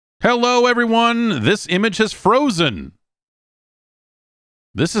Hello, everyone. This image has frozen.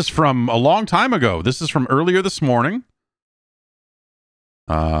 This is from a long time ago. This is from earlier this morning.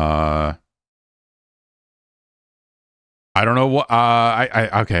 I don't know what.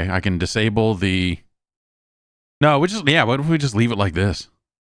 Okay. I can disable the. No, what if we just leave it like this?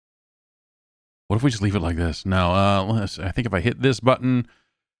 What if we just leave it like this? No. I think if I hit this button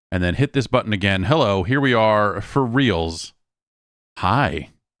and then hit this button again. Hello, here we are for reals. Hi.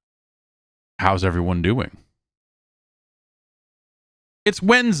 How's everyone doing? It's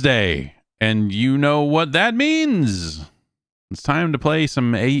Wednesday, and you know what that means. It's time to play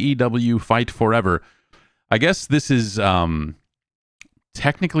some AEW Fight Forever. I guess this is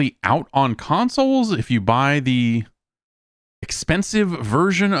technically out on consoles if you buy the expensive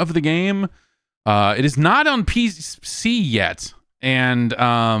version of the game. It is not on PC yet, and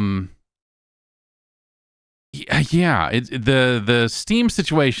the Steam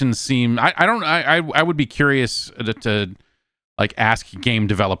situation seem. I would be curious to like ask game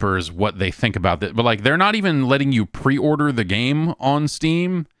developers what they think about that, but like they're not even letting you pre-order the game on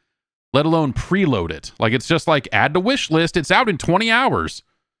Steam, let alone preload it. Like it's just like add to wish list. It's out in 20 hours,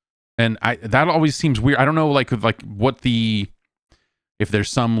 and that always seems weird. I don't know like what the if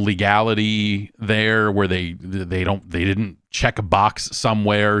there's some legality there where they didn't check a box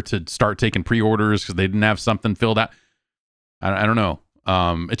somewhere to start taking pre-orders because they didn't have something filled out. I don't know.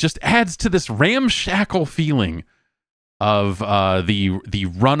 It just adds to this ramshackle feeling of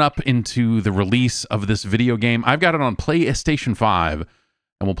the run up into the release of this video game. I've got it on PlayStation 5, and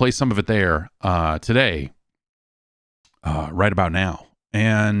we'll play some of it there today, right about now.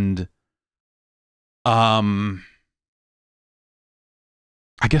 And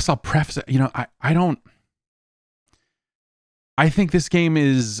I guess I'll preface it. I think this game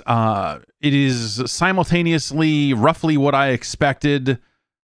is it is simultaneously roughly what I expected,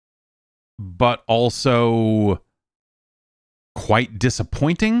 but also quite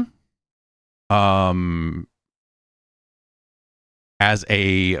disappointing. As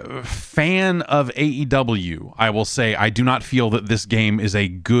a fan of AEW, I will say I do not feel that this game is a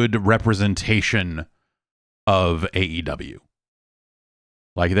good representation of AEW.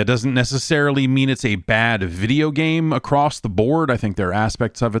 Like, that doesn't necessarily mean it's a bad video game across the board. I think there are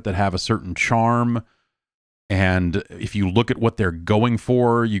aspects of it that have a certain charm. And if you look at what they're going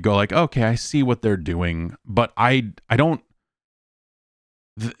for, you go like, okay, I see what they're doing. But I don't...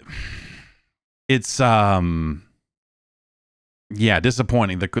 It's, yeah,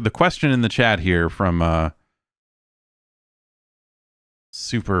 disappointing. The question in the chat here from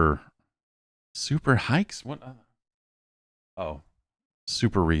Super Hikes? What? Oh.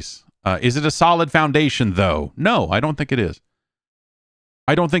 Super Reese. Is it a solid foundation, though? No, I don't think it is.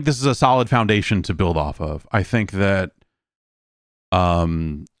 I don't think this is a solid foundation to build off of. I think that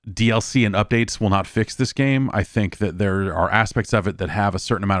DLC and updates will not fix this game. I think that there are aspects of it that have a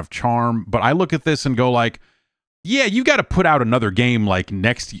certain amount of charm. But I look at this and go like, yeah, you got to put out another game like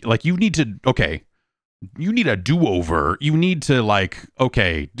next. Like you need to, okay, you need a do-over. You need to like,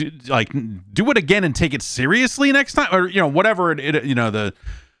 okay, do it again and take it seriously next time, or whatever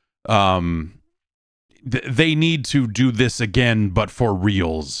they need to do this again, but for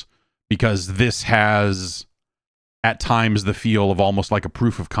reals, because this has at times the feel of almost like a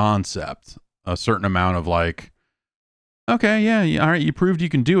proof of concept, a certain amount of like, okay, yeah, all right, you proved you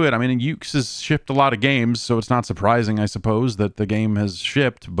can do it. I mean, Ukes has shipped a lot of games, so it's not surprising, I suppose, that the game has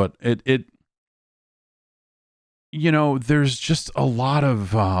shipped, but it there's just a lot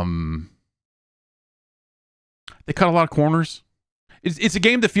of, they cut a lot of corners. It's a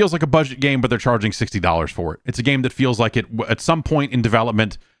game that feels like a budget game, but they're charging $60 for it. It's a game that feels like it, at some point in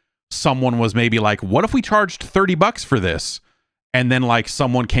development, someone was maybe like, what if we charged $30 for this? And then like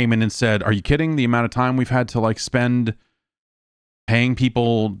someone came in and said, are you kidding? The amount of time we've had to like spend paying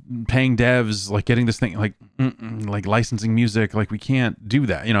people, paying devs, like getting this thing, like licensing music, like we can't do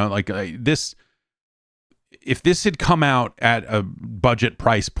that. This... If this had come out at a budget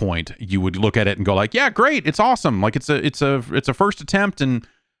price point, you would look at it and go like, yeah, great, it's awesome. Like it's a first attempt, and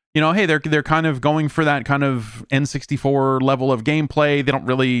hey, they're kind of going for that kind of N64 level of gameplay. They don't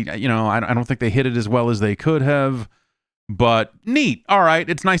really, I don't think they hit it as well as they could have, but neat. All right,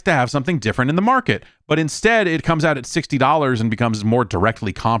 it's nice to have something different in the market. But instead, it comes out at $60 and becomes more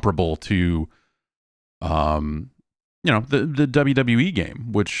directly comparable to the WWE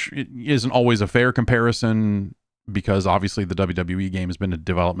game, which isn't always a fair comparison because obviously the WWE game has been in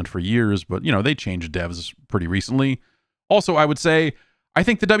development for years, but they changed devs pretty recently. Also, I would say, I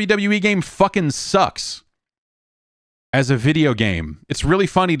think the WWE game fucking sucks as a video game. It's really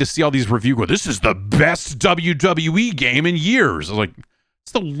funny to see all these reviews go, this is the best WWE game in years. I was like,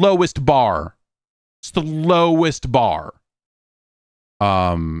 It's the lowest bar. It's the lowest bar.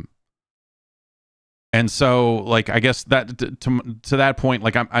 And so, like, I guess that to that point,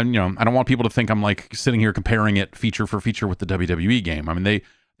 like, I'm you know, I don't want people to think I'm like sitting here comparing it feature for feature with the WWE game. I mean,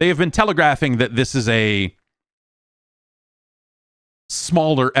 they have been telegraphing that this is a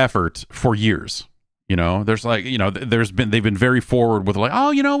smaller effort for years. You know, there's like, you know, they've been very forward with like,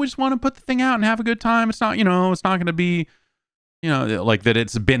 oh, you know, we just want to put the thing out and have a good time. It's not, you know, it's not going to be, you know, like that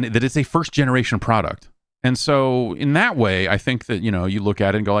it's a first generation product. And so in that way, I think that, you know, you look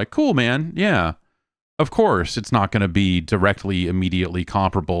at it and go like, cool, man. Yeah. Of course, it's not going to be directly, immediately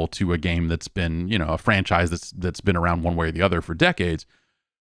comparable to a game that's been, you know, a franchise that's been around one way or the other for decades.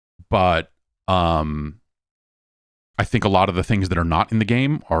 But I think a lot of the things that are not in the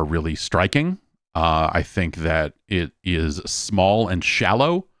game are really striking. I think that it is small and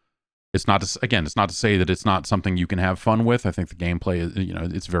shallow. It's not to, again, it's not to say that it's not something you can have fun with. I think the gameplay is, you know,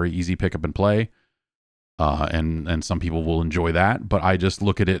 it's very easy pick up and play. And some people will enjoy that, but I just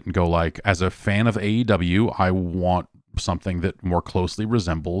look at it and go like, as a fan of AEW, I want something that more closely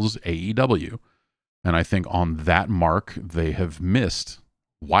resembles AEW. And I think on that mark, they have missed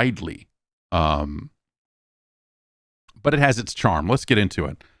widely. But it has its charm. Let's get into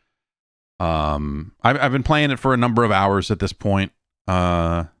it. I've been playing it for a number of hours at this point.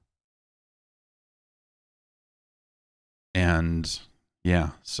 And yeah,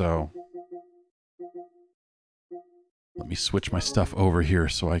 so let me switch my stuff over here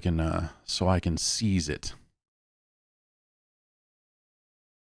so I can seize it.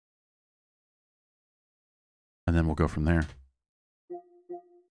 And then we'll go from there.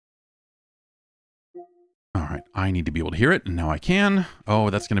 All right, I need to be able to hear it, and now I can. Oh,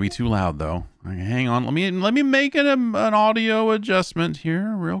 that's going to be too loud though. Okay, hang on, let me make it an audio adjustment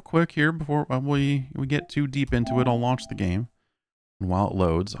here, real quick here before we get too deep into it. I'll launch the game. And while it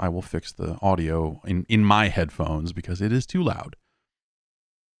loads, I will fix the audio in my headphones because it is too loud.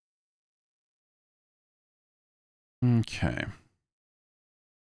 Okay.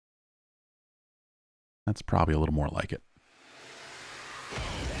 That's probably a little more like it.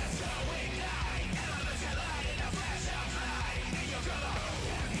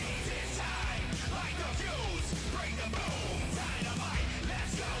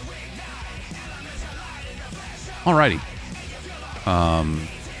 Alrighty.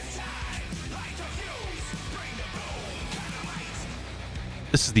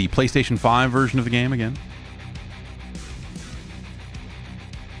 This is the PlayStation 5 version of the game again.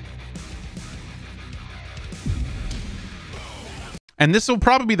 And this will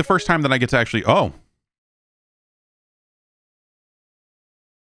probably be the first time that I get to actually... Oh.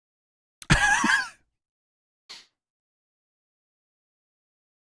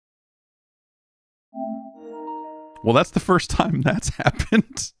 Well, that's the first time that's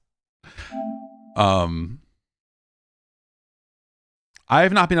happened. I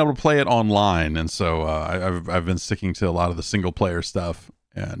have not been able to play it online, and so I've been sticking to a lot of the single player stuff,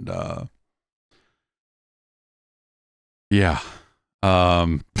 and yeah.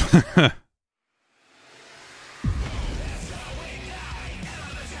 I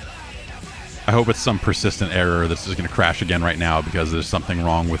hope it's some persistent error that's just going to crash again right now because there's something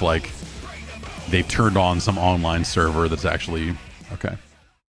wrong with, like, they've turned on some online server that's actually okay.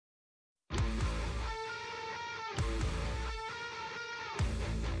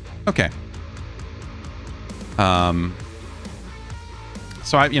 Okay.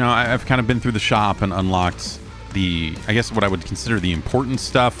 So I've kind of been through the shop and unlocked the, I guess what I would consider the important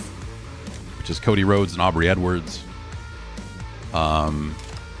stuff, which is Cody Rhodes and Aubrey Edwards.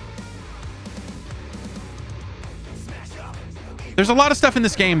 There's a lot of stuff in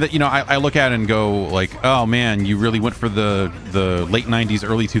this game that, you know, I look at and go like, oh man, you really went for the late 90s,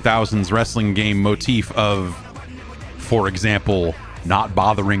 early 2000s wrestling game motif of, for example, not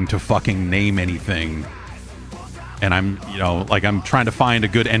bothering to fucking name anything. And I'm trying to find a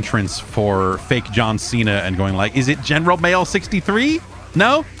good entrance for fake John Cena and going like, is it General Male 63?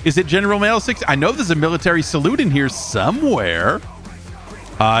 No? Is it General Male 60? I know there's a military salute in here somewhere.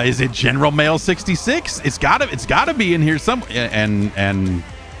 Is it General Male 66? It's gotta be in here somewhere. And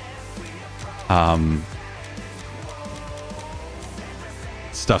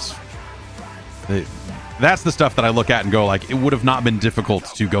stuff's... That's the stuff that I look at and go like, it would have not been difficult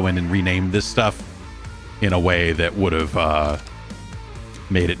to go in and rename this stuff in a way that would have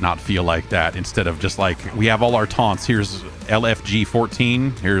made it not feel like that, instead of just like, we have all our taunts. Here's LFG 14.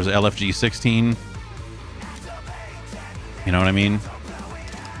 Here's LFG 16. You know what I mean?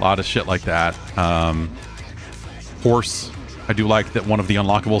 A lot of shit like that. Horse. I do like that one of the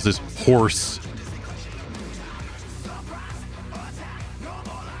unlockables is horse.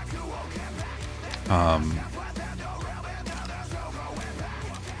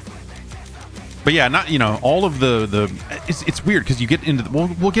 But yeah, not, you know, all of the it's weird because you get into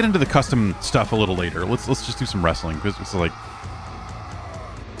we'll get into the custom stuff a little later. Let's just do some wrestling because it's like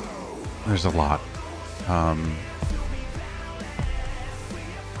there's a lot.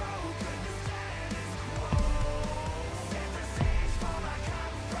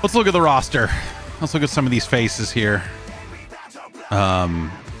 Let's look at the roster. Let's look at some of these faces here.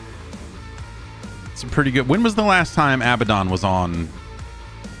 Some pretty good. When was the last time Abaddon was on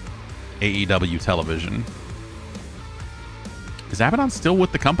AEW television? Is Abaddon still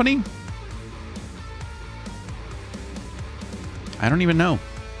with the company? I don't even know.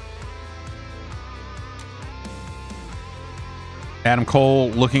 Adam Cole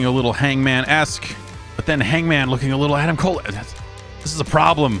looking a little Hangman-esque, but then Hangman looking a little Adam Cole. This is a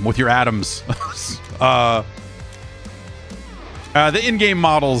problem with your Adams. The in-game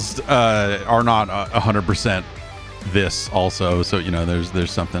models are not 100% this also, so you know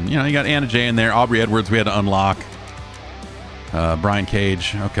there's something. You know, you got Anna Jay in there, Aubrey Edwards we had to unlock, Brian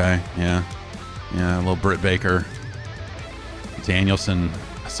Cage, okay, yeah, a little Britt Baker, Danielson.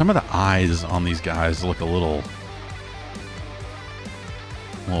 Some of the eyes on these guys look a little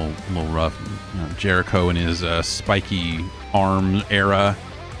rough. You know, Jericho in his spiky arm era.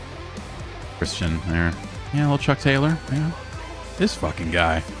 Christian there, yeah, a little Chuck Taylor, yeah. This fucking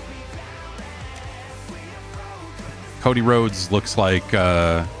guy. Cody Rhodes looks like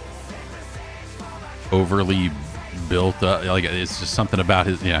overly built up. Like it's just something about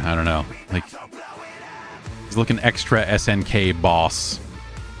his. Yeah, I don't know. Like he's looking extra SNK boss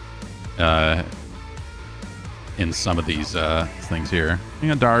in some of these things here. You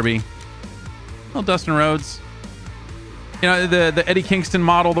got Darby, little Dustin Rhodes. You know, the Eddie Kingston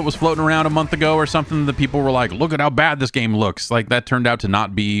model that was floating around a month ago or something, the people were like, look at how bad this game looks. Like, that turned out to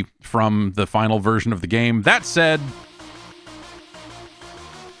not be from the final version of the game. That said,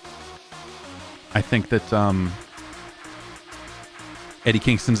 I think that Eddie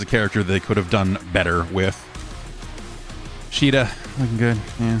Kingston's a character they could have done better with. Sheeta, looking good,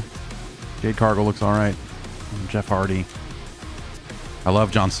 yeah. Jade Cargill looks all right. Jeff Hardy. I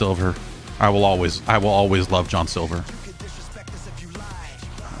love John Silver. I will always love John Silver.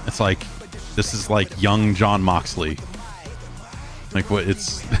 It's like, this is like young John Moxley. Like what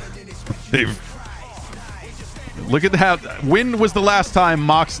it's, they've, look at how, when was the last time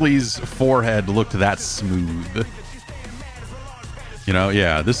Moxley's forehead looked that smooth? You know,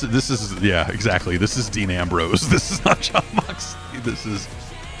 yeah, this is, yeah, exactly. This is Dean Ambrose. This is not John Moxley. This is,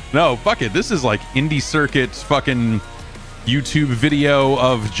 no, fuck it. This is like Indie Circuit fucking YouTube video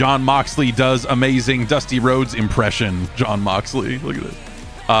of John Moxley does amazing Dusty Rhodes impression. John Moxley. Look at this.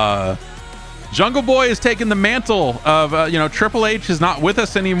 Jungle Boy has taken the mantle of, you know, Triple H is not with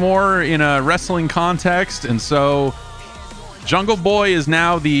us anymore in a wrestling context. And so Jungle Boy is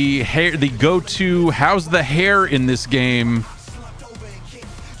now the go-to, how's the hair in this game?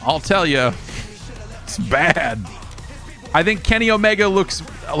 I'll tell you, it's bad. I think Kenny Omega looks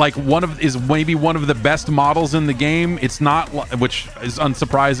like is maybe one of the best models in the game. It's not, which is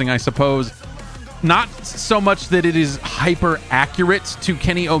unsurprising, I suppose. Not so much that it is hyper accurate to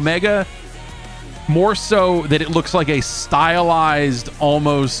Kenny Omega, more so that it looks like a stylized,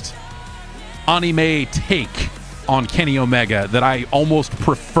 almost anime take on Kenny Omega that I almost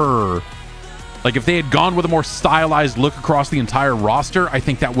prefer. Like if they had gone with a more stylized look across the entire roster, I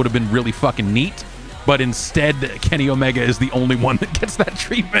think that would have been really fucking neat. But instead, Kenny Omega is the only one that gets that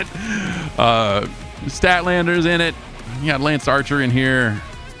treatment. Statlander's in it. You got Lance Archer in here.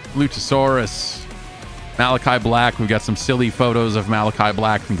 Luchasaurus. Malakai Black. We've got some silly photos of Malakai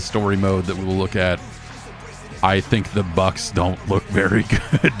Black from the story mode that we will look at. I think the Bucks don't look very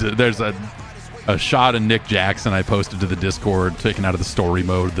good. There's a shot of Nick Jackson I posted to the Discord taken out of the story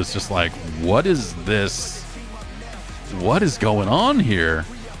mode that's just like, what is this? What is going on here?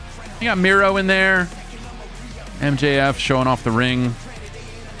 You got Miro in there. MJF showing off the ring.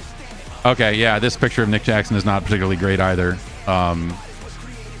 Okay, yeah, this picture of Nick Jackson is not particularly great either. Well,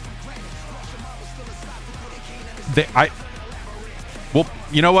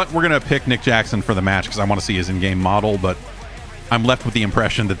 you know what? We're going to pick Nick Jackson for the match because I want to see his in-game model, but I'm left with the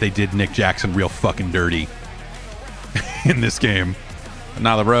impression that they did Nick Jackson real fucking dirty in this game.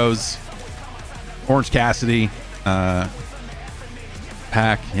 Nyla Rose, Orange Cassidy, Pac,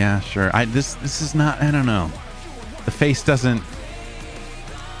 yeah, sure. This is not, I don't know. The face doesn't.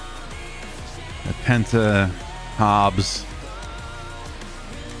 The Penta, Hobbs,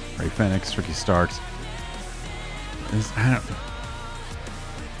 Ray Fenix, Ricky Starks. It's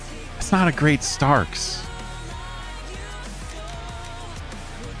not a great Starks.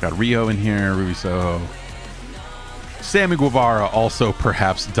 Got Rio in here, Ruby Soho. Sammy Guevara also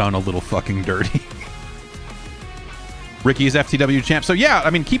perhaps done a little fucking dirty. Ricky is FTW champ. So yeah, I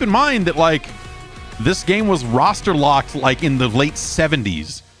mean, keep in mind that like this game was roster locked like in the late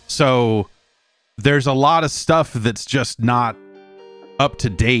 70s. So there's a lot of stuff that's just not up to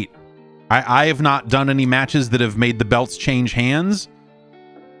date. I have not done any matches that have made the belts change hands.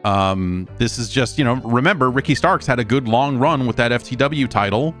 This is just, you know, remember Ricky Starks had a good long run with that FTW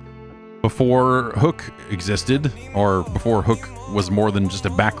title before Hook existed, or before Hook was more than just a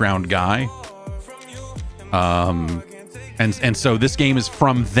background guy. And so this game is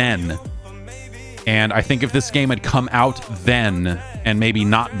from then. And I think if this game had come out then and maybe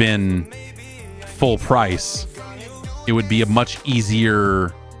not been full price, it would be a much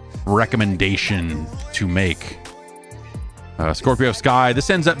easier recommendation to make. Scorpio Sky, this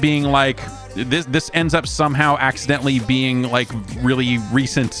ends up being like this ends up somehow accidentally being like really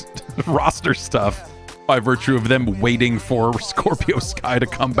recent roster stuff by virtue of them waiting for Scorpio Sky to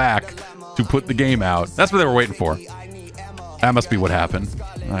come back to put the game out. That's what they were waiting for. That must be what happened.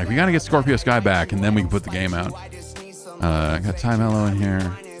 Like, we gotta get Scorpio Sky back and then we can put the game out. Got Ty Mello in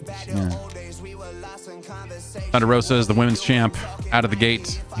here. Yeah. Thunder Rosa is the women's champ out of the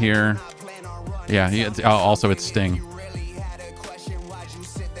gate here. Yeah, also it's Sting.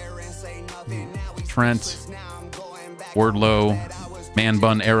 Trent, Wardlow, Man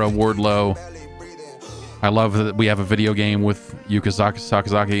Bun era Wardlow. I love that we have a video game with Yuka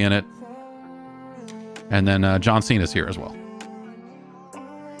Sakazaki in it. And then John Cena's here as well.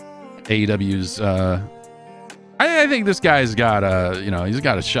 AEW's I think this guy's got a, you know, he's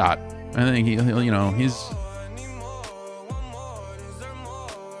got a shot. I think he, you know,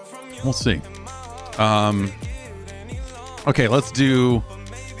 we'll see. Okay, let's do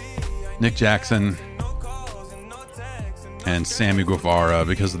Nick Jackson and Sammy Guevara,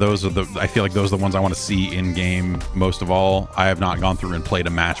 because those are I feel like those are the ones I want to see in game most of all. I have not gone through and played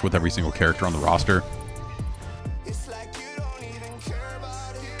a match with every single character on the roster.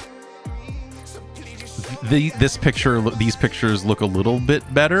 These pictures look a little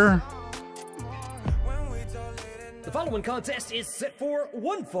bit better. The following contest is set for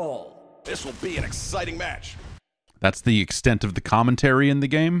one fall. This will be an exciting match. That's the extent of the commentary in the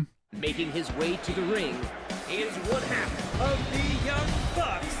game. Making his way to the ring is one half of the Young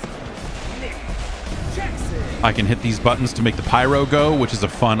Bucks, Nick Jackson. I can hit these buttons to make the pyro go, which is a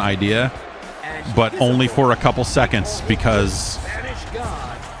fun idea, but only for a couple seconds because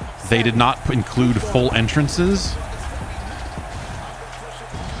they did not include full entrances.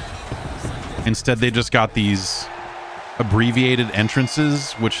 Instead, they just got these abbreviated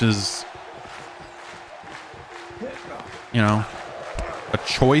entrances, which is, you know, a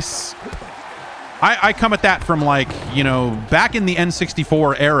choice. I come at that from, like, you know, back in the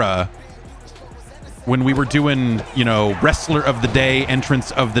N64 era when we were doing, you know, wrestler of the day,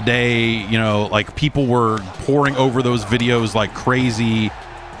 entrance of the day, you know, like people were pouring over those videos like crazy.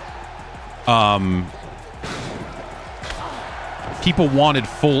 People wanted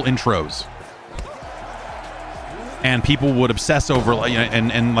full intros. And people would obsess over, like,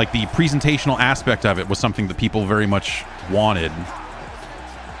 and like the presentational aspect of it was something that people very much wanted.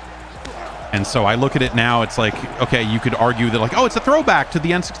 And so I look at it now, it's like, okay, you could argue that, like, oh, it's a throwback to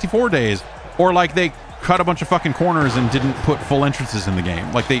the N64 days. Or like they cut a bunch of fucking corners and didn't put full entrances in the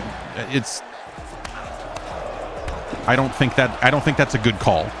game. Like I don't think that's a good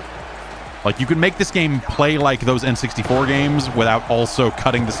call. Like, you could make this game play like those N64 games without also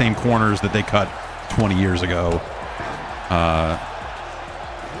cutting the same corners that they cut 20 years ago.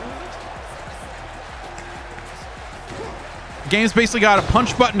 Game's basically got a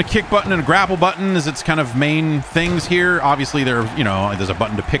punch button, a kick button, and a grapple button as its kind of main things here. Obviously, there's a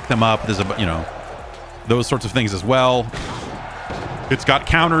button to pick them up. There's those sorts of things as well. It's got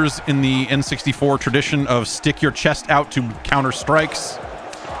counters in the N64 tradition of stick your chest out to counter strikes.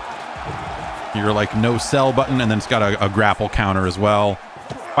 Your like no sell button, and then it's got a grapple counter as well.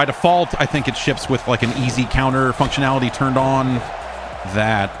 By default, I think it ships with like an easy counter functionality turned on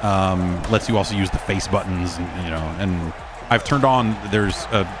that lets you also use the face buttons, and I've turned on, there's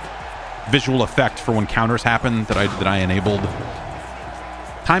a visual effect for when counters happen that I enabled.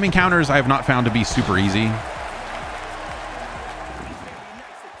 Timing counters I have not found to be super easy.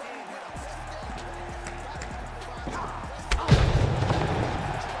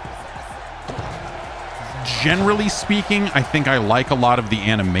 Generally speaking, I think I like a lot of the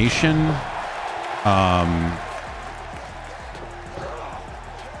animation.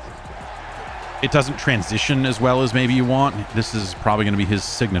 It doesn't transition as well as maybe you want. This is probably going to be his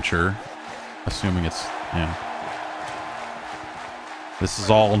signature, assuming it's, yeah. This is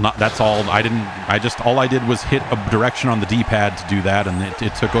all not. That's all. All I did was hit a direction on the D-pad to do that, and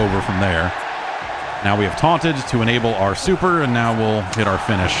it took over from there. Now we have taunted to enable our super, and now we'll hit our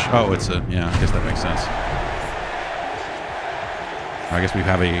finish. Oh, yeah. I guess that makes sense. I guess we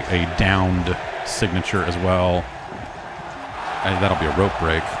have a downed signature as well. That'll be a rope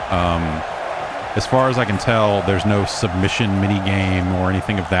break. As far as I can tell, there's no submission mini game or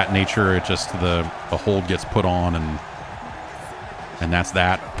anything of that nature. It just the hold gets put on, and that's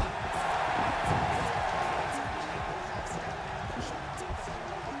that.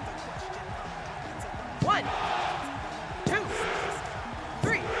 One, two,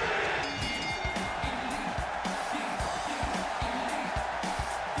 three.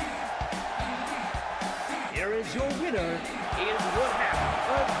 Here is your winner. Is one half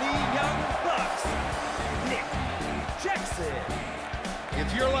of the Young Bucks, Nick Jackson.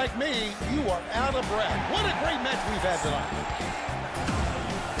 If you're like me, you are out of breath. What a great match we've had tonight.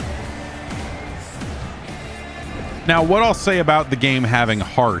 Now, what I'll say about the game having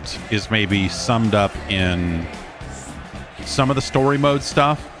heart is maybe summed up in some of the story mode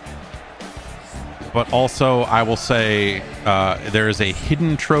stuff. But also, I will say there is a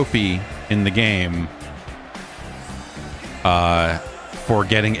hidden trophy in the game for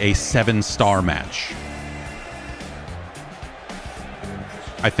getting a 7-star match.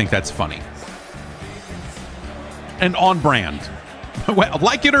 I think that's funny. And on brand. Well,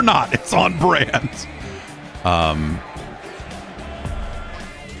 like it or not, it's on brand.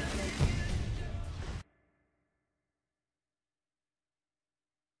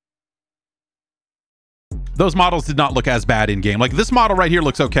 Those models did not look as bad in game. Like this model right here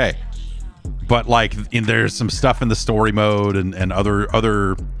looks okay, but like there's some stuff in the story mode and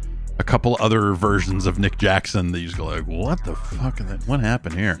a couple other versions of Nick Jackson that you just go like, what the fuck is that? What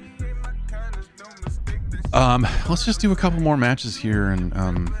happened here? Let's just do a couple more matches here and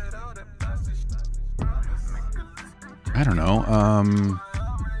I don't know.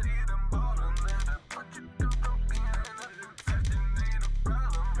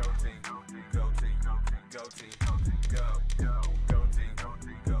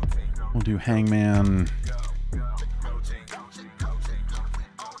 We'll do Hangman.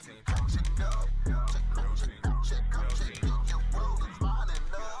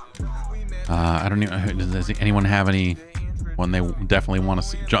 I don't even. Does anyone have any one they definitely want to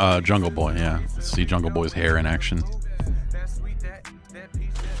see? Jungle Boy, yeah. Let's see Jungle Boy's hair in action.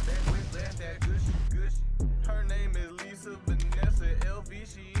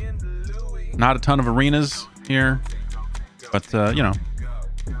 Not a ton of arenas here, but you know,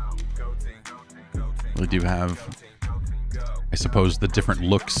 we do have, I suppose, the different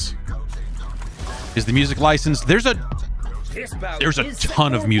looks. Is the music licensed? There's a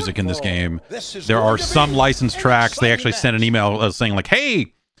ton of music in this game. There are some licensed tracks. They actually sent an email saying like,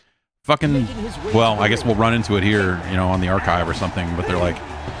 hey, fucking, well, I guess we'll run into it here, you know, on the archive or something, but they're like,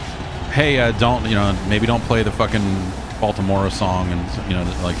 hey, don't, you know, maybe don't play the fucking Baltimore song, and, you know,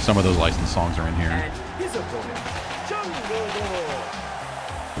 like some of those licensed songs are in here. His opponent, Jungle Boy.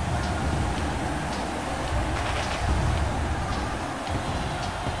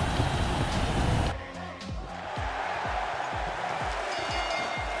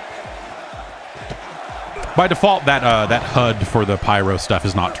 By default, that HUD for the pyro stuff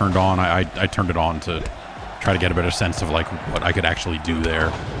is not turned on. I turned it on to try to get a better sense of like what I could actually do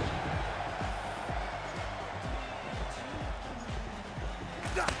there.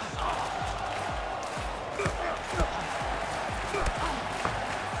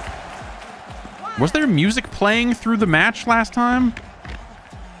 Was there music playing through the match last time?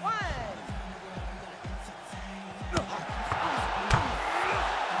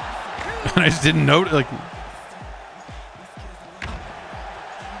 I just didn't know, like.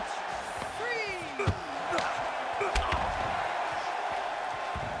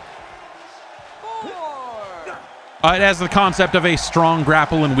 It has the concept of a strong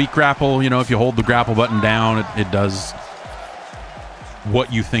grapple and weak grapple. You know, if you hold the grapple button down, it does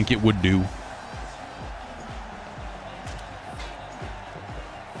what you think it would do.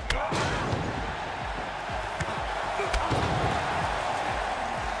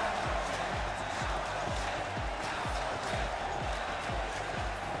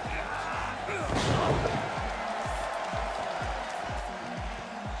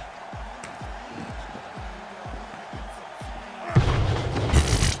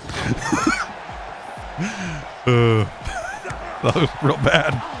 That was real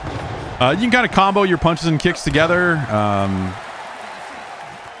bad. You can kind of combo your punches and kicks together.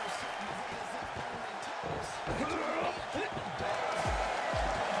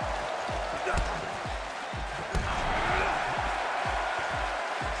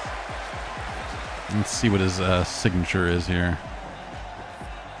 Let's see what his signature is here.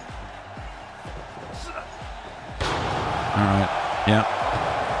 All right. Yeah.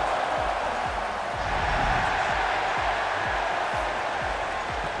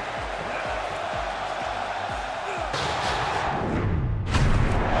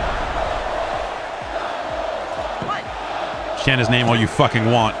 Chant his name all you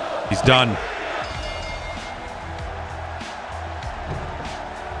fucking want. He's done.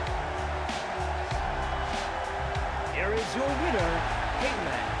 Here is your winner,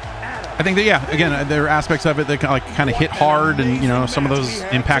 Hangman. I think that, yeah, again, there are aspects of it that kind of hit hard, and, you know, some of those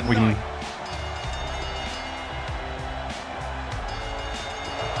impact we can.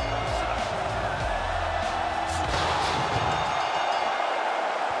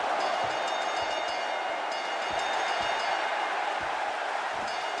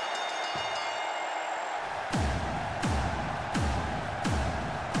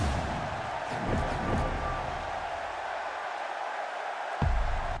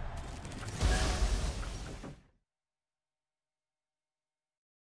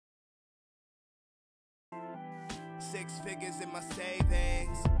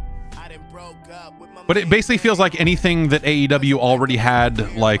 But it basically feels like anything that AEW already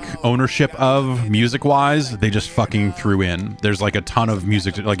had like ownership of music-wise, they just fucking threw in. There's like a ton of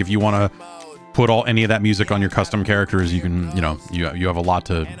music. Like if you want to put any of that music on your custom characters, you can, you know, you have a lot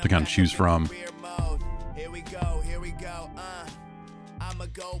to kind of choose from. Here we go. I'ma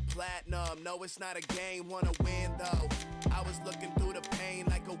go platinum. No, it's not a game, wanna win though. I was looking through the pain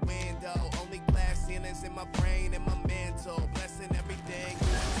like a window. Only glass ceilings in my brain and my mental. Blessing everything you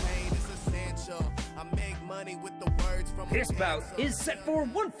attain is essential. I make money with the words from This bout is set for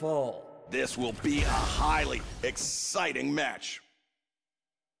one fall. This will be a highly exciting match.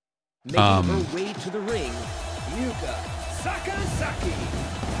 Making her way to the ring, Yuka Sakazaki.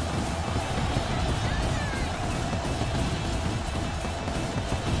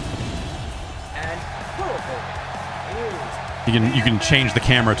 And purple is You can change the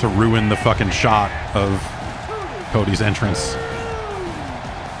camera to ruin the fucking shot of Cody's entrance.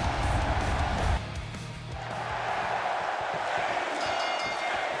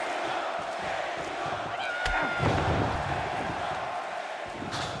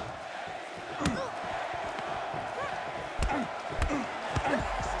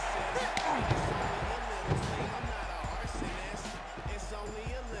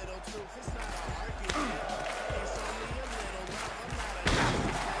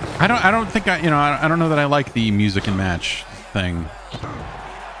 I don't think I don't know that I like the music and match thing.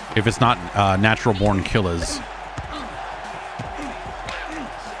 If it's not natural born killers.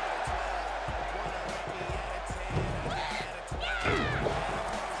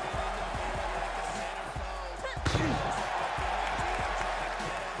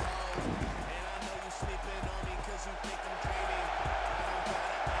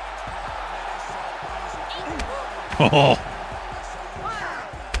 Oh.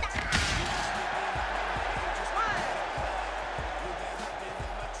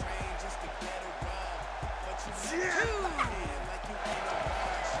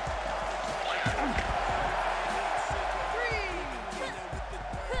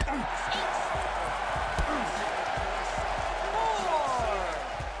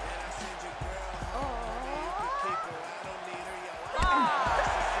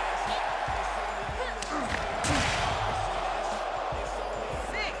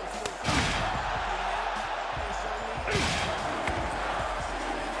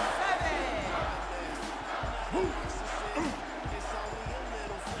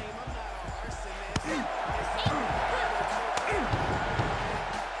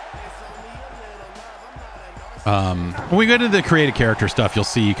 When we go to the creative character stuff, you'll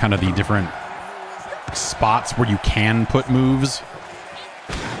see kind of the different spots where you can put moves,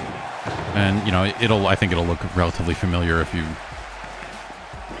 and you know I think it'll look relatively familiar if you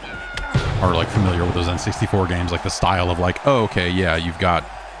are like familiar with those N64 games, like the style of like, oh, okay, yeah, you've got,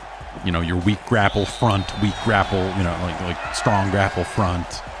 you know, your weak grapple front, weak grapple, you know, like strong grapple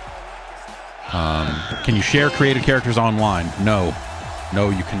front. Can you share creative characters online? No,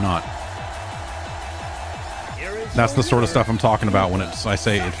 you cannot. That's the sort of stuff I'm talking about when I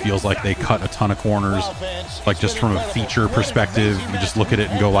say it feels like they cut a ton of corners. Like just from a feature perspective, you just look at it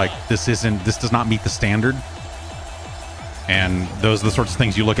and go like, this does not meet the standard. And those are the sorts of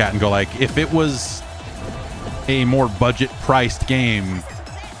things you look at and go like, if it was a more budget priced game,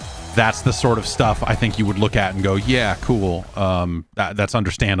 that's the sort of stuff I think you would look at and go, yeah, cool. That's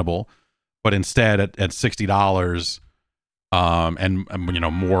understandable. But instead at $60, and you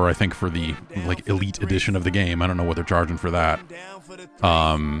know, more I think for the like elite edition of the game. I don't know what they're charging for that.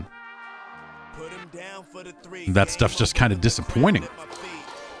 That stuff's just kind of disappointing.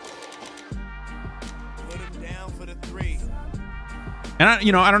 And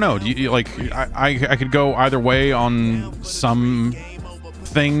I don't know. Do you like? I could go either way on some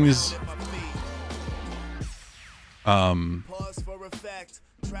things.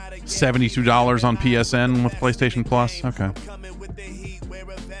 $72 on PSN with PlayStation Plus. Okay.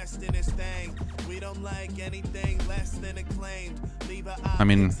 I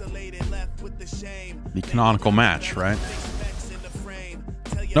mean, the canonical match, right?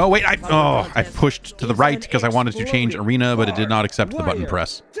 No, wait. I pushed to the right because I wanted to change arena, but it did not accept the button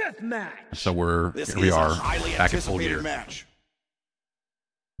press. So here we are back at full gear. Match.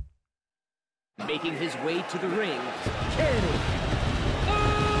 Making his way to the ring, Kenny.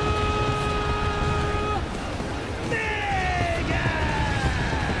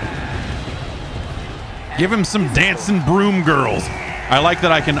 Give him some dancing broom girls. I like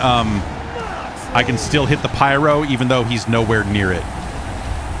that I can still hit the pyro even though he's nowhere near it.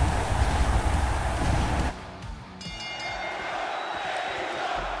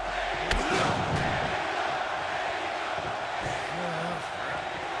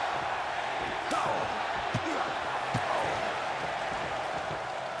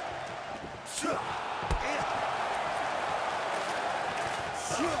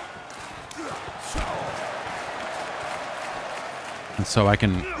 And so I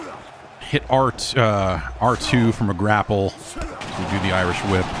can hit R2 from a grapple to do the Irish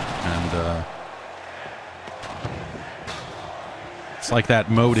whip, and it's like that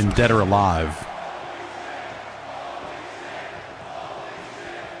mode in Dead or Alive.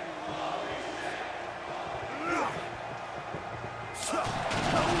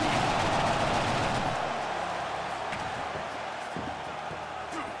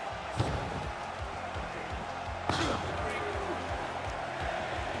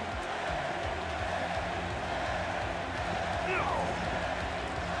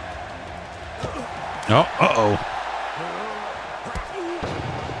 Oh, uh-oh.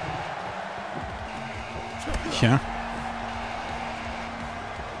 Yeah.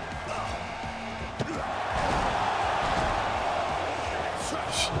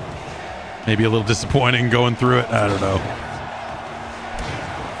 Maybe a little disappointing going through it. I don't know.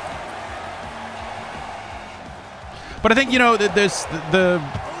 But I think, there's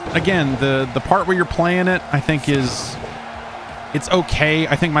the part where you're playing it, I think it's okay.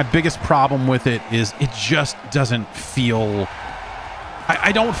 I think my biggest problem with it is it just doesn't feel...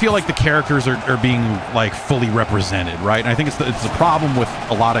 I don't feel like the characters are being, like, fully represented, right? And I think it's the problem with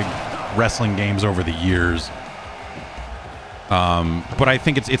a lot of wrestling games over the years. But I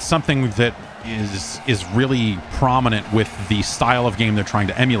think it's something that is really prominent with the style of game they're trying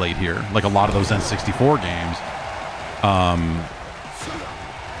to emulate here. Like a lot of those N64 games.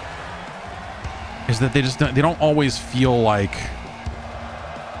 Is that they don't always feel like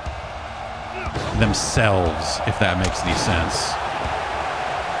themselves, if that makes any sense.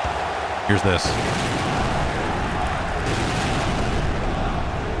 Here's this.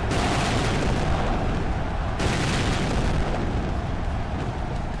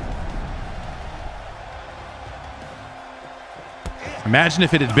 Imagine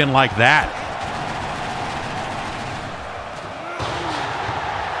if it had been like that.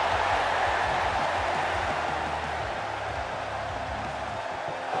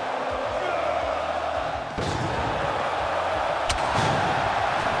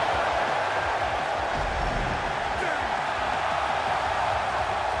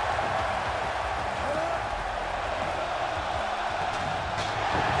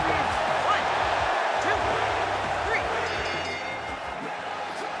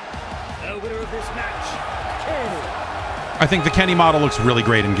 I think the Kenny model looks really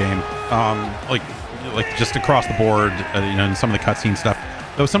great in game, like just across the board, in some of the cutscene stuff.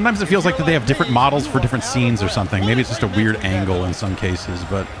 Though sometimes it feels like that they have different models for different scenes or something. Maybe it's just a weird angle in some cases,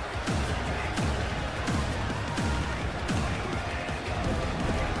 but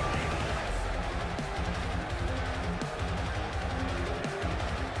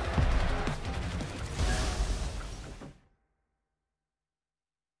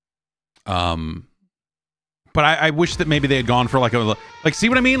But I wish that maybe they had gone for see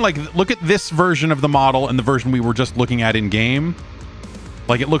what I mean? Like, look at this version of the model and the version we were just looking at in game.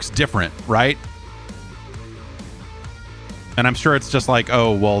 Like, it looks different, right? And I'm sure it's just like,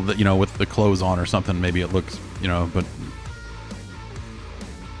 oh, well, with the clothes on or something, maybe it looks, but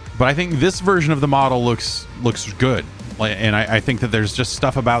I think this version of the model looks good. And I think that there's just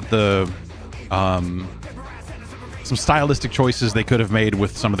stuff about the some stylistic choices they could have made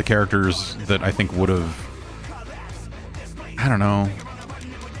with some of the characters that I think would have, I don't know.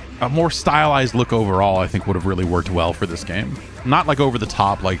 a more stylized look overall, I think would have really worked well for this game. Not like over the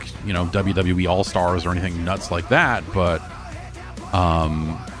top, like, you know, WWE All Stars or anything nuts like that, but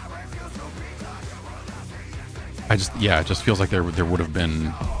it just feels like there would have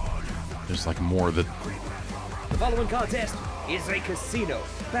been just like more that. The following contest is a casino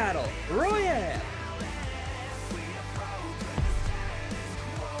battle royale.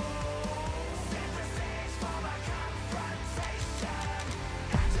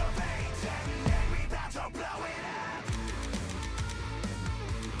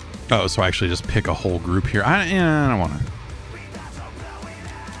 Oh, so I actually just pick a whole group here. I don't want to.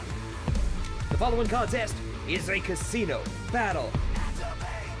 The following contest is a casino battle.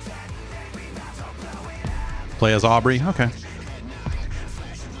 Play as Aubrey? Okay.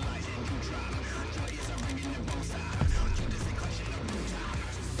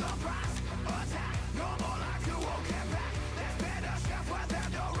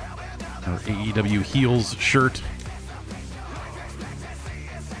 Our AEW Heels shirt.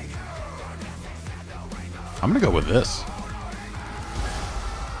 I'm going to go with this.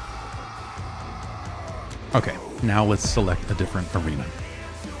 Okay, now let's select a different arena.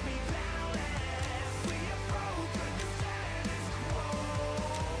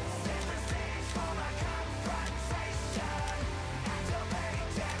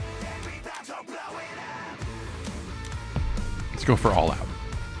 Let's go for All Out.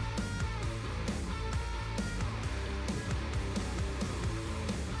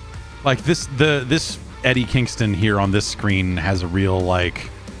 Like this Eddie Kingston here on this screen has a real like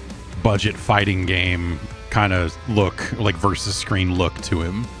budget fighting game kind of look, like versus screen look to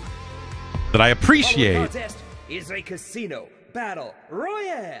him that I appreciate. The contest is a casino battle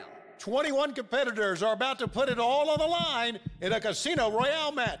royale. 21 competitors are about to put it all on the line in a casino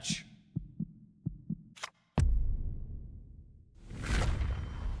royale match.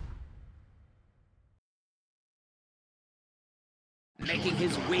 Making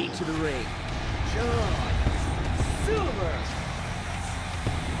his way to the ring, John Silver.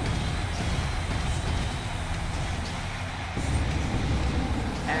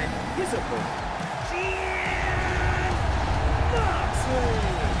 And his opponent,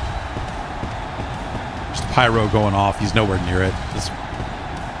 Just pyro going off. He's nowhere near it. Just...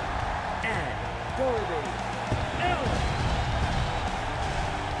 and Darby Allin.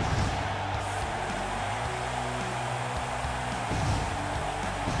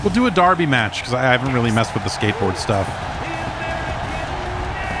 We'll do a Darby match because I haven't really messed with the skateboard stuff.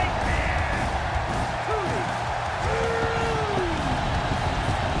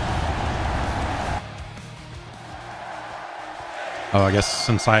 Oh, I guess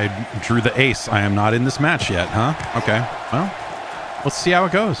since I drew the ace, I am not in this match yet, huh? Okay. Well, let's see how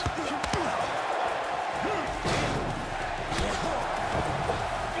it goes.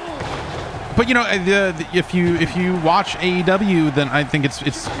 But you know, if you watch AEW, then I think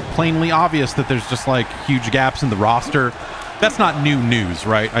it's plainly obvious that there's just like huge gaps in the roster. That's not new news,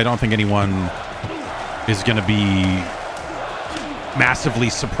 right? I don't think anyone is going to be massively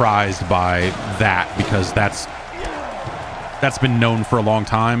surprised by that because that's been known for a long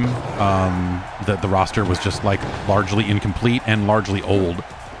time. That the roster was just like largely incomplete and largely old.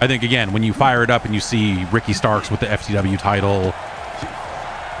 I think again, when you fire it up and you see Ricky Starks with the FTW title,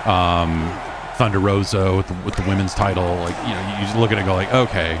 Thunder Rosa with the women's title, like, you know, you just look at it and go like,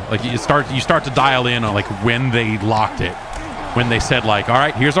 okay, like you start to dial in on like when they locked it, when they said like, all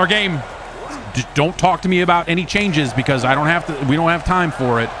right, here's our game. Just don't talk to me about any changes because we don't have time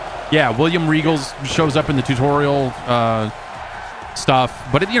for it. Yeah, William Regals shows up in the tutorial stuff,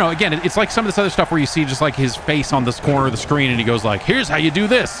 but you know, again, it's like some of this other stuff where you see just like his face on this corner of the screen and he goes like, here's how you do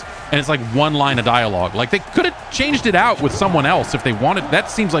this, and it's like one line of dialogue. Like they could have changed it out with someone else if they wanted. That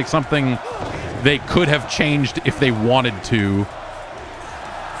seems like something they could have changed if they wanted to,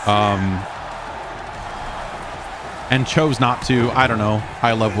 and chose not to. I don't know.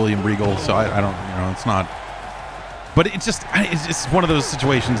 I love William Regal, so I don't, you know, it's not. But it's just one of those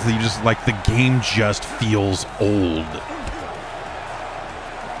situations that you just like, the game just feels old.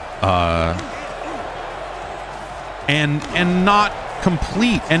 And not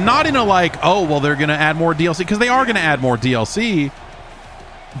complete, and not in a like, oh well, they're gonna add more DLC, because they are gonna add more DLC.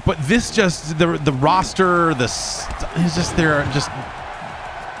 But this just the roster, it's just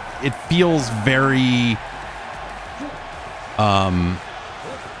it feels very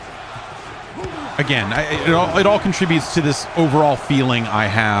again, it all contributes to this overall feeling I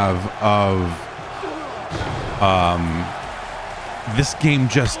have of this game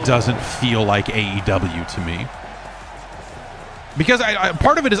just doesn't feel like AEW to me. Because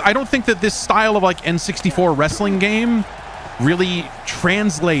part of it is I don't think that this style of like N64 wrestling game really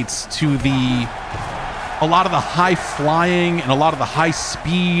translates to a lot of the high flying and a lot of the high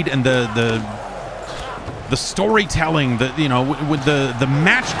speed and the storytelling, with the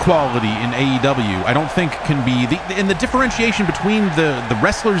match quality in AEW. I don't think can be the differentiation between the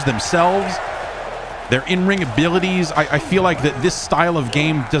wrestlers themselves, their in-ring abilities. I feel like that this style of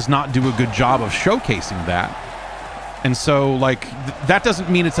game does not do a good job of showcasing that. And so, like, that doesn't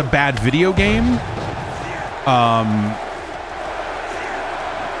mean it's a bad video game.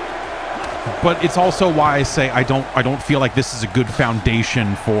 But it's also why I say I don't feel like this is a good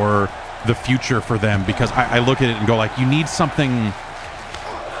foundation for the future for them, because I look at it and go, like, you need something.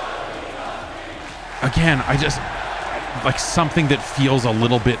 Again, I just like something that feels a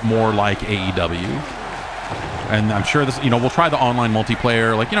little bit more like AEW. And I'm sure this, we'll try the online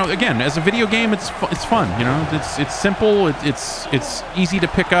multiplayer. Like, again, as a video game, it's fun. It's simple. It's easy to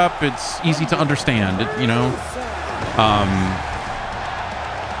pick up. It's easy to understand.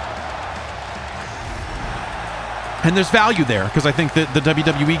 And there's value there, because I think that the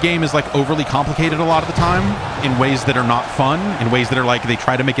WWE game is like overly complicated a lot of the time in ways that are not fun, in ways that are like they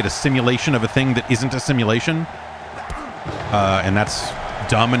try to make it a simulation of a thing that isn't a simulation. And that's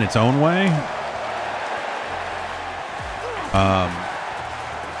dumb in its own way.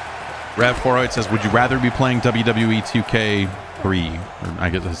 Rev408 says, would you rather be playing WWE 2K3? Or I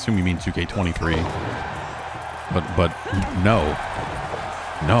assume you mean 2K23. But no.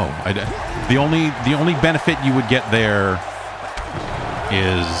 No, the only benefit you would get there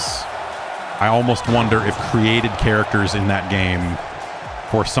is I almost wonder if created characters in that game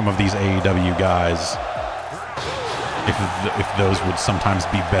for some of these AEW guys, if those would sometimes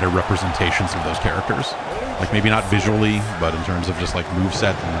be better representations of those characters. Like, maybe not visually, but in terms of just like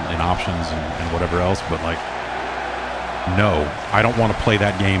moveset and options and whatever else. But like, no, I don't want to play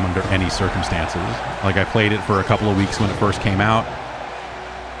that game under any circumstances. Like, I played it for a couple of weeks when it first came out.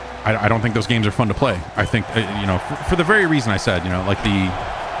 I don't think those games are fun to play. I think, for the very reason I said, like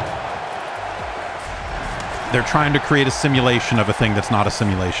they're trying to create a simulation of a thing that's not a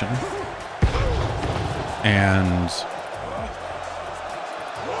simulation. And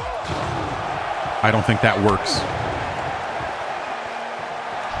I don't think that works.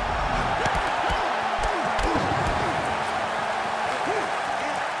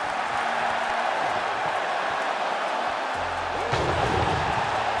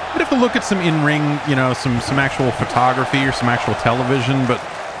 To look at some in-ring, some actual photography or some actual television, but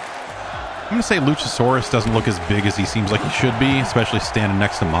I'm gonna say Luchasaurus doesn't look as big as he seems like he should be, especially standing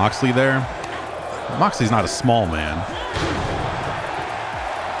next to Moxley there. Moxley's not a small man.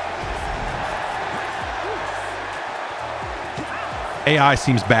 AI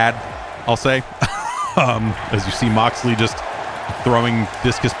seems bad, I'll say. As you see Moxley just throwing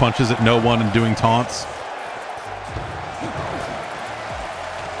discus punches at no one and doing taunts.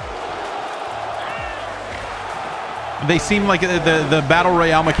 They seem like the battle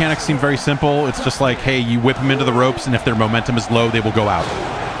royale mechanics seem very simple. It's just like, hey, you whip them into the ropes, and if their momentum is low, they will go out.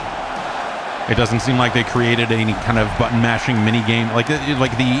 It doesn't seem like they created any kind of button mashing mini game. Like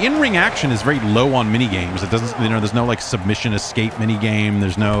the in-ring action is very low on mini games. It doesn't, there's no like submission escape mini game.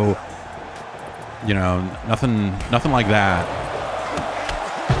 There's no, nothing like that.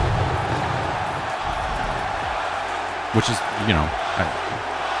 Which is,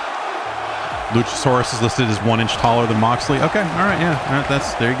 Luchasaurus is listed as 1 inch taller than Moxley. Okay, all right, yeah, all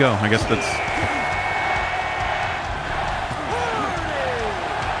right, there you go. I guess that's.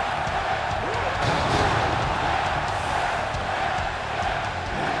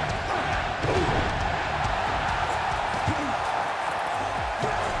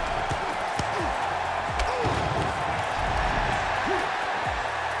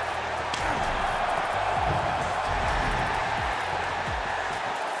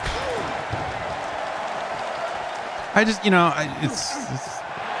 I just, it's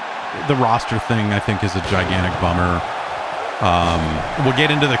the roster thing, I think, is a gigantic bummer. We'll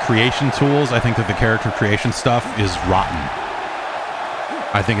get into the creation tools. I think that the character creation stuff is rotten.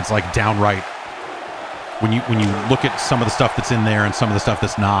 I think it's like downright. When you look at some of the stuff that's in there and some of the stuff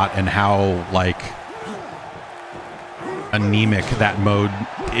that's not, and how like anemic that mode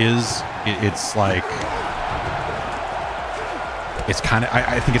is, it's like it's kind of.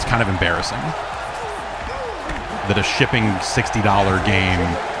 I think it's kind of embarrassing that a shipping $60 game,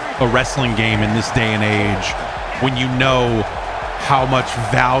 a wrestling game in this day and age, when you know how much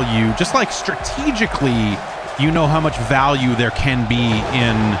value, just like strategically, how much value there can be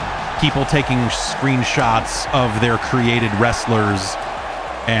in people taking screenshots of their created wrestlers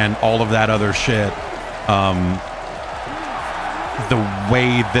and all of that other shit. The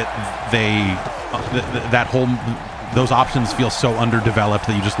way that they, that whole those options feel so underdeveloped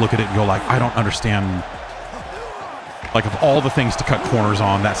that you just look at it and go like, I don't understand. Like, of all the things to cut corners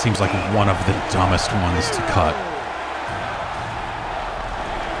on, that seems like one of the dumbest ones to cut.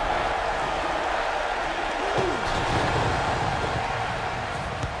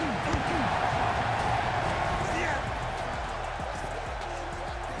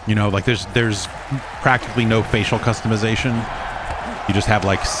 You know, like there's practically no facial customization. You just have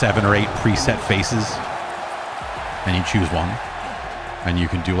like 7 or 8 preset faces, and you choose one. And you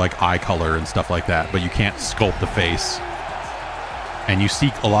can do like eye color and stuff like that, but you can't sculpt the face. And you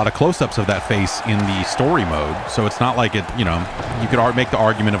seek a lot of close-ups of that face in the story mode, so it's not like it, you know, you could make the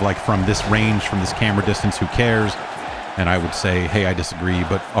argument of like, from this range, from this camera distance, who cares? And I would say, hey, I disagree,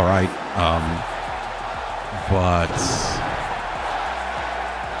 but all right. But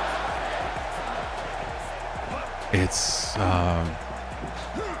it's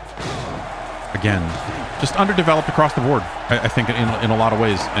again, just underdeveloped across the board. I think in a lot of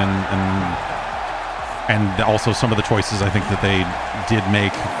ways, and also some of the choices I think that they did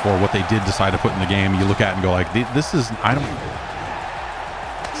make for what they did decide to put in the game, you look at and go like, this is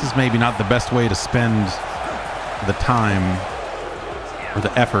maybe not the best way to spend the time or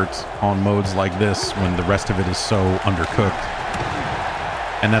the effort on modes like this when the rest of it is so undercooked.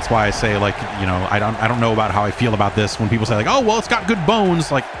 And that's why I say, like, you know, I don't know about how I feel about this when people say like, oh well, it's got good bones.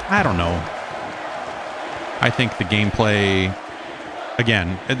 Like, I don't know. I think the gameplay,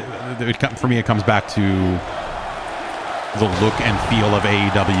 again, for me, it comes back to the look and feel of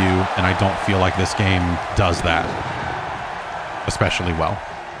AEW, and I don't feel like this game does that especially well.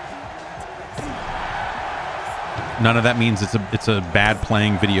 None of that means it's a bad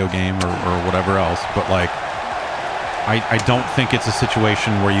playing video game or whatever else, but like, I don't think it's a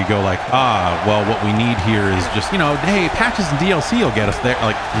situation where you go like, well, what we need here is just, you know, hey, patches and DLC will get us there.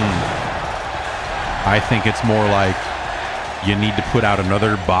 Like, I think it's more like you need to put out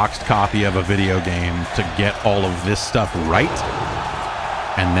another boxed copy of a video game to get all of this stuff right,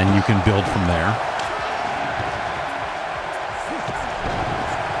 and then you can build from there.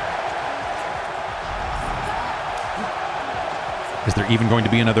 Is there even going to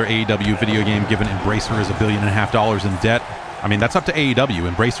be another AEW video game given Embracer is $1.5 billion in debt? I mean, that's up to AEW.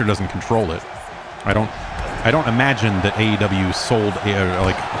 Embracer doesn't control it. I don't imagine that AEW sold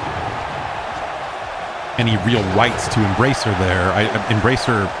like any real rights to Embracer there.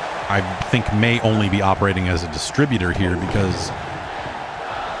 Embracer, I think, may only be operating as a distributor here because,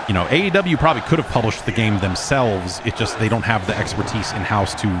 you know, AEW probably could have published the game themselves. It just, they don't have the expertise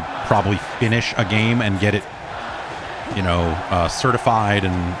in-house to probably finish a game and get it, you know, certified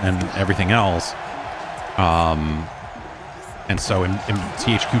and everything else. And so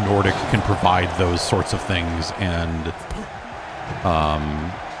THQ Nordic can provide those sorts of things, and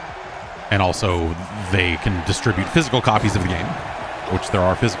also they can distribute physical copies of the game, which there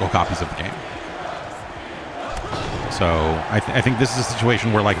are physical copies of the game. So I think this is a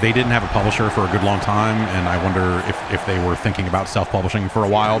situation where, like, they didn't have a publisher for a good long time, and I wonder if they were thinking about self-publishing for a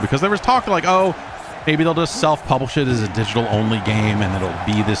while, because there was talk like, oh, maybe they'll just self-publish it as a digital-only game, and it'll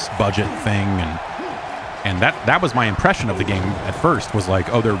be this budget thing, and that was my impression of the game at first, was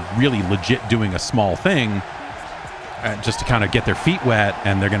like, oh, they're really legit doing a small thing just to kind of get their feet wet,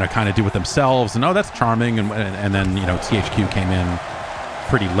 and they're going to kind of do it themselves, and oh, that's charming, and then, you know, THQ came in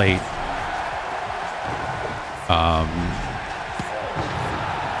pretty late,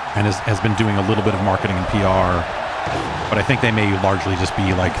 and has been doing a little bit of marketing and PR, but I think they may largely just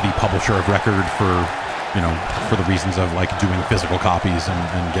be like the publisher of record for, you know, for the reasons of like doing physical copies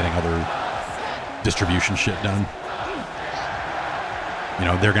and getting other distribution shit done. You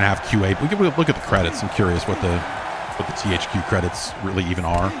know, they're going to have QA. We can look at the credits. I'm curious what the THQ credits really even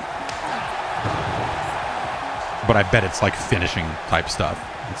are. But I bet it's like finishing type stuff.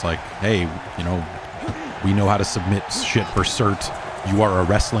 It's like, hey, you know, we know how to submit shit for cert. You are a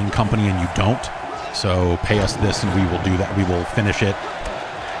wrestling company and you don't. So pay us this and we will do that. We will finish it.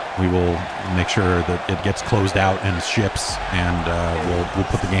 We will make sure that it gets closed out and ships, and we'll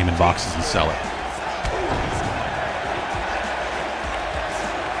put the game in boxes and sell it.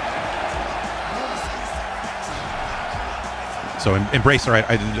 So Embracer,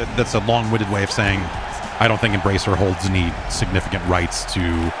 that's a long-winded way of saying I don't think Embracer holds any significant rights to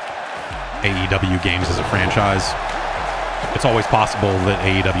AEW games as a franchise. It's always possible that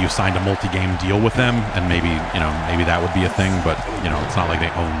AEW signed a multi-game deal with them, and maybe that would be a thing, but, you know, it's not like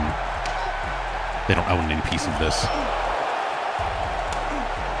they don't own any piece of this.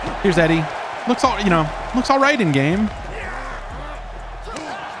 Here's Eddie. Looks all right in game.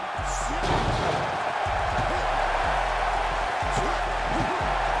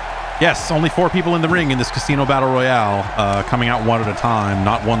 Yes, only 4 people in the ring in this Casino Battle Royale, coming out one at a time,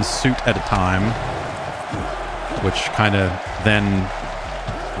 not one suit at a time. Which kind of then,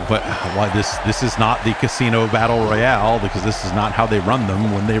 why this is not the Casino Battle Royale, because this is not how they run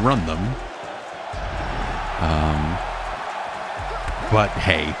them when they run them. But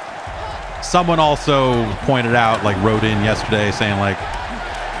hey, someone also pointed out, like wrote in yesterday saying like,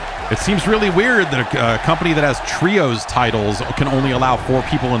 it seems really weird that a company that has trios titles can only allow 4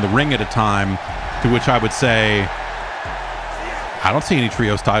 people in the ring at a time, to which I would say, I don't see any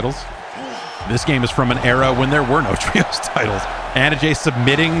trios titles. This game is from an era when there were no trios titles. Anna Jay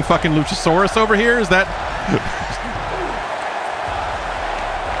submitting fucking Luchasaurus over here? Is that...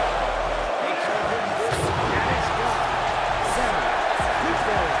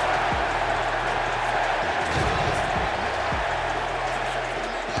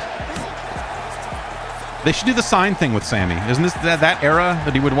 They should do the sign thing with Sammy. Isn't this that era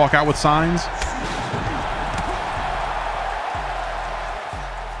that he would walk out with signs?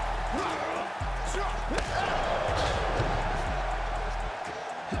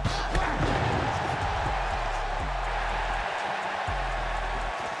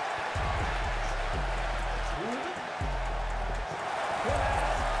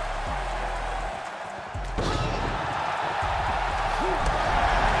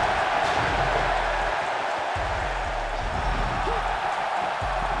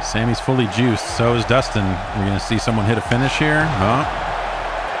 Sammy's fully juiced. So is Dustin. We're going to see someone hit a finish here. Oh.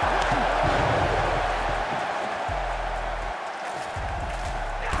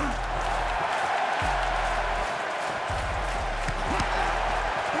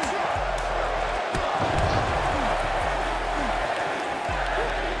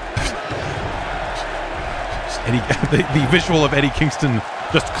 The visual of Eddie Kingston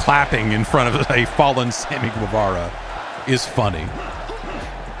just clapping in front of a fallen Sammy Guevara is funny.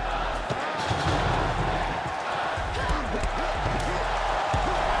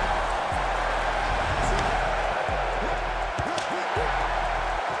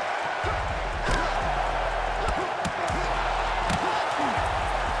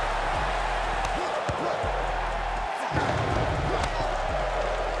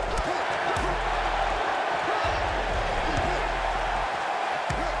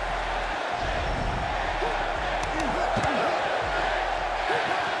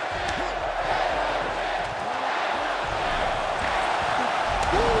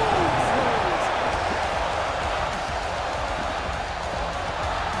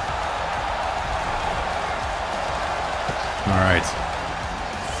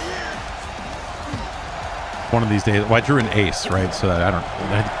 One of these days, well, I drew an ace, right? So I don't.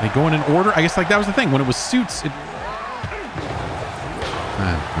 They go in order. I guess like that was the thing when it was suits. All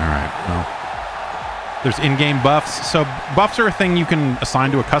right. Well, there's in-game buffs. So buffs are a thing you can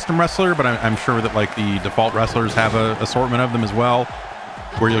assign to a custom wrestler, but I'm sure that like the default wrestlers have a assortment of them as well,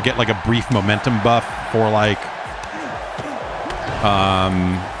 where you'll get like a brief momentum buff for like,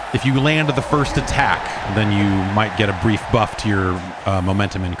 if you land the first attack, then you might get a brief buff to your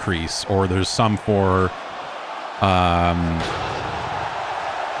momentum increase, or there's some for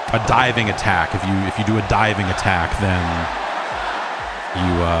a diving attack. If you do a diving attack, then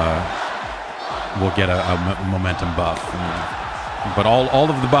you will get a momentum buff. But all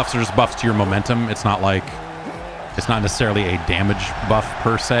of the buffs are just buffs to your momentum. It's not necessarily a damage buff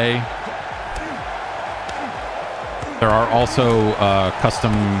per se. There are also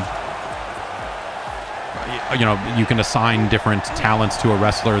custom, you can assign different talents to a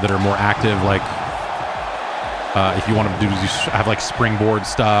wrestler that are more active, like if you want to have like springboard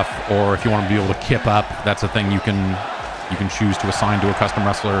stuff, or if you want to be able to kip up, that's a thing you can choose to assign to a custom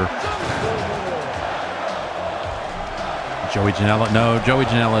wrestler. Joey Janela, no, Joey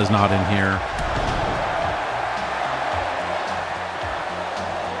Janela is not in here.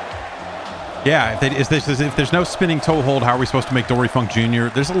 Yeah, if there's no spinning toe hold, how are we supposed to make Dory Funk Jr.?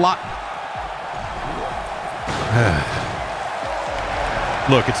 There's a lot.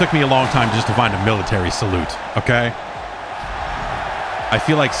 Look, it took me a long time just to find a military salute, okay? I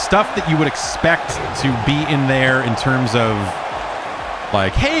feel like stuff that you would expect to be in there in terms of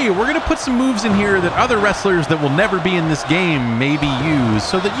like, hey, we're going to put some moves in here that other wrestlers that will never be in this game maybe use,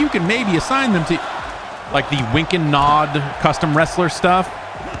 so that you can maybe assign them to, like the wink and nod custom wrestler stuff.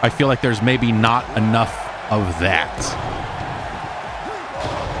 I feel like there's maybe not enough of that.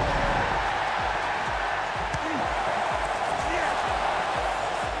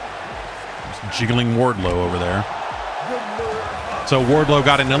 Just jiggling Wardlow over there. So Wardlow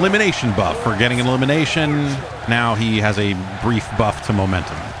got an elimination buff for getting an elimination. Now he has a brief buff to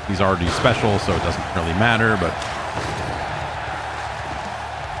momentum. He's already special, so it doesn't really matter, but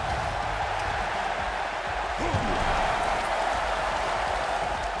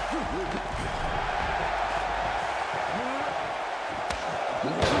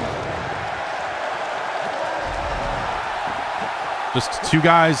Just two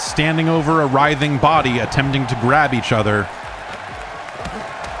guys standing over a writhing body attempting to grab each other.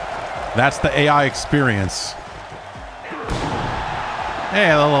 That's the AI experience. Hey,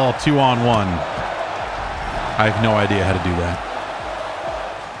 a little 2-on-1. I have no idea how to do that.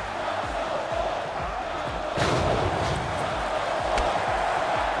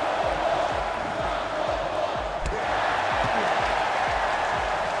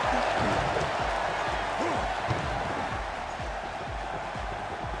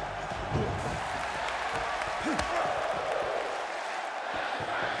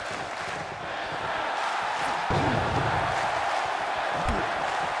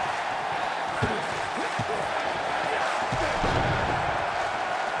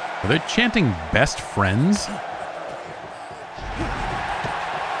 Are they chanting best friends?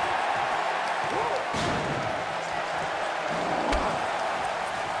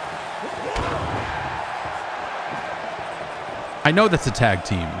 I know that's a tag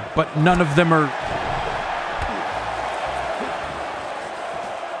team, but none of them are...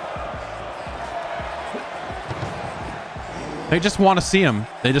 They just want to see them.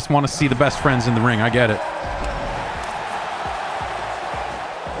 They just want to see the best friends in the ring. I get it.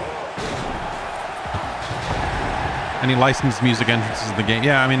 Any licensed music entrances in the game?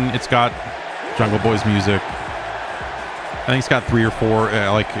 Yeah, I mean, it's got Jungle Boy's music. I think it's got 3 or 4.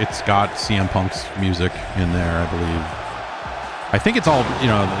 Like, it's got CM Punk's music in there, I believe. I think it's all, you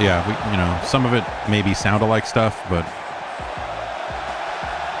know, yeah, some of it maybe sound alike stuff, but...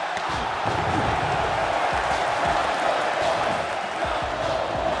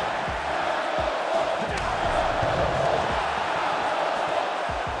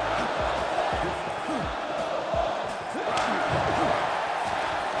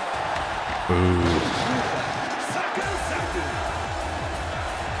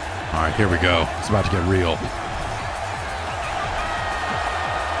 All right, here we go. It's about to get real.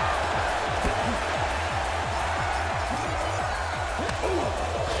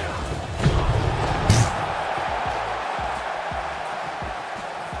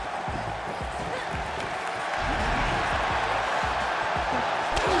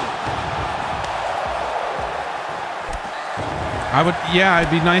 I would, yeah,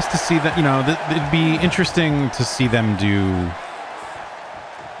 it'd be nice to see that, you know, it'd be interesting to see them do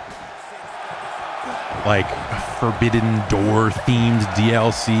like Forbidden Door themed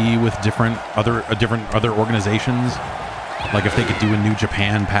DLC with different other organizations. Like if they could do a New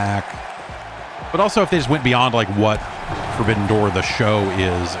Japan pack, but also if they just went beyond like what Forbidden Door the show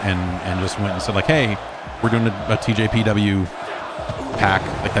is and just went and said like, hey, we're doing a TJPW pack.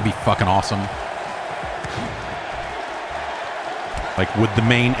 Like that'd be fucking awesome. Like, would the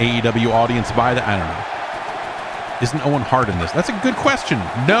main AEW audience buy that? I don't know. Isn't Owen Hart in this? That's a good question.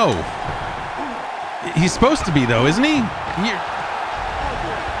 No. He's supposed to be, though, isn't he?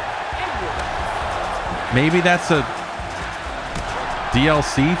 Maybe that's a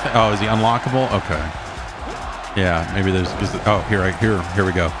DLC? Oh, is he unlockable? Okay. Yeah, maybe there's... Oh, here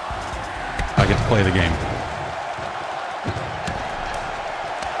we go. I get to play the game.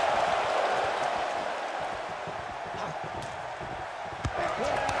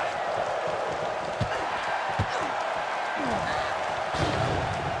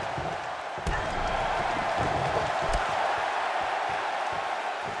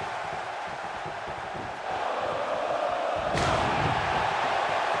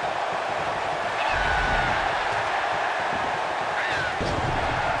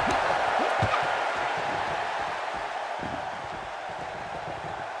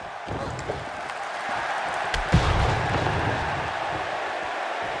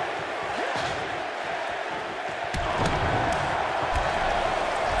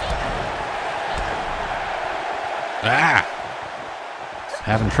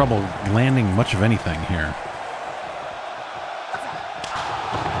 Having trouble landing much of anything here.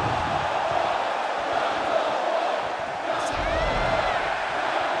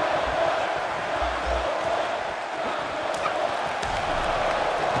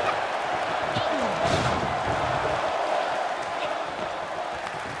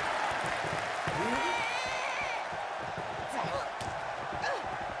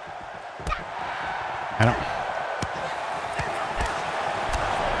 I don't...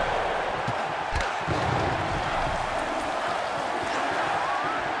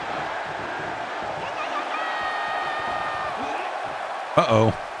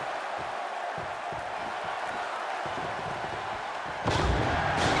 Uh-oh.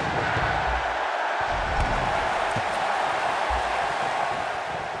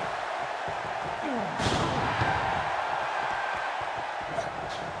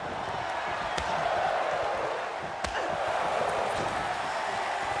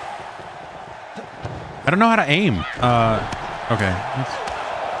 don't know how to aim. Okay.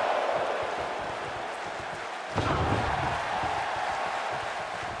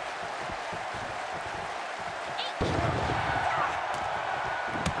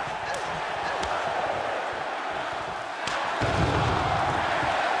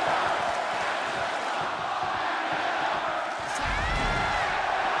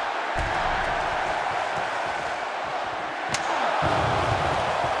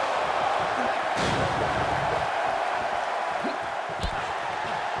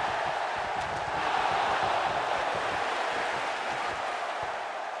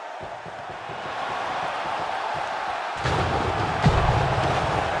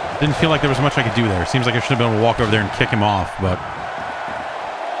 Didn't feel like there was much I could do there. Seems like I should have been able to walk over there and kick him off, but...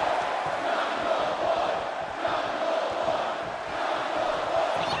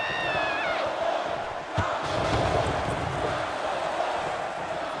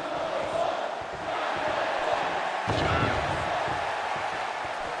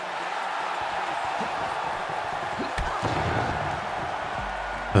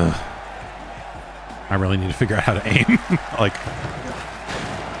 Ugh. I really need to figure out how to aim. Like...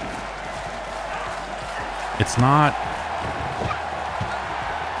 It's not...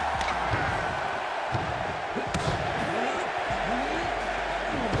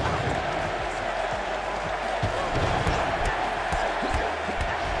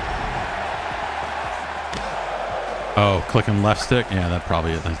 Oh, clicking left stick? Yeah, that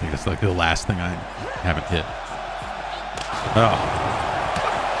probably is. I think it's like the last thing I haven't hit. Oh.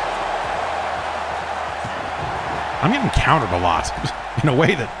 I'm getting countered a lot in a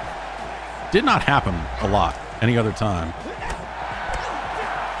way that did not happen a lot any other time.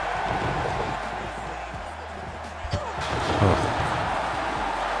 Ugh.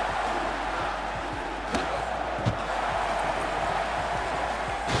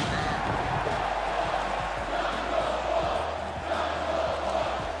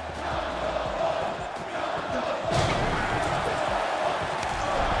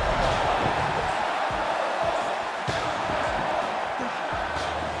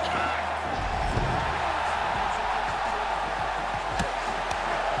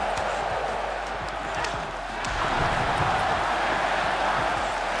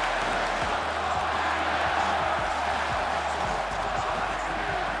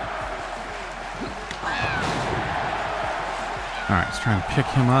 All right, let's try and pick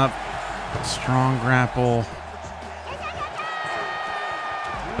him up. Strong grapple.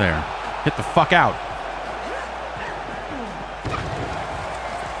 There. Get the fuck out.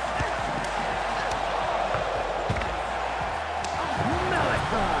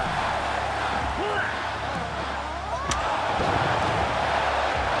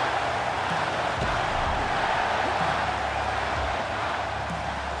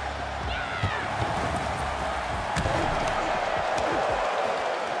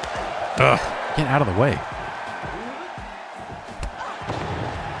 Ugh, get out of the way.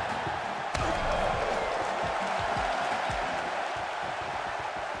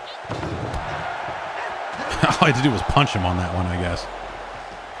 All I had to do was punch him on that one, I guess.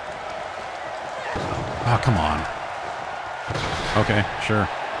 Oh, come on. Okay, sure.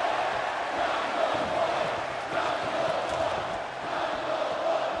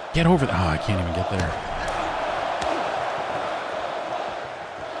 Get over there. Oh, I can't even get there.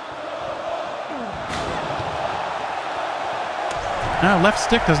 No, left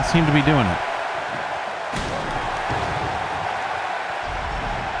stick doesn't seem to be doing it.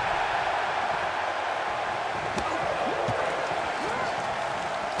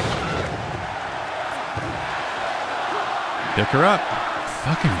 Pick her up.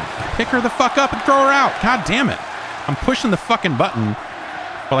 Fucking pick her the fuck up and throw her out. God damn it. I'm pushing the fucking button,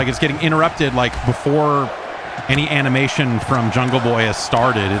 but like it's getting interrupted like before any animation from Jungle Boy has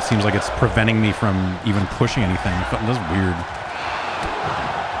started. It seems like it's preventing me from even pushing anything. That's weird.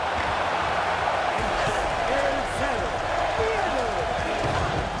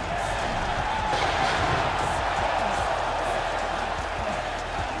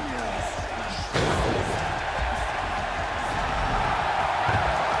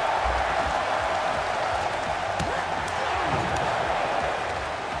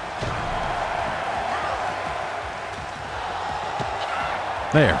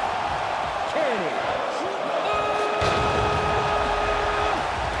 There.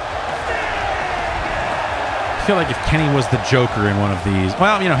 I feel like if Kenny was the Joker in one of these,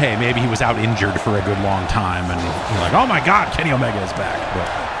 well, you know, hey, maybe he was out injured for a good long time and you're like, oh my God, Kenny Omega is back. But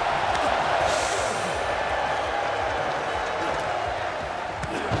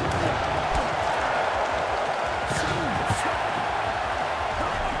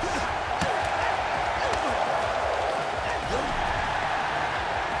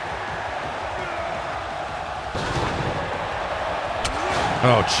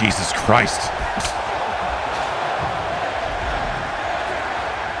Oh, Jesus Christ.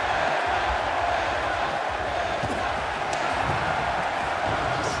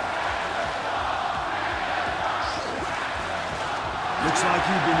 Looks like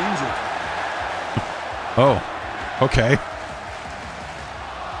you've been injured. Oh, okay.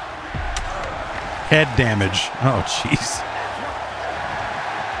 Head damage. Oh, jeez.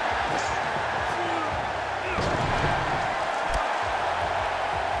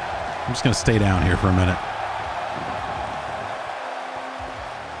 I'm just going to stay down here for a minute.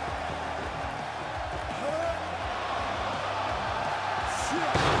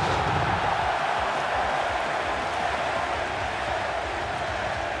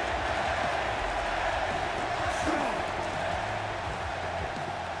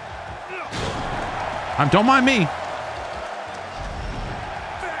 Don't mind me.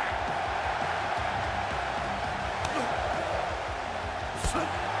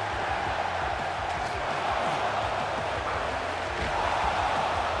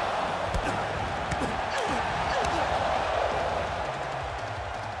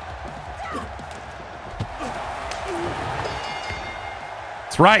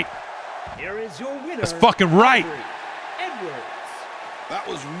 That's right. Here is your winner. That's fucking right. Edwards. That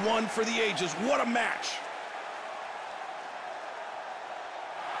was one for the ages. What a match.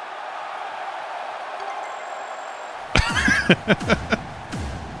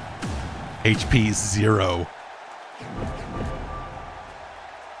 HP 0.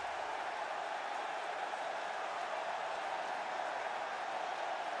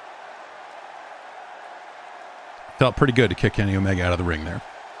 Felt pretty good to kick Kenny Omega out of the ring there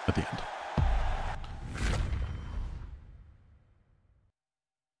at the end.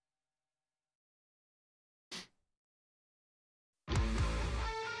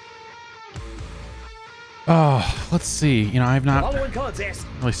 Oh, let's see. You know, I've not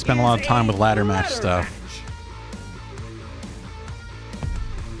really spent a lot of time with ladder match stuff.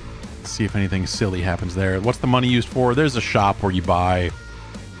 Let's see if anything silly happens there. What's the money used for? There's a shop where you buy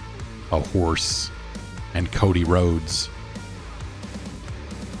a horse and Cody Rhodes.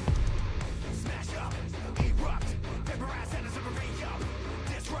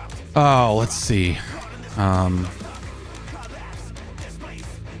 Oh, let's see.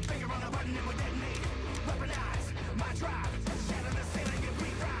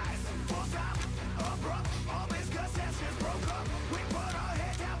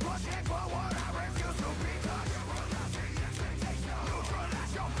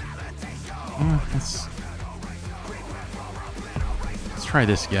 Let's try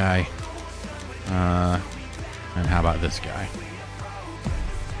this guy. And how about this guy?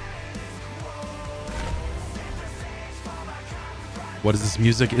 What is this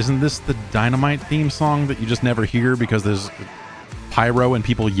music? Isn't this the Dynamite theme song that you just never hear because there's pyro and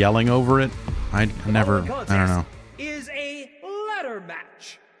people yelling over it? I don't know. Is a ladder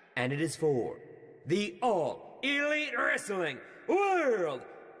match, and it is for the All Elite Wrestling World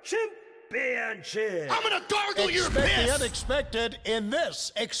Championship. I'm gonna gargle your Expect the piss. unexpected in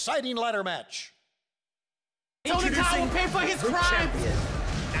this exciting ladder match. Introducing pay for his crime. Champion,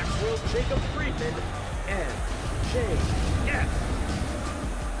 Maxwell Jacob Friedman, and JF.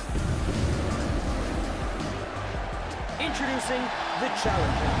 Introducing the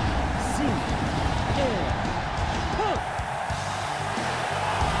challenger, CM Punk.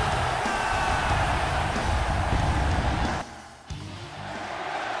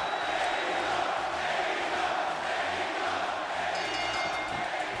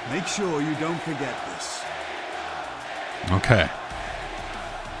 Make sure you don't forget this. Okay.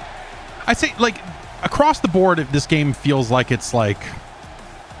 I say, like, across the board, if this game feels like it's like,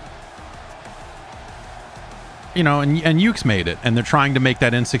 you know, and Yuke's made it, and they're trying to make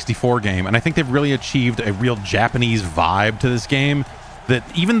that N64 game, and I think they've really achieved a real Japanese vibe to this game, that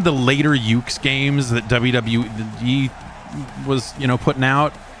even the later Yuke's games that WWE was, you know, putting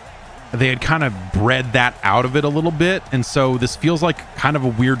out, they had kind of bred that out of it a little bit, and so this feels like kind of a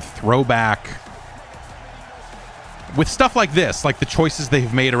weird throwback with stuff like this, like the choices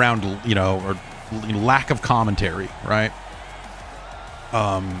they've made around, you know, or lack of commentary, right?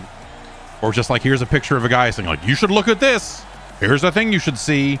 Or just like, here's a picture of a guy saying, like, you should look at this. Here's a thing you should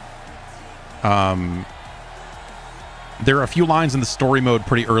see. There are a few lines in the story mode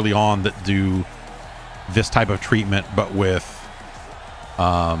pretty early on that do this type of treatment, but with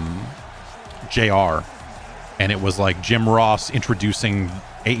JR. And it was like Jim Ross introducing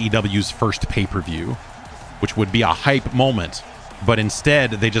AEW's first pay-per-view, which would be a hype moment. But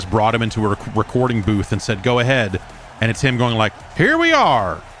instead, they just brought him into a recording booth and said, go ahead. And it's him going like, here we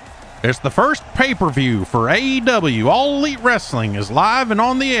are. It's the first pay-per-view for AEW. All Elite Wrestling is live and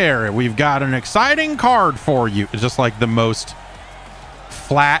on the air. We've got an exciting card for you. It's just like the most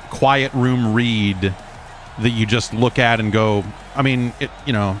flat, quiet room read that you just look at and go, I mean, it,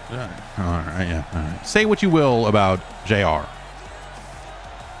 you know, all right, yeah, all right. Say what you will about JR.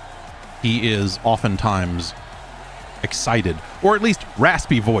 He is oftentimes excited, or at least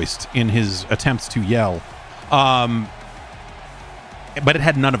raspy voiced in his attempts to yell. But it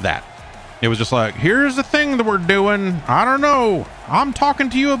had none of that. It was just like, here's the thing that we're doing. I don't know. I'm talking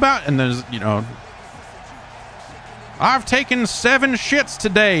to you about, and there's, you know, I've taken 7 shits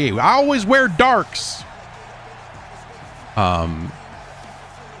today. I always wear darks.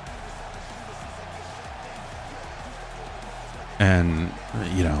 And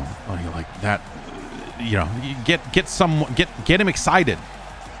you know, like that, you know, you get him excited.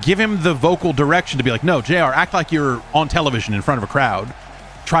 Give him the vocal direction to be like, no, JR, act like you're on television in front of a crowd.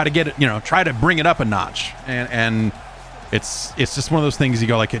 Try to get it, you know, try to bring it up a notch. And it's just one of those things you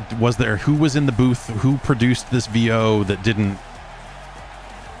go like, who was in the booth? Who produced this VO that didn't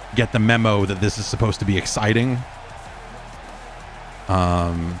get the memo that this is supposed to be exciting?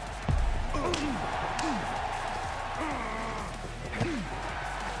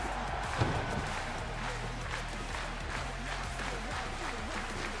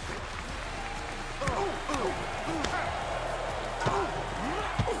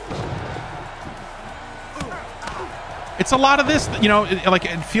 It's a lot of this, you know,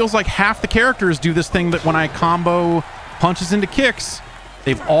 it feels like half the characters do this thing that when I combo punches into kicks,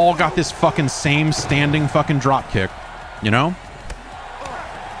 they've all got this fucking same standing fucking drop kick, you know?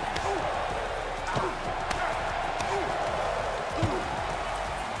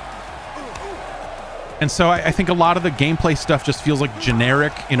 And so I think a lot of the gameplay stuff just feels like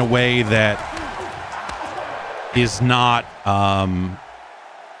generic in a way that is not,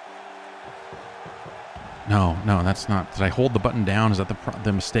 No, that's not. Did I hold the button down? Is that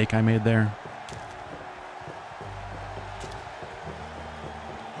the mistake I made there?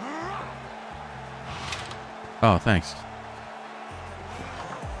 Oh, thanks.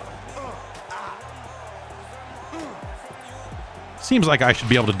 Seems like I should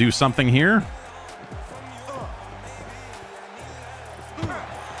be able to do something here.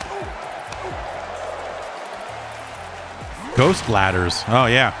 Ghost ladders. Oh,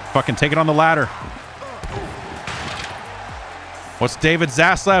 yeah. Fucking take it on the ladder. What's David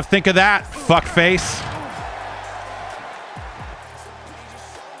Zaslav think of that, fuckface?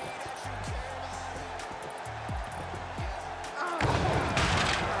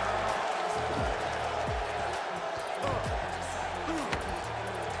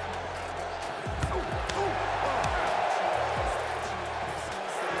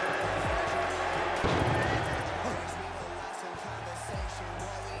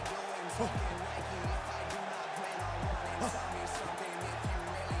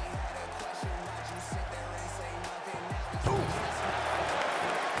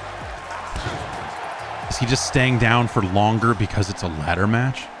 Is he just staying down for longer because it's a ladder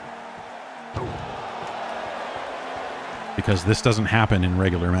match? Because this doesn't happen in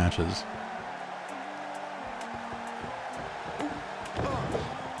regular matches.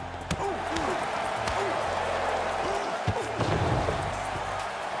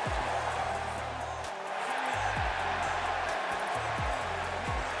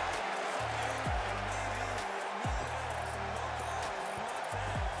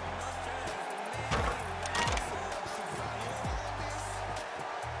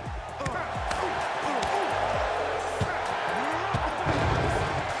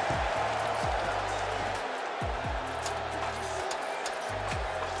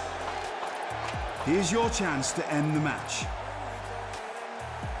 Here's your chance to end the match.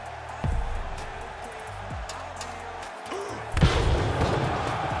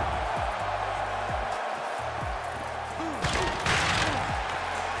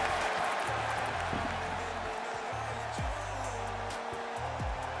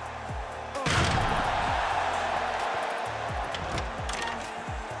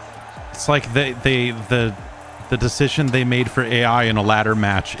 It's like the decision they made for AI in a ladder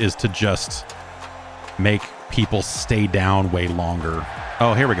match is to just make people stay down way longer.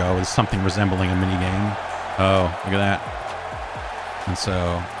 Oh, here we go. It's something resembling a mini game. Oh, look at that. And so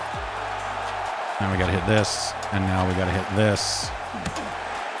now we got to hit this, and now we got to hit this.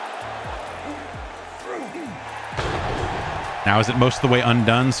 Now is it most of the way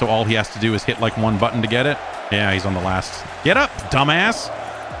undone, so all he has to do is hit like one button to get it? Yeah, he's on the last. Get up, dumbass.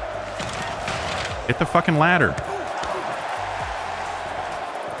 Hit the fucking ladder.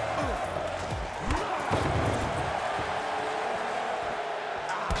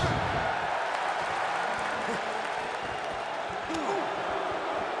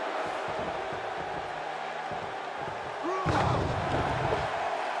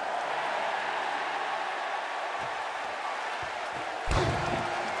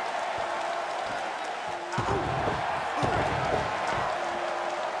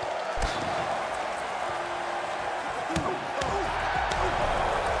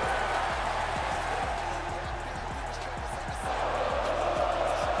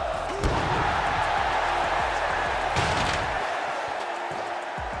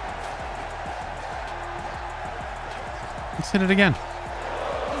 Let's hit it again.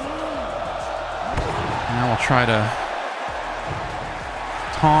 Now we'll try to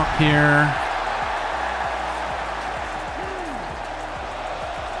taunt here.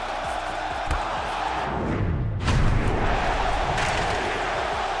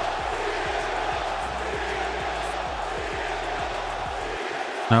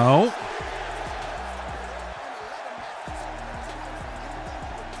 No.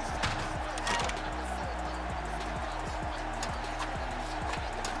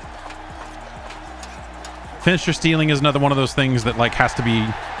 Finisher stealing is another one of those things that like has to be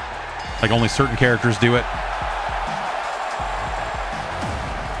like only certain characters do it.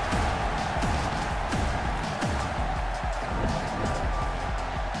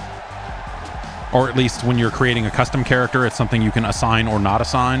 Or at least when you're creating a custom character, it's something you can assign or not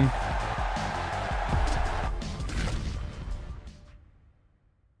assign.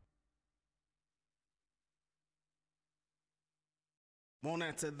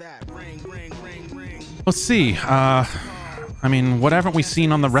 Let's see. I mean, what haven't we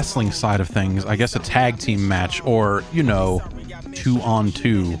seen on the wrestling side of things? I guess a tag team match or, you know,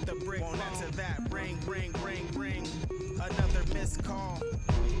 2-on-2.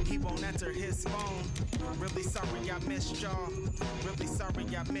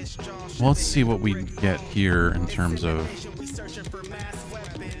 Well, let's see what we get here in terms of...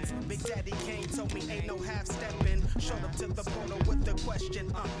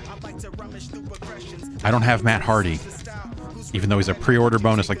 I don't have Matt Hardy, even though he's a pre-order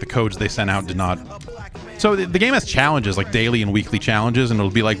bonus. Like the codes they sent out did not. So the game has challenges, like daily and weekly challenges, and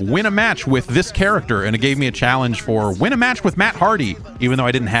it'll be like win a match with this character, and it gave me a challenge for win a match with Matt Hardy, even though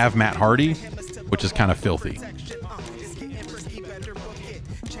I didn't have Matt Hardy, which is kind of filthy.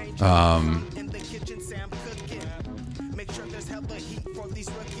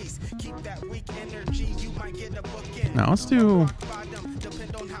 Now let's do...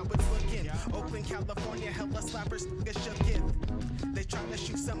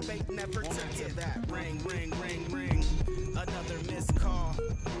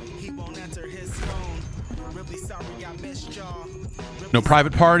 No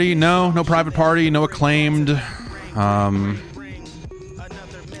private party, no private party, no acclaimed, you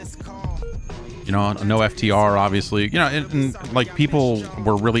know, no FTR, obviously, you know, and like people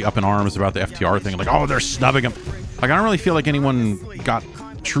were really up in arms about the FTR thing, like, oh, they're snubbing him. Like, I don't really feel like anyone got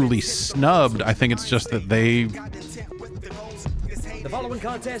truly snubbed. I think it's just that they,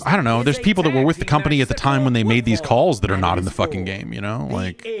 I don't know, there's people that were with the company at the time when they made these calls that are not in the fucking game, you know,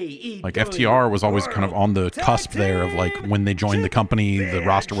 like FTR was always kind of on the cusp there of like when they joined the company, the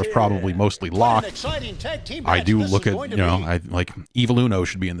roster was probably mostly locked. I do look at, you know, I like Evil Uno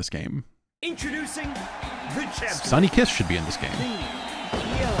should be in this game. Introducing the champion. Sonny Kiss should be in this game.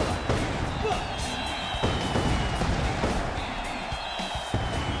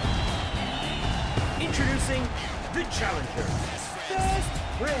 Introducing the challenger,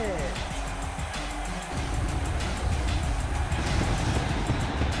 Fast Red.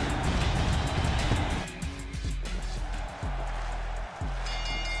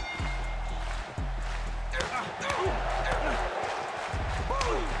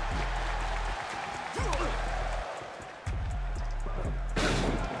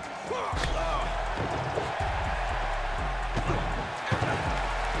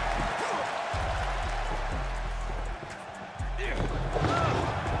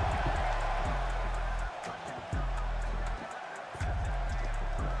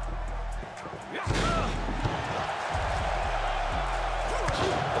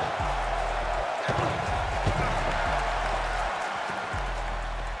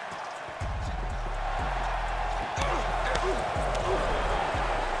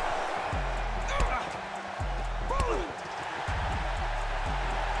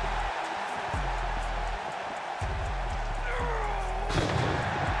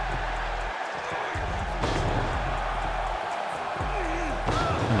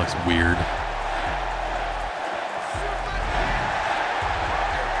 Weird.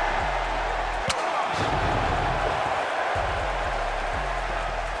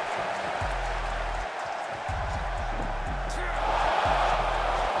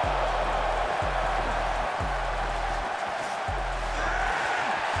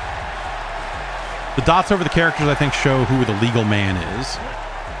 The dots over the characters, I think, show who the legal man is.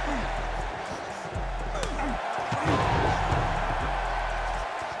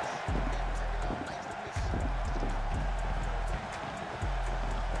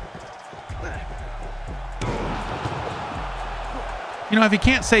 You know, if you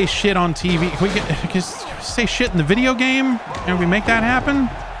can't say shit on TV, can we just say shit in the video game? Can we make that happen?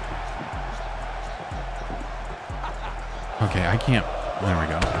 Okay, I can't. There we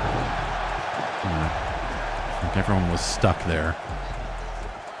go. Like everyone was stuck there.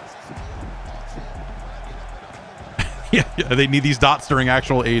 Yeah, they need these dots during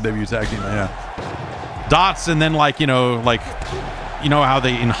actual AEW tag team. Yeah, dots, and then like you know how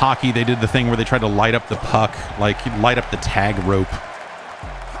they in hockey they did the thing where they tried to light up the puck, like light up the tag rope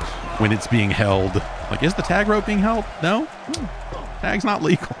when it's being held. Like, is the tag rope being held? No, tag's not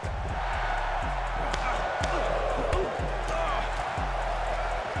legal.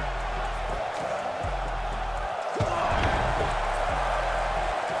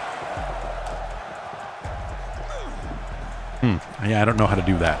 Yeah, I don't know how to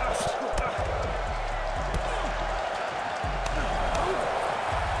do that.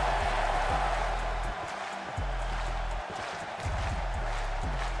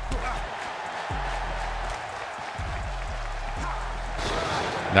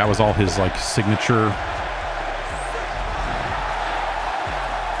 That was all his like signature.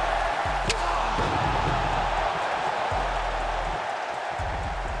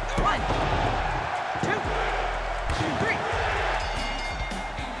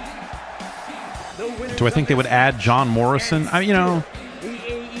 Do I think they would add John Morrison? You know,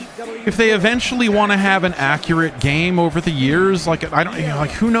 if they eventually want to have an accurate game over the years, like I don't, you know,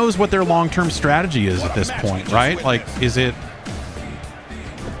 like who knows what their long-term strategy is at this point, right? Like, is it,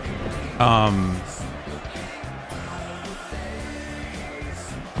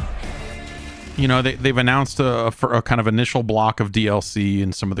 you know, they've announced for a kind of initial block of DLC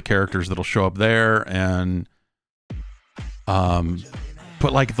and some of the characters that'll show up there, and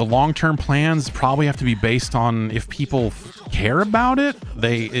but like the long-term plans probably have to be based on if people care about it.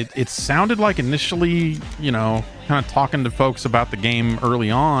 It sounded like initially, you know, kind of talking to folks about the game early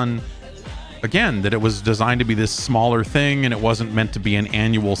on, again, that it was designed to be this smaller thing and it wasn't meant to be an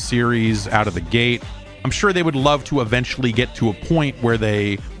annual series out of the gate. I'm sure they would love to eventually get to a point where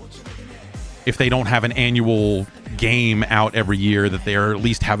if they don't have an annual game out every year, that they at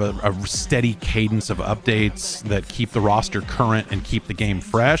least have a steady cadence of updates that keep the roster current and keep the game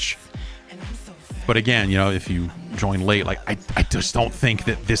fresh. But again, you know, if you join late, like I just don't think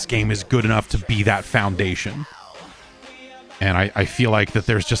that this game is good enough to be that foundation. And I feel like that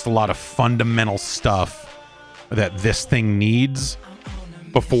there's just a lot of fundamental stuff that this thing needs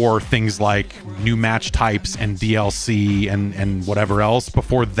before things like new match types and DLC and whatever else,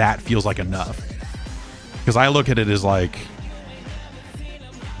 before that feels like enough. Because I look at it as like,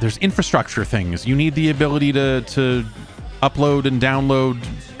 there's infrastructure things. You need the ability to upload and download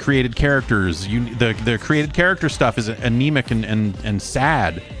created characters. The created character stuff is anemic and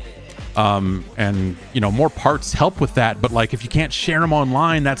sad. And you know, more parts help with that, but like if you can't share them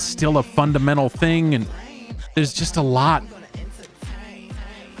online, that's still a fundamental thing. And there's just a lot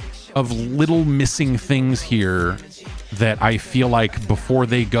of little missing things here that I feel like before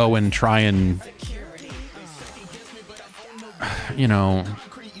they go and try and, you know,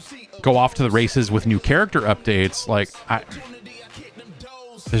 go off to the races with new character updates, like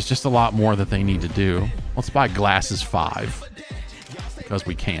there's just a lot more that they need to do. Let's buy Glasses 5 because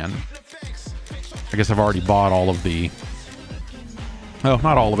we can. I guess I've already bought all of the, oh,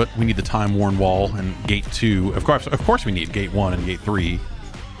 not all of it. We need the Time Worn Wall and Gate 2. Of course we need Gate 1 and Gate 3.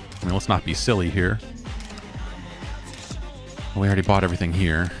 I mean, let's not be silly here. We already bought everything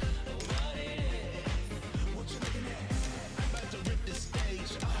here.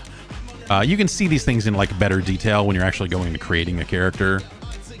 You can see these things in like better detail when you're actually going into creating a character.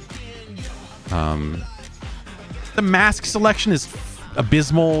 The mask selection is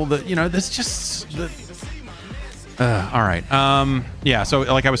abysmal. You know, there's just all right. Yeah, so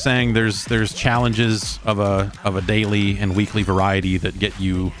like I was saying, there's challenges of a daily and weekly variety that get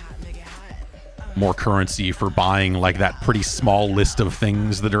you more currency for buying like that pretty small list of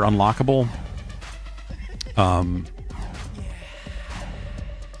things that are unlockable.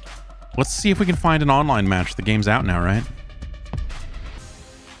 Let's see if we can find an online match. The game's out now, right?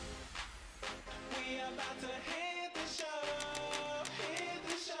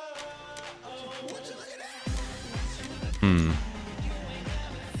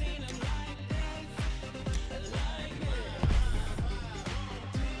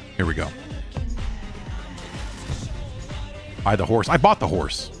 Here we go. Buy the horse. I bought the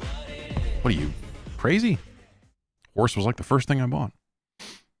horse. What are you, crazy? Horse was like the first thing I bought.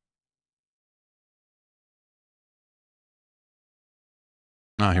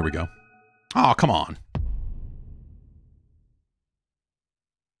 Ah, here we go. Oh, come on.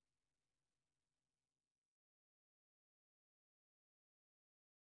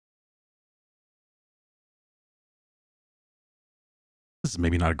 This is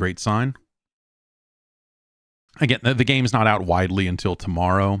maybe not a great sign. Again, the game's not out widely until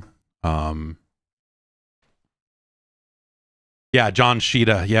tomorrow. Yeah, John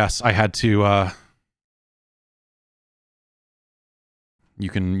Cena. Yes, I had to. You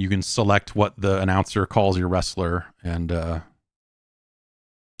can select what the announcer calls your wrestler, and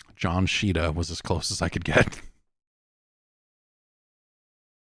John Cena was as close as I could get.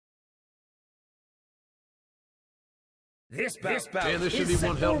 This bout Man, this should be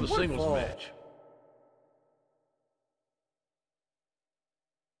one hell of a singles match.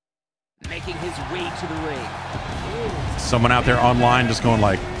 Making his way to the ring. Someone out there online just going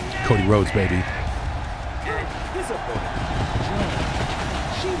like, Cody Rhodes, baby. And his opponent, John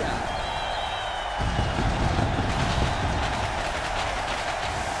Cena.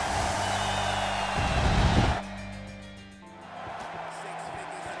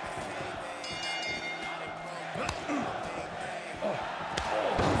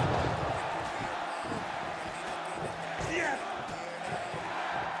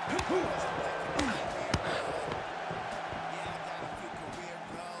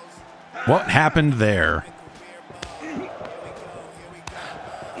 What happened there?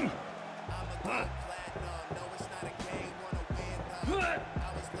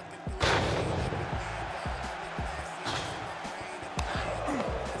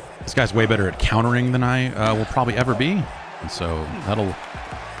 This guy's way better at countering than I will probably ever be, and so that'll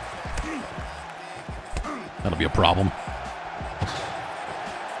be a problem.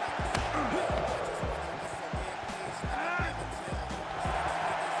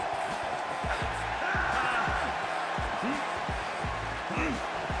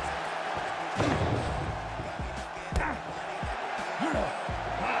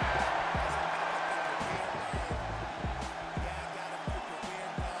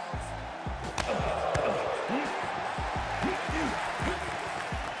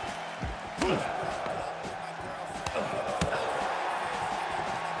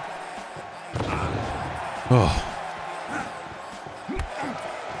 Oh.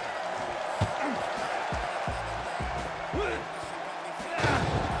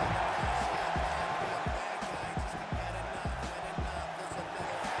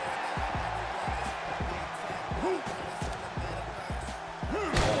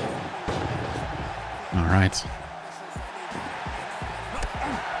 All right.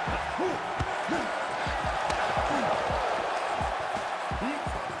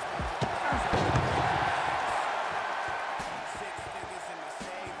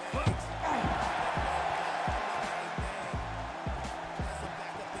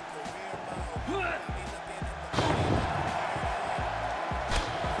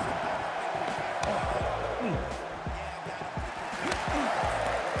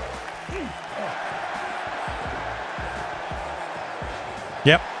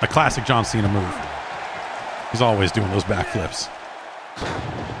 Yep, a classic John Cena move. He's always doing those backflips.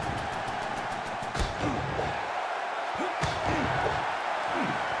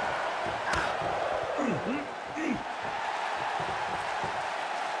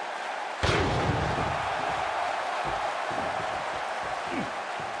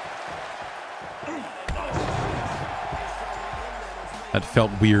 That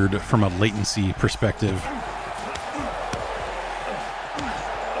felt weird from a latency perspective.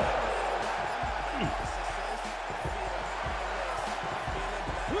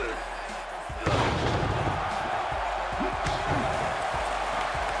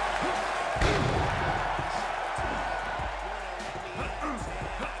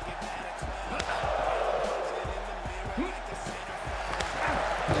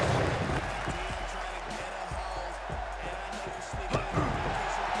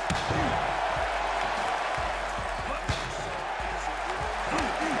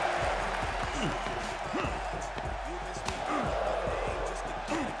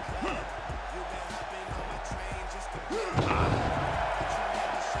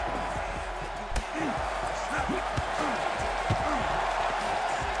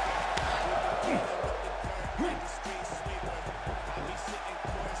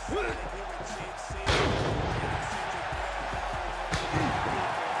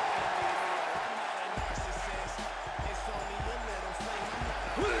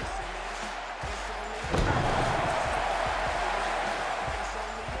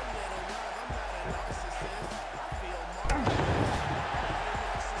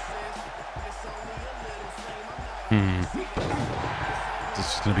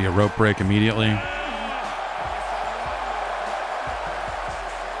 This is going to be a rope break immediately.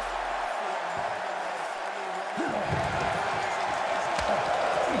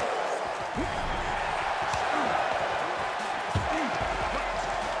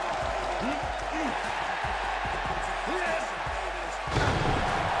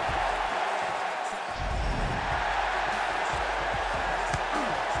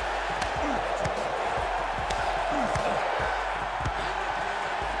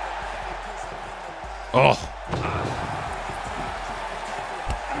 Oh.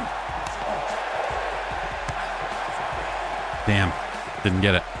 Damn. Didn't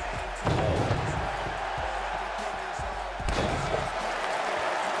get it.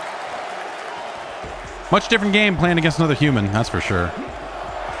 Much different game playing against another human, that's for sure.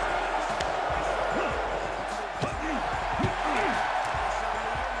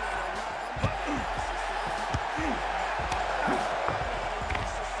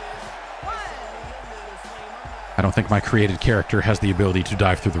 I don't think my created character has the ability to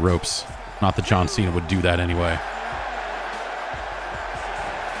dive through the ropes. Not that John Cena would do that anyway.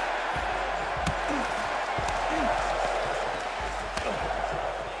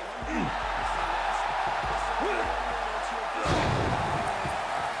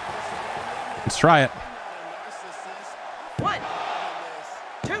 Let's try it. 1,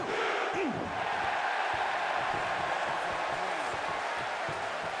 2.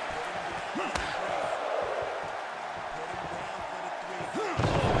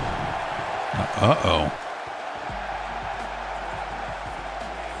 Uh-oh.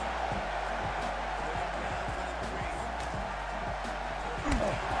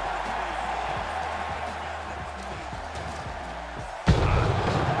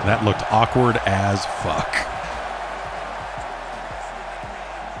 That looked awkward as fuck.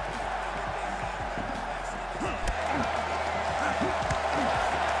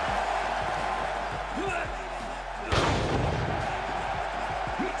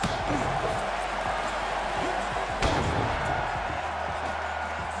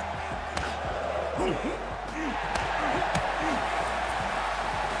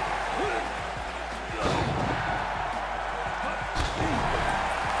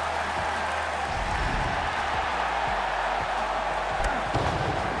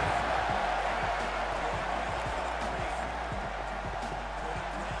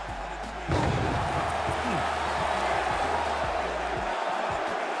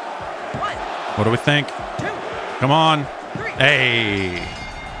 What do we think? 2. Come on. 3. Hey.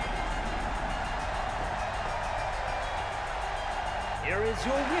 Here is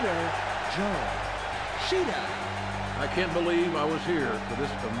your winner, John Cena. I can't believe I was here for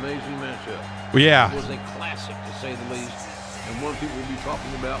this amazing matchup. Well, yeah. It was a classic, to say the least, and one people will be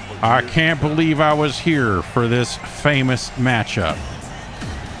talking about for I years can't to come. believe I was here for this famous matchup.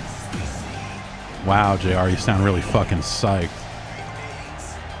 Wow, JR, you sound really fucking psyched.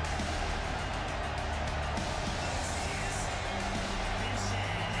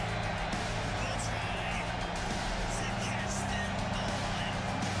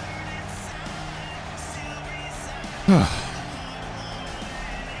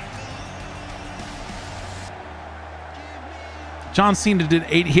 John Cena did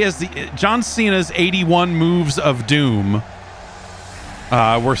 8. He has the John Cena's 81 moves of doom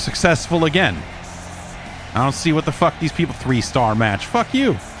were successful again. I don't see what the fuck these people 3-star match. Fuck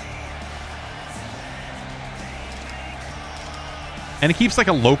you. And it keeps like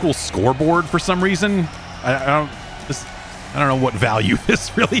a local scoreboard for some reason. I don't know what value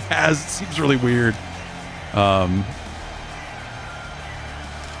this really has. It seems really weird.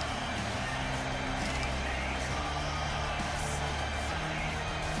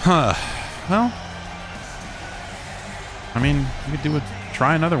 Huh. Well, I mean, we could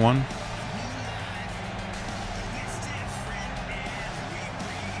try another one.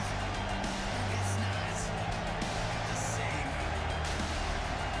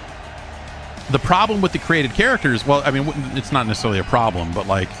 The problem with the created characters, well, I mean, it's not necessarily a problem, but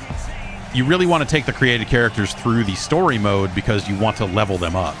like, you really want to take the created characters through the story mode because you want to level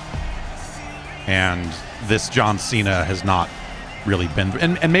them up. And this John Cena has not really been,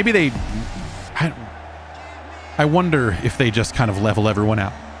 and maybe they, I wonder if they just kind of level everyone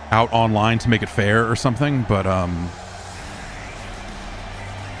out online to make it fair or something, but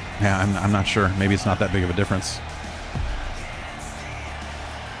yeah, I'm not sure. Maybe it's not that big of a difference.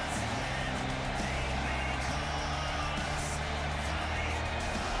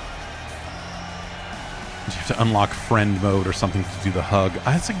 You have to unlock friend mode or something to do the hug.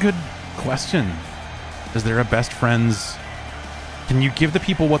 That's a good question. Is there a best friends? Can you give the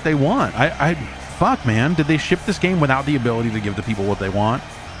people what they want? Fuck, man. Did they ship this game without the ability to give the people what they want?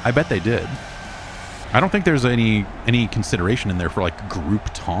 I bet they did. I don't think there's any consideration in there for like group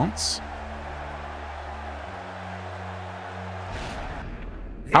taunts.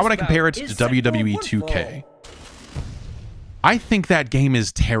 How would I compare it to WWE 2K? I think that game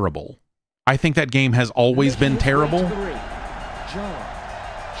is terrible. I think that game has always been terrible. John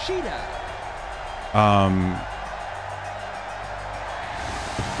Cena.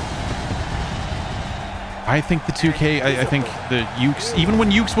 I think the 2K, I think the Ukes, even when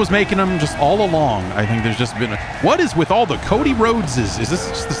Ukes was making them just all along, I think there's just been what is with all the Cody Rhodeses? Is this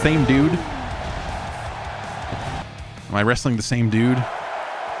just the same dude? Am I wrestling the same dude?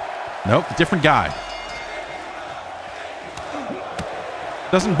 Nope, different guy.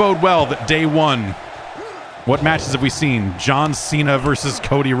 Doesn't bode well that day one. What matches have we seen? John Cena versus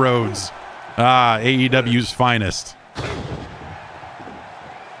Cody Rhodes. Ah, AEW's finest.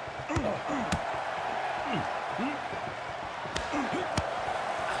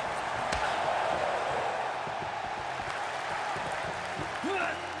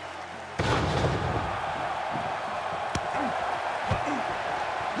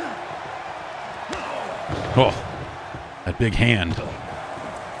 Oh, that big hand.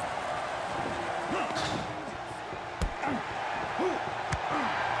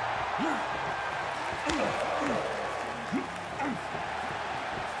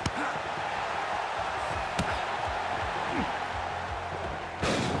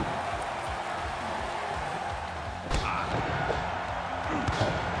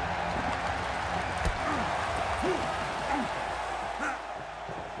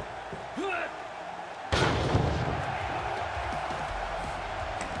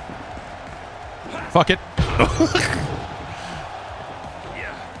 Fuck it.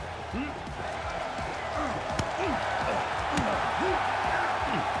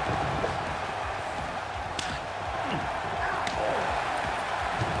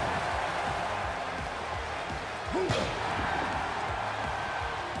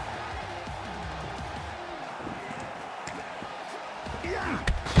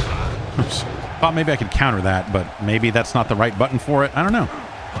 Thought maybe I could counter that, but maybe that's not the right button for it. I don't know.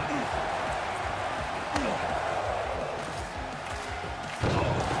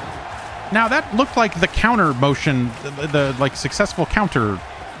 Now that looked like the counter motion, the like successful counter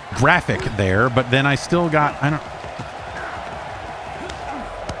graphic there, but then I still got, I don't.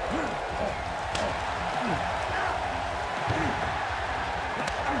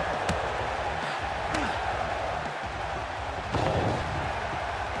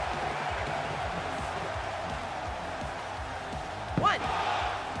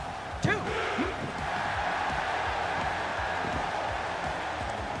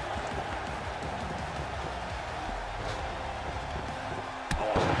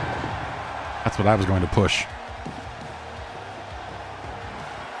 That's what I was going to push.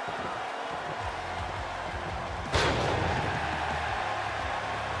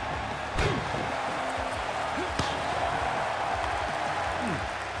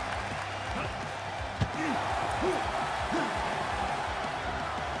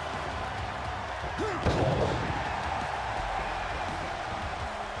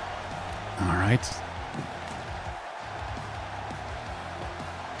 All right.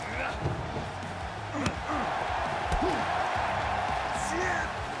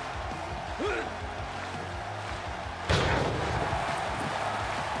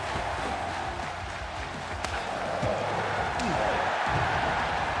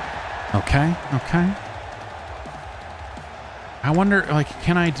 Okay, okay. I wonder, like,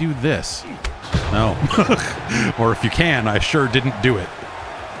 can I do this? No. Or if you can, I sure didn't do it.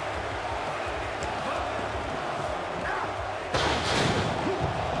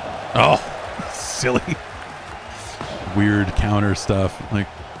 Oh, silly. Weird counter stuff. Like,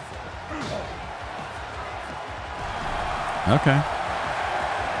 okay.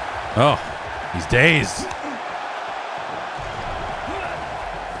 Oh, he's dazed.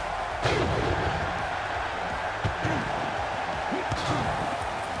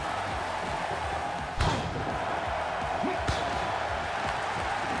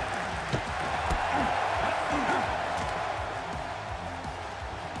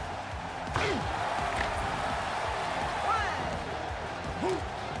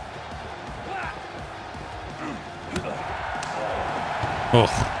 Oh.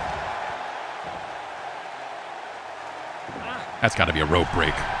 That's got to be a rope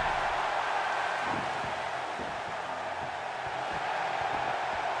break.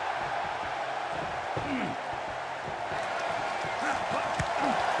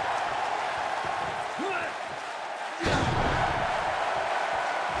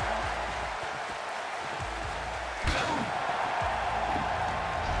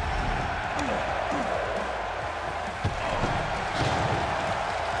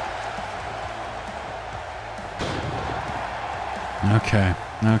 Okay,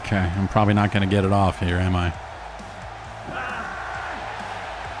 okay. I'm probably not going to get it off here, am I?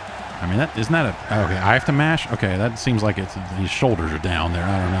 I mean, isn't that a... Okay, I have to mash? Okay, that seems like it's... His shoulders are down there.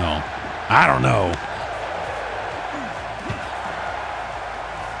 I don't know. I don't know.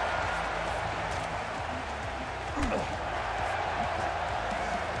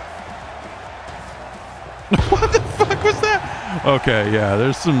 What the fuck was that? Okay, yeah,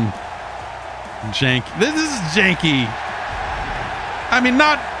 there's some jank. This is janky. I mean,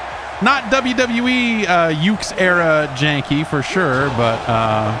 not WWE Ukes era janky for sure, but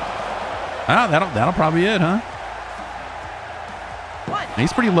that'll probably be it, huh?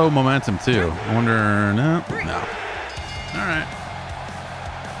 He's pretty low momentum too. I wonder. No. All right.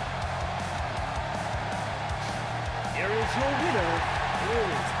 Here is your winner,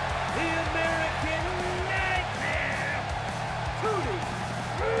 is the American Nightmare, Cody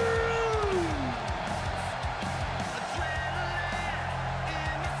Rhodes.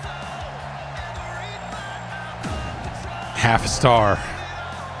 Half a star.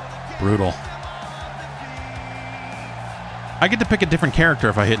 Brutal. I get to pick a different character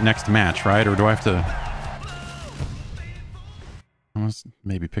if I hit next match, right? Or do I have to... Let's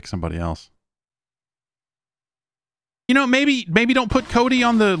maybe pick somebody else. You know, maybe don't put Cody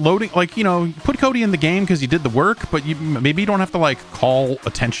on the loading... Like, you know, put Cody in the game because you did the work, but maybe you don't have to, like, call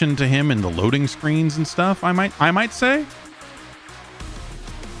attention to him in the loading screens and stuff, I might say.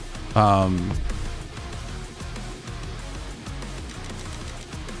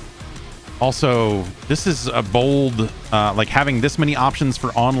 Also, this is a bold, like having this many options for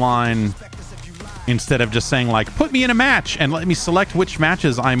online instead of just saying like, put me in a match and let me select which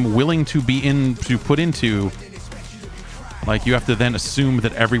matches I'm willing to put into. Like you have to then assume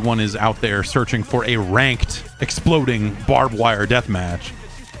that everyone is out there searching for a ranked, exploding barbed wire death match.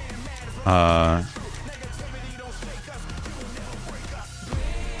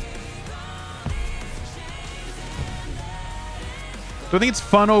 So I think it's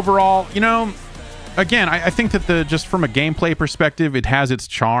fun overall. You know, again, I think that just from a gameplay perspective, it has its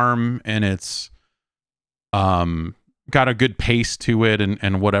charm and it's got a good pace to it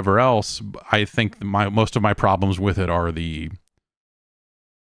and whatever else. I think most of my problems with it are the,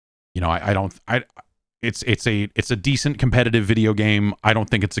 you know, it's a decent competitive video game. I don't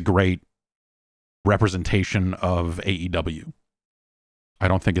think it's a great representation of AEW. I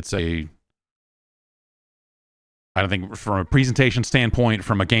don't think from a presentation standpoint,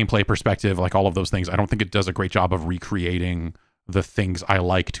 from a gameplay perspective, like all of those things, I don't think it does a great job of recreating the things I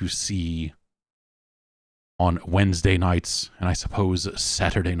like to see on Wednesday nights, and I suppose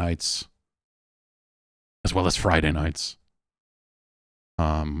Saturday nights, as well as Friday nights,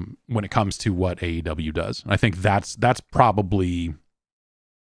 when it comes to what AEW does. And I think that's probably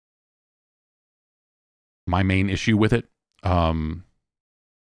my main issue with it.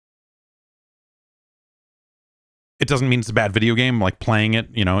 It doesn't mean it's a bad video game. Like playing it,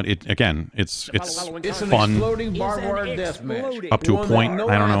 you know, it's It's an fun exploding barbed wire death match. up to a point.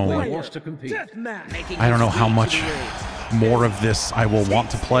 I don't know. Wants to compete. I don't know how much more of this I will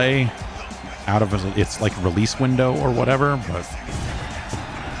want to play out of its like release window or whatever, but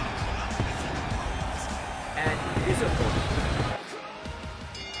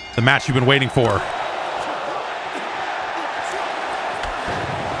the match you've been waiting for.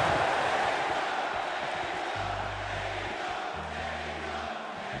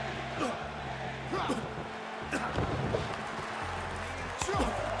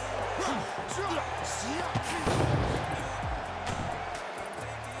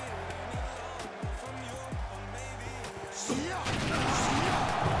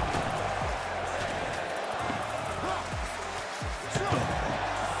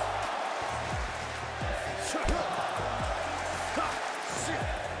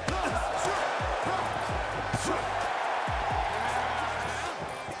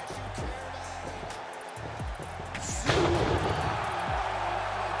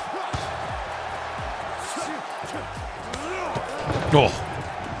 Oh.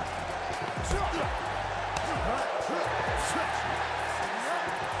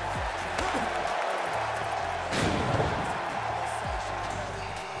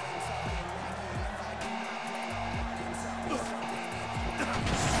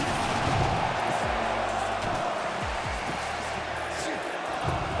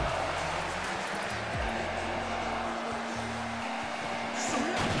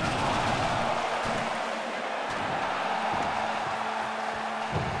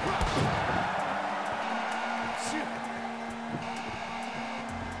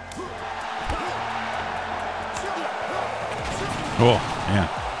 Oh, yeah.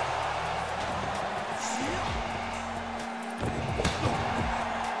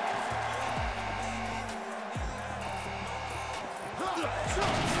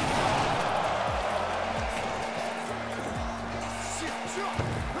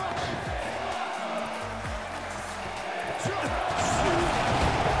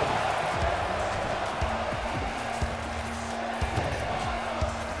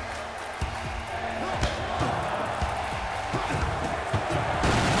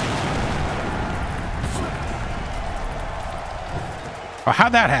 Oh,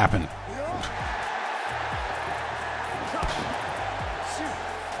 how'd that happen?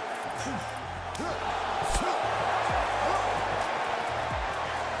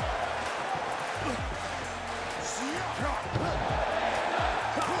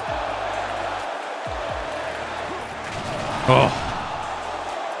 Oh.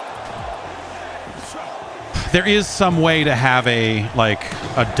 There is some way to have a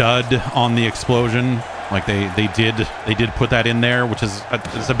dud on the explosion. Like they did put that in there, which is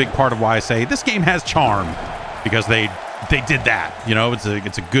a big part of why I say this game has charm, because they did that. You know, it's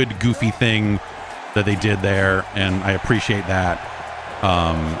a good goofy thing that they did there, and I appreciate that.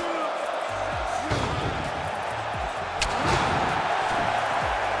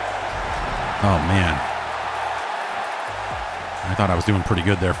 Oh man. I thought I was doing pretty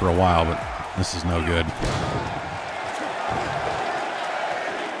good there for a while, but this is no good.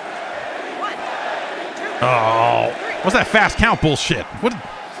 Oh, what's that fast count bullshit? What?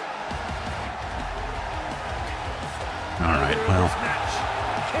 All right, well.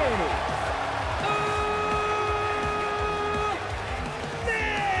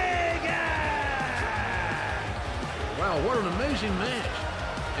 Wow, what an amazing match.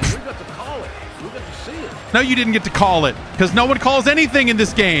 And we got to call it. We got to see it. No, you didn't get to call it, because no one calls anything in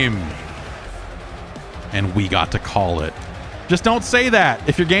this game. And we got to call it. Just don't say that.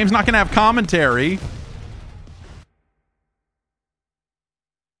 If your game's not going to have commentary.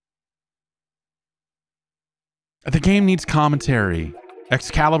 The game needs commentary.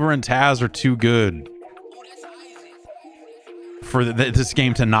 Excalibur and Taz are too good for this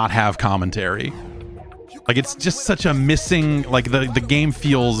game to not have commentary. Like, it's just such a missing, like, the game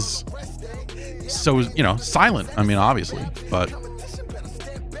feels so, you know, silent. I mean, obviously, but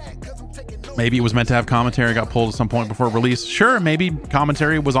maybe it was meant to have commentary, got pulled at some point before release. Sure, maybe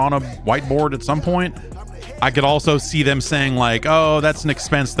commentary was on a whiteboard at some point. I could also see them saying, like, oh, that's an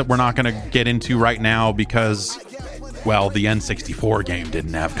expense that we're not going to get into right now because, well, the N64 game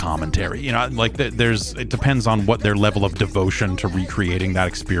didn't have commentary. You know, like, it depends on what their level of devotion to recreating that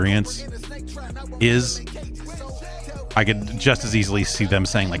experience is. I could just as easily see them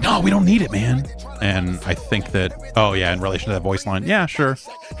saying, like, no, we don't need it, man. And I think that, oh yeah, in relation to that voice line, yeah, sure.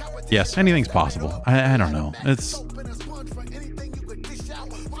 Yes, anything's possible. I don't know. It's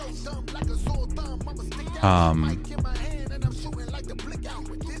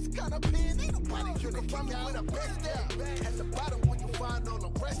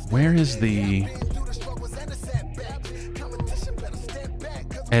where is the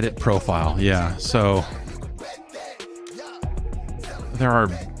edit profile? Yeah, so there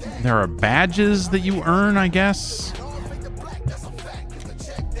are badges that you earn, I guess,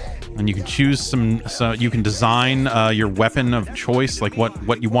 and you can choose some. So you can design your weapon of choice, like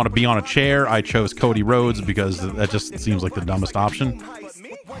what you want to be on a chair. I chose Cody Rhodes because that just seems like the dumbest option.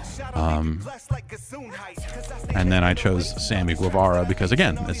 And then I chose Sammy Guevara because,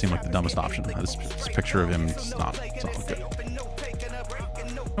 again, it seemed like the dumbest option. This picture of him is not good.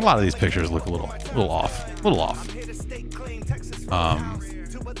 A lot of these pictures look a little off.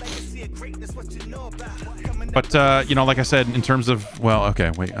 But you know, like I said, in terms of, well,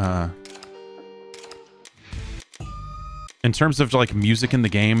 okay, wait, in terms of like music in the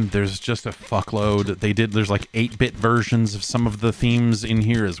game, there's just a fuckload. There's like 8-bit versions of some of the themes in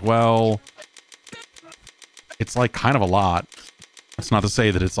here as well. It's like kind of a lot. That's not to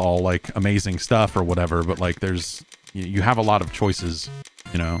say that it's all like amazing stuff or whatever, but like you have a lot of choices,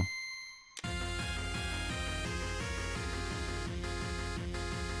 you know.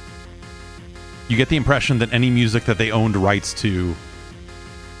 You get the impression that any music that they owned rights to,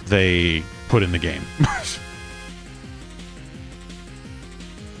 they put in the game.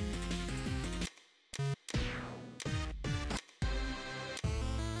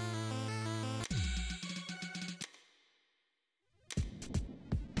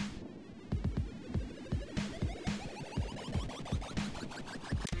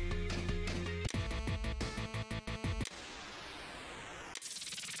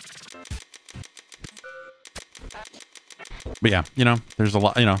 But yeah, you know, there's a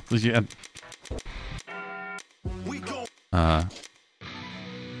lot, you know, yes.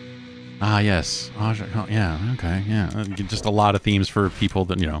 Yeah, okay, yeah. Just a lot of themes for people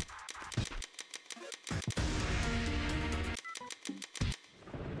that, you know.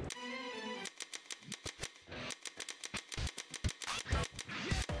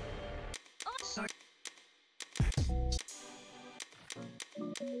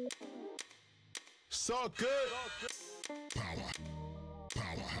 So good.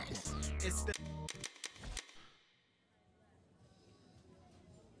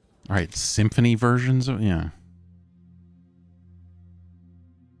 All right, symphony versions of, yeah.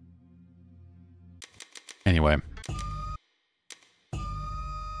 Anyway.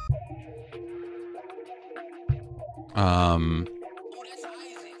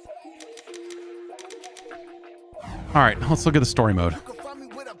 All right, let's look at the story mode.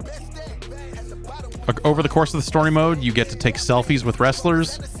 Over the course of the story mode, you get to take selfies with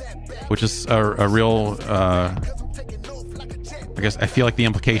wrestlers, which is a real, I guess I feel like the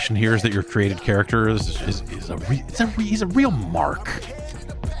implication here is that your created character he's a real mark.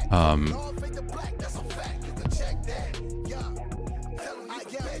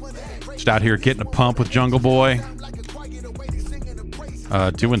 Just out here getting a pump with Jungle Boy.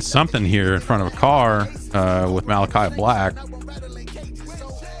 Doing something here in front of a car with Malakai Black.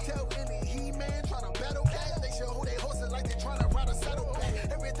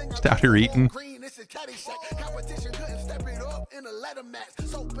 Just out here eating.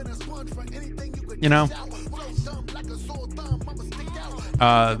 You know,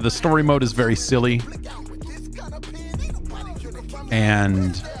 the story mode is very silly.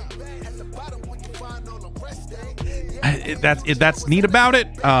 And that's neat about it.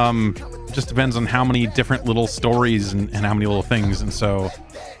 Just depends on how many different little stories and how many little things. And so,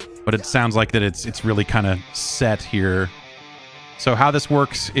 but it sounds like that it's really kind of set here. So how this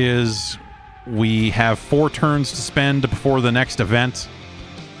works is we have 4 turns to spend before the next event.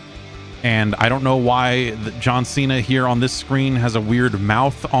 And I don't know why John Cena here on this screen has a weird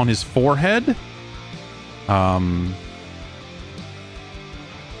mouth on his forehead.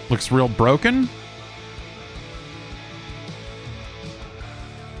 Looks real broken.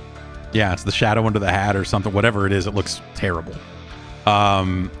 Yeah, it's the shadow under the hat or something. Whatever it is, it looks terrible.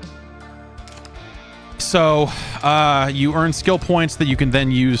 So you earn skill points that you can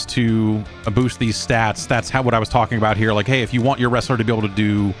then use to boost these stats. That's what I was talking about here. Like, hey, if you want your wrestler to be able to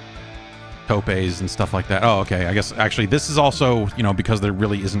do topes and stuff like that. Oh, okay. I guess actually this is also, you know, because there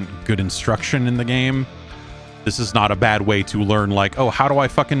really isn't good instruction in the game. This is not a bad way to learn, like, oh, how do I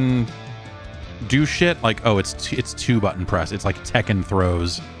fucking do shit? Like, oh, it's 2 button press. It's like Tekken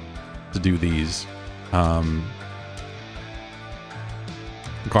throws to do these.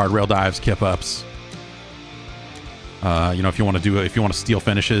 Guardrail dives, kip ups. You know, if you want to steal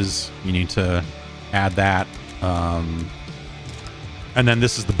finishes, you need to add that. And then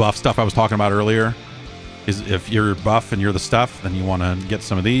this is the buff stuff I was talking about earlier. Is if you're buff and you're the stuff, then you want to get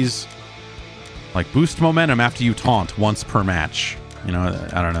some of these. Like boost momentum after you taunt once per match. You know,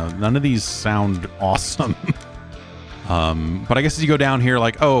 I don't know. None of these sound awesome. But I guess as you go down here,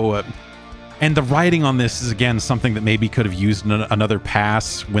 like, oh, and the writing on this is, again, something that maybe could have used another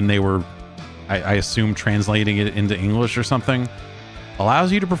pass when they were, I assume, translating it into English or something.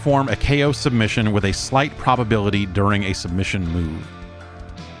 Allows you to perform a KO submission with a slight probability during a submission move.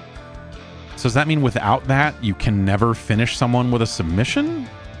 So does that mean without that, you can never finish someone with a submission?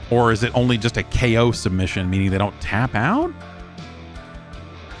 Or is it only just a KO submission, meaning they don't tap out?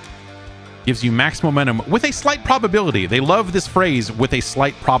 Gives you max momentum with a slight probability. They love this phrase, with a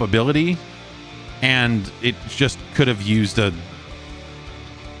slight probability. And it just could have used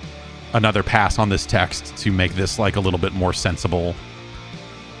another pass on this text to make this like a little bit more sensible.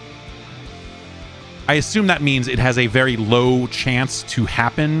 I assume that means it has a very low chance to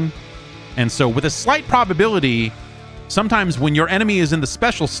happen. And so with a slight probability, sometimes when your enemy is in the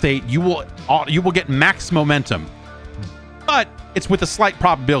special state, you will get max momentum. But it's with a slight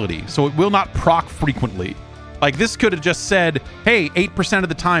probability, so it will not proc frequently. Like this could have just said, hey, 8% of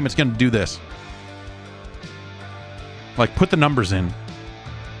the time it's going to do this. Like put the numbers in.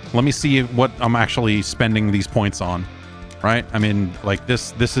 Let me see what I'm actually spending these points on. Right? I mean, like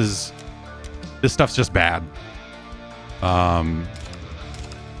this stuff's just bad.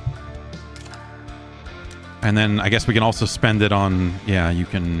 And then I guess we can also spend it on, yeah, you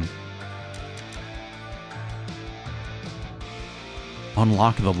can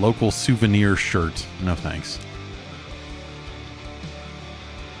unlock the local souvenir shirt. No thanks.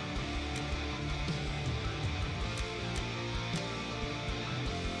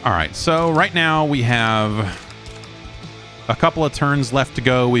 All right, so right now we have a couple of turns left to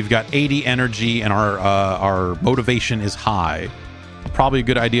go. We've got 80 energy and our motivation is high. Probably a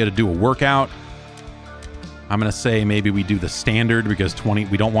good idea to do a workout. I'm going to say maybe we do the standard because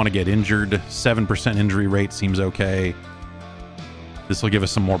we don't want to get injured. 7% injury rate seems okay. This will give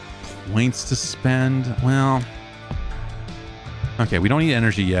us some more points to spend. Well, okay, we don't need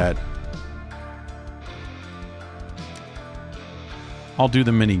energy yet. I'll do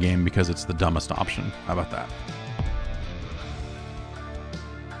the mini game because it's the dumbest option. How about that?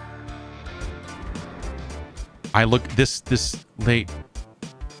 I look this late.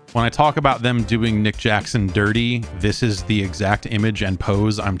 When I talk about them doing Nick Jackson dirty, this is the exact image and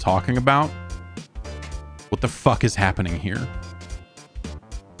pose I'm talking about. What the fuck is happening here?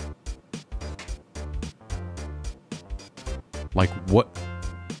 Like, what?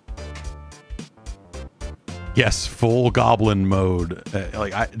 Yes, full goblin mode.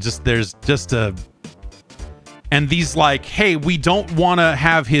 There's just a... And these like, hey, we don't want to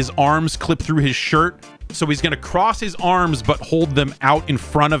have his arms clip through his shirt, so he's going to cross his arms but hold them out in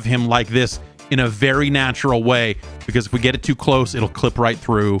front of him like this in a very natural way, because if we get it too close, it'll clip right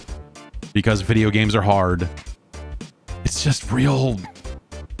through, because video games are hard. It's just real...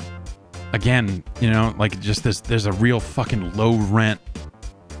 Again, you know, like just this, there's a real fucking low rent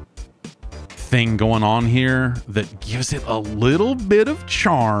thing going on here that gives it a little bit of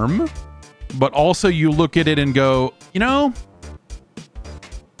charm, but also you look at it and go, you know,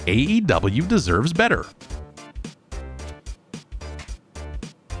 AEW deserves better.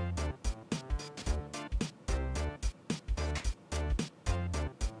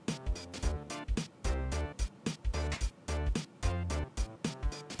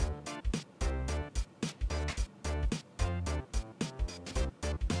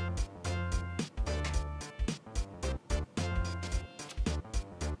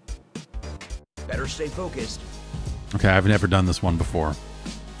 Better stay focused. Okay, I've never done this one before.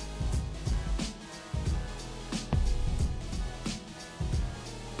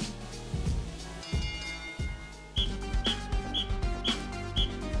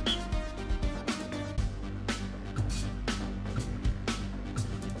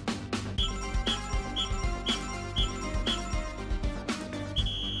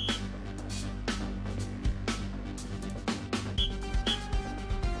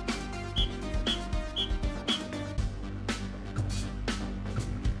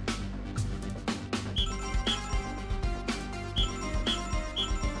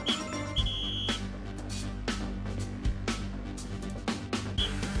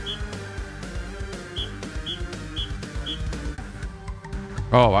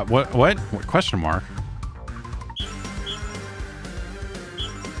 Oh, what question mark?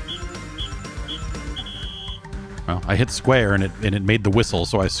 Well, I hit square and it made the whistle,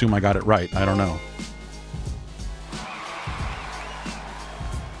 so I assume I got it right. I don't know.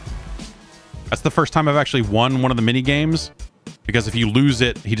 That's the first time I've actually won one of the mini games, because if you lose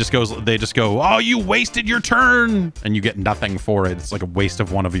it, they just go, "Oh, you wasted your turn," and you get nothing for it. It's like a waste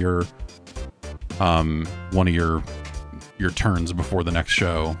of one of your turns before the next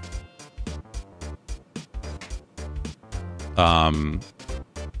show. I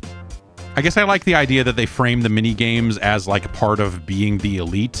guess I like the idea that they frame the mini games as like part of being the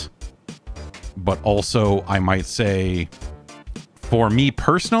elite, but also I might say, for me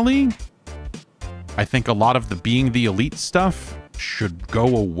personally, I think a lot of the being the elite stuff should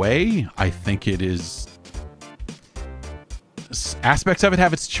go away. I think it is... aspects of it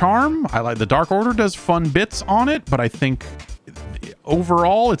have its charm. I like the Dark Order does fun bits on it, but I think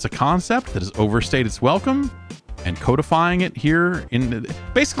overall it's a concept that has overstayed its welcome, and codifying it here in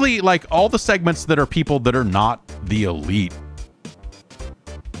basically like all the segments that are people that are not the elite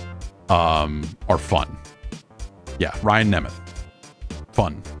are fun. Yeah, Ryan Nemeth,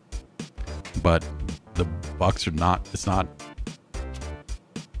 fun, but the Bucks are not. It's not.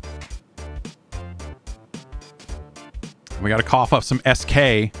 We got to cough up some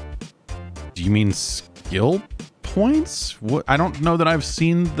SK. Do you mean skill points? What? I don't know that I've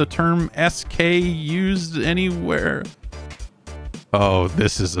seen the term SK used anywhere. Oh,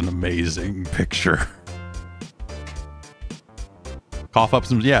 this is an amazing picture. Cough up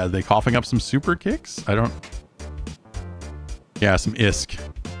some... Yeah, are they coughing up some super kicks? I don't... Yeah, some ISK.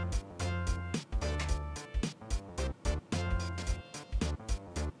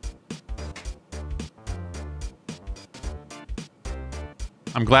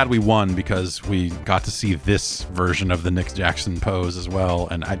 I'm glad we won because we got to see this version of the Nick Jackson pose as well,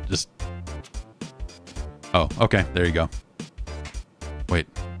 and I just... Oh, okay, there you go. Wait.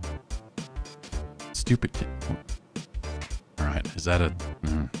 Stupid kid. Alright, is that a...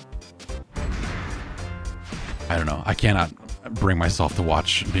 I don't know. I cannot bring myself to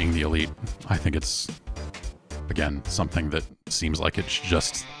watch Being the Elite. I think it's, again, something that seems like it's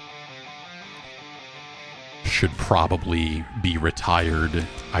just... should probably be retired.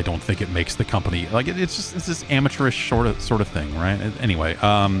 I don't think it makes the company like it's this amateurish sort of thing, right? Anyway,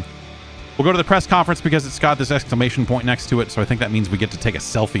 we'll go to the press conference because it's got this exclamation point next to it, so I think that means we get to take a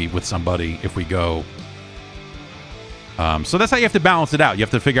selfie with somebody if we go. So that's how you have to balance it out. You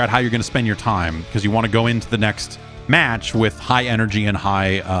have to figure out how you're going to spend your time, because you want to go into the next match with high energy and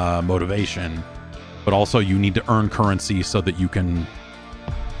high motivation, but also you need to earn currency so that you can,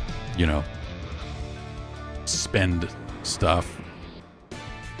 you know, spend stuff.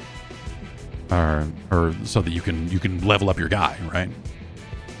 or so that you can level up your guy, right?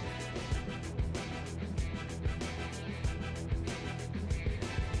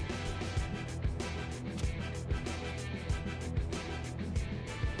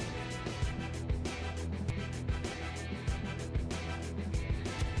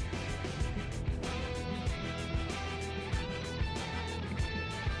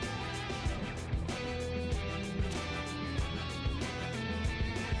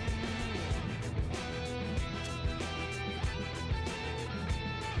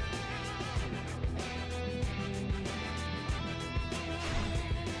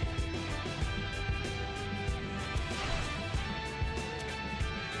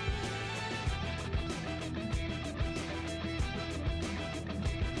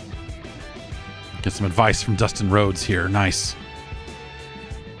 Get some advice from Dustin Rhodes here. Nice.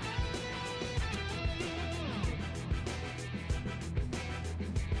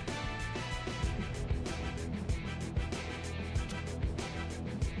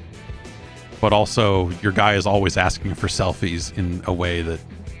 But also, your guy is always asking for selfies in a way that...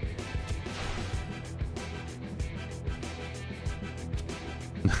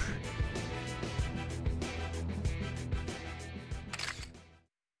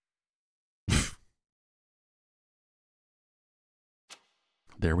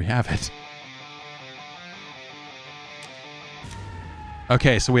 There we have it.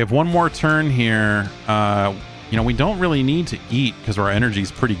 Okay, so we have one more turn here. You know, we don't really need to eat because our energy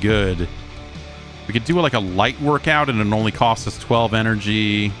is pretty good. We could do like a light workout and it only costs us 12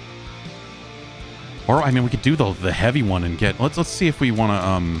 energy. Or, I mean, we could do the heavy one and get... Let's see if we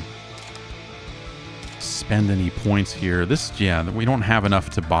want to spend any points here. This, yeah, we don't have enough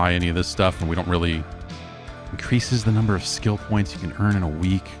to buy any of this stuff, and we don't really... Increases the number of skill points you can earn in a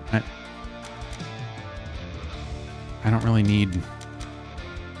week. I don't really need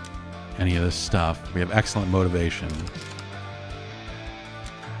any of this stuff. We have excellent motivation.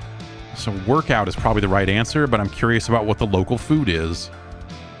 So workout is probably the right answer, but I'm curious about what the local food is.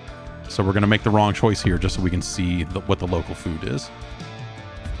 So we're going to make the wrong choice here just so we can see what the local food is.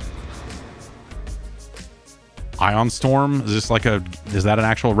 Ion Storm? Is this like is that an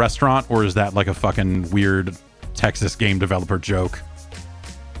actual restaurant, or is that like a fucking weird Texas game developer joke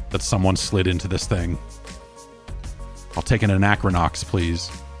that someone slid into this thing? I'll take an Anachronox, please.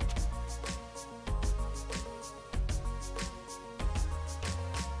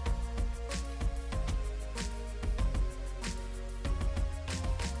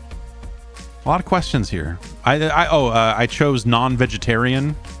 A lot of questions here. I chose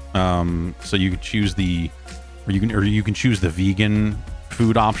non-vegetarian. So you could choose you can choose the vegan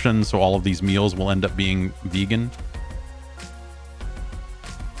food option, so all of these meals will end up being vegan.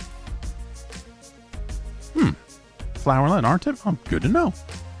 Flourland, aren't it? Oh, good to know.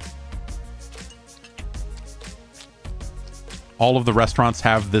 All of the restaurants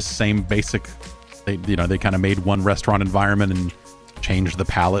have this same basic... They kind of made one restaurant environment and changed the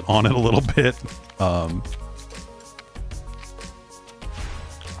palette on it a little bit.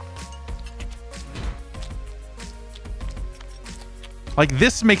 Like,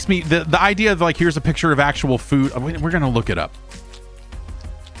 this makes me... The idea of, like, here's a picture of actual food... We're going to look it up.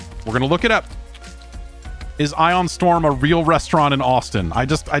 We're going to look it up. Is Ion Storm a real restaurant in Austin?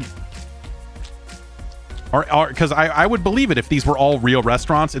 Because I would believe it if these were all real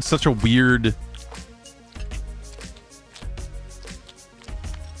restaurants. It's such a weird...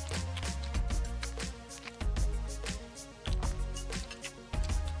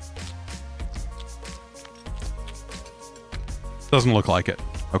 Doesn't look like it.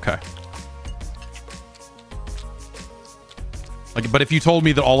 Okay. Like, but if you told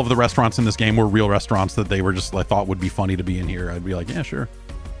me that all of the restaurants in this game were real restaurants that they were just, I thought would be funny to be in here, I'd be like, yeah, sure.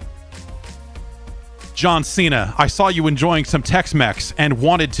 John Cena, I saw you enjoying some Tex-Mex and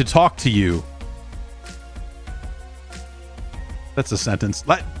wanted to talk to you. That's a sentence.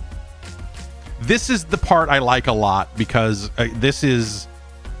 This is the part I like a lot, because this is...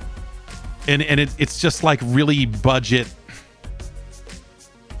 And it's just like really budget...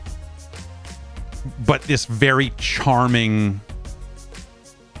 But this very charming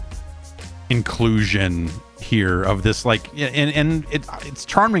inclusion here of this, like, and it's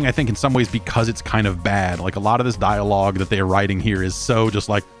charming, I think, in some ways because it's kind of bad. Like, a lot of this dialogue that they are writing here is so just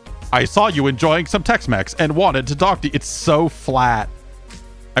like, I saw you enjoying some Tex-Mex and wanted to talk to you. It's so flat.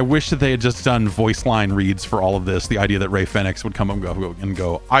 I wish that they had just done voice line reads for all of this. The idea that Ray Fenix would come and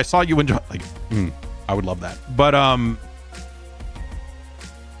go, I saw you enjoy, like, I would love that. But,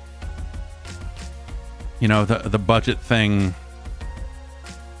 you know, the budget thing,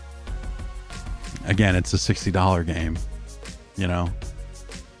 again, it's a $60 game, you know?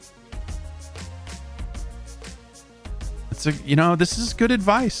 It's a, you know, this is good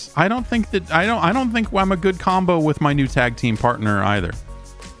advice. I don't think I'm a good combo with my new tag team partner either.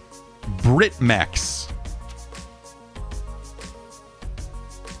 Britmex.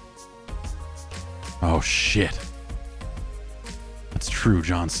 Oh shit. That's true,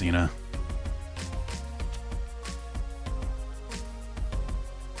 John Cena.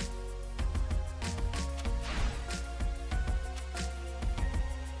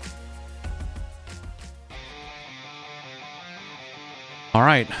 All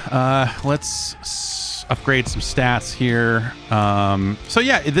right, let's upgrade some stats here. So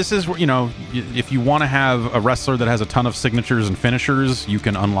yeah, this is, you know, if you want to have a wrestler that has a ton of signatures and finishers, you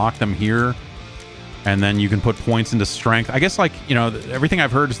can unlock them here, and then you can put points into strength. I guess, like, you know, everything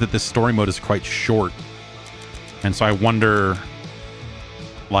I've heard is that this story mode is quite short, and so I wonder,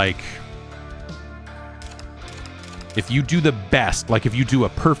 like, if you do the best, like if you do a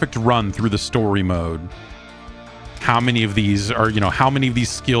perfect run through the story mode, how many of these are, you know, how many of these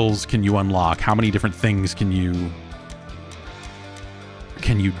skills can you unlock? How many different things can you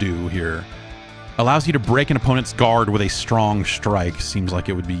do here? Allows you to break an opponent's guard with a strong strike. Seems like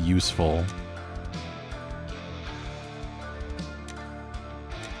it would be useful.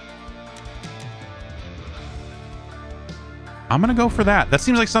 I'm gonna go for that. That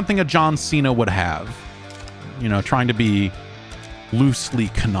seems like something a John Cena would have. You know, trying to be loosely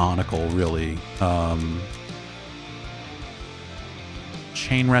canonical, really.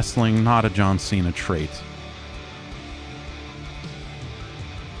 Chain wrestling, not a John Cena trait.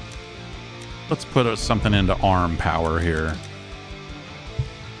 Let's put something into arm power here.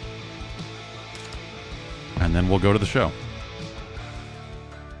 And then we'll go to the show.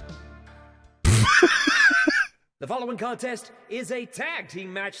 The following contest is a tag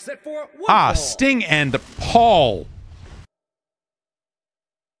team match set for one fall. Sting and Paul.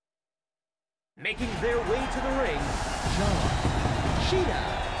 Making their way to the ring, John Cena.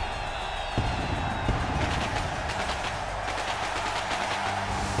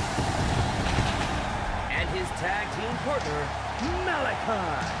 And his tag team partner,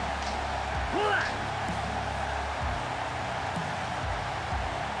 Malakai Black.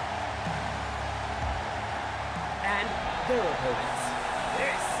 And their opponents,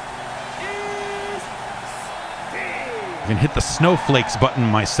 this is Sting. I can hit the snowflakes button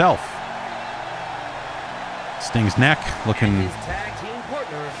myself. Sting's neck looking. And his tag team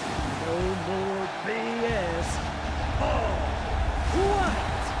partner, no more BS, Paul White.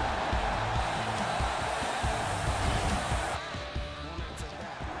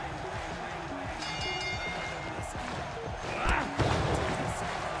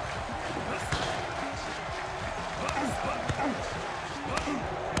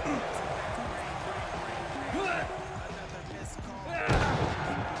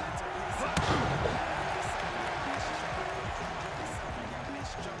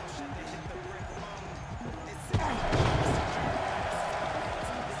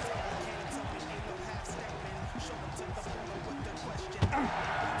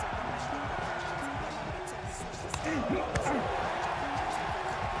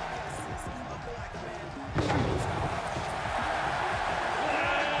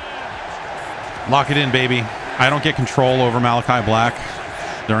 Lock it in, baby. I don't get control over Malakai Black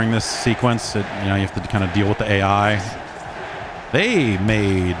during this sequence. You know, you have to kind of deal with the AI. They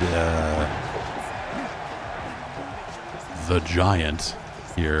made the Giant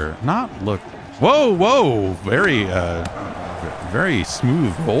here not look. Whoa, whoa! Very, very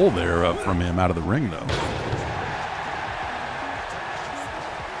smooth roll there up from him out of the ring, though.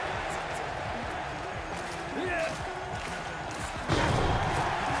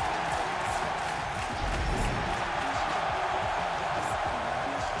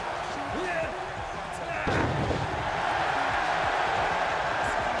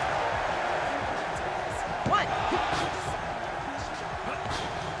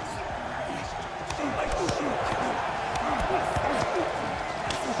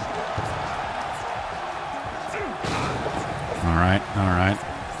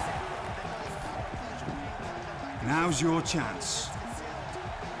 Now's your chance.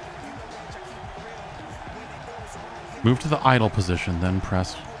 Move to the idle position, then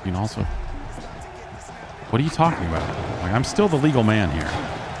press. You can also. What are you talking about? Like, I'm still the legal man here.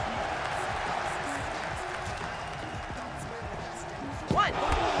 One,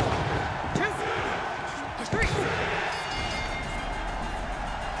 two, three.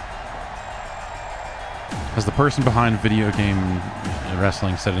 Has the person behind video game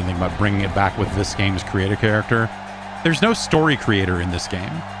wrestling said anything about bringing it back with this game's creator character? There's no story creator in this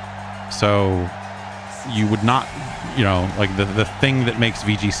game. So you would not, you know, like the thing that makes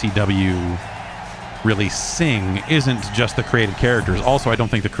VGCW really sing isn't just the created characters. Also, I don't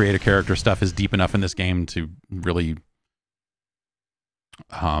think the created character stuff is deep enough in this game to really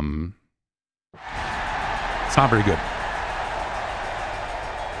it's not very good.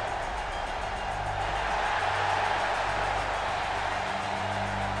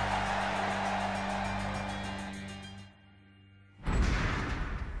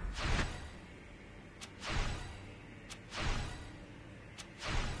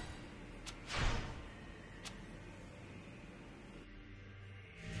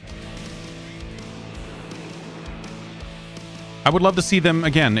 I would love to see them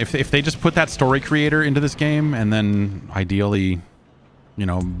again if they just put that story creator into this game, and then ideally, you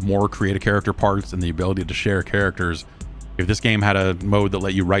know, more creative character parts and the ability to share characters. If this game had a mode that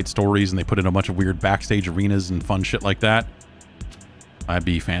let you write stories and they put in a bunch of weird backstage arenas and fun shit like that, that'd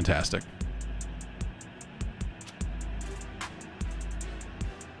be fantastic.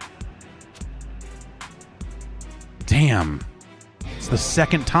 Damn, it's the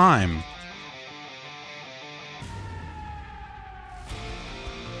second time.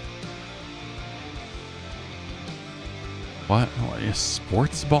 What is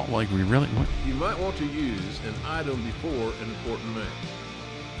sports ball? Like, we really? What? You might want to use an item before an important match.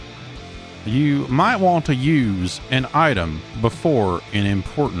 You might want to use an item before an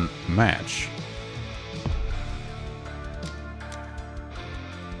important match.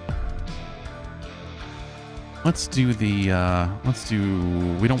 Let's do the,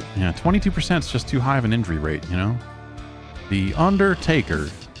 we don't, yeah, 22% is just too high of an injury rate, you know? The Undertaker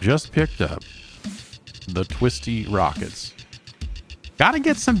just picked up the Twisty Rockets. Gotta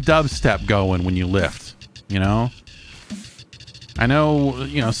get some dubstep going when you lift, you know? I know,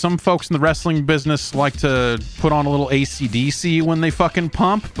 you know, some folks in the wrestling business like to put on a little AC/DC when they fucking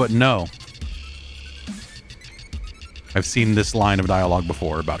pump, but no. I've seen this line of dialogue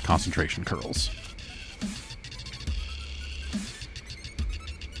before about concentration curls.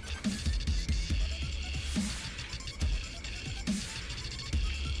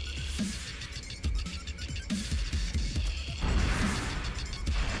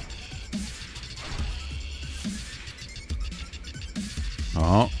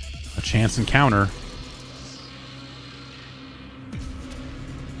 Oh, a chance encounter.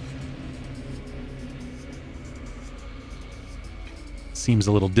 Seems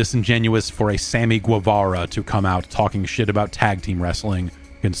a little disingenuous for a Sammy Guevara to come out talking shit about tag team wrestling,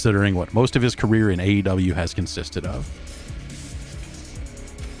 considering what most of his career in AEW has consisted of.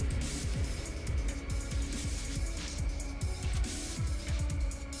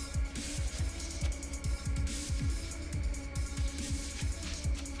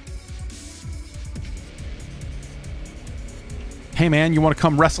 Hey man, you want to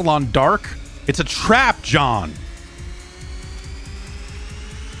come wrestle on Dark? It's a trap, John.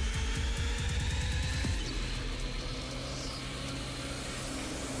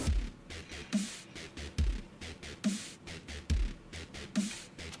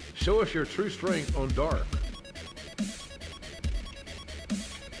 Show us your true strength on Dark.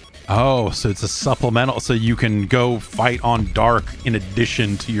 Oh, so it's a supplemental, so you can go fight on Dark in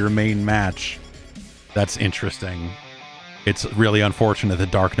addition to your main match. That's interesting. It's really unfortunate that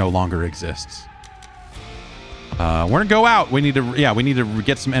Dark no longer exists. We're gonna go out. We need to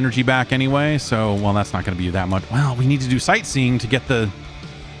get some energy back anyway. So, well, that's not gonna be that much. Well, we need to do sightseeing to get the.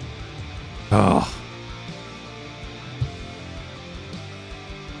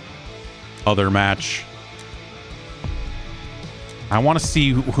 Other match. I want to see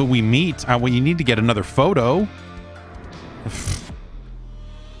who we meet. Well, you need to get another photo.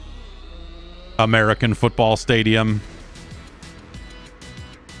 American Football Stadium.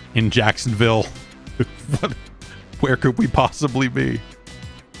 In Jacksonville. Where could we possibly be?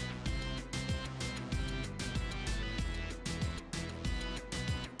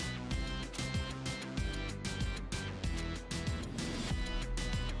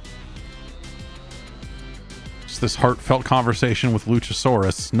 Just this heartfelt conversation with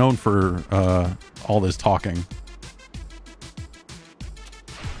Luchasaurus, known for all this talking.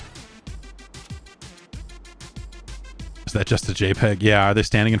 Is that just a JPEG? Yeah, are they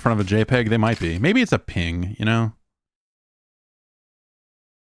standing in front of a JPEG? They might be. Maybe it's a ping, you know?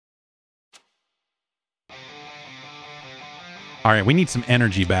 All right, we need some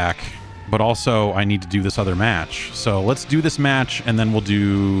energy back, but also I need to do this other match. So let's do this match, and then we'll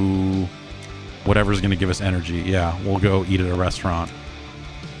do whatever's going to give us energy. Yeah, we'll go eat at a restaurant.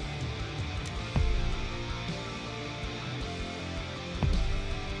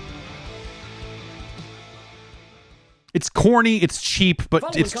 It's corny, it's cheap,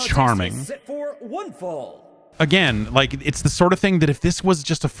 but it's charming. Set for one fall. again, like, it's the sort of thing that if this was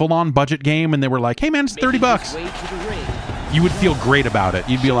just a full-on budget game and they were like, hey man, it's $30, you would feel great about it.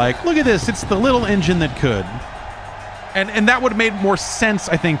 You'd be like, look at this, it's the little engine that could. And that would have made more sense,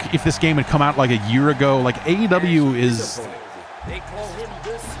 I think, if this game had come out like a year ago. Like, AEW is,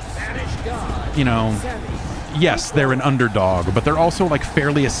 you know, yes, they're an underdog, but they're also like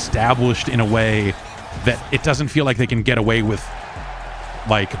fairly established in a way that it doesn't feel like they can get away with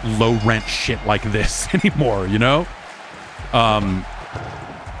like low rent shit like this anymore, you know?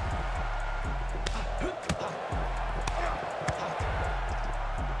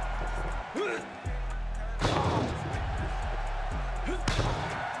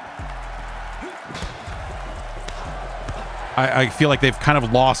 I feel like they've kind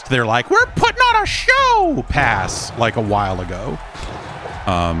of lost their, like, we're putting on a show pass like a while ago.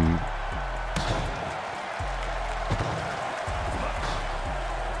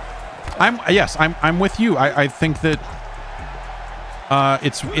 I'm with you. I think that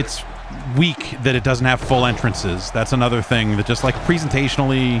it's weak that it doesn't have full entrances. That's another thing that just, like,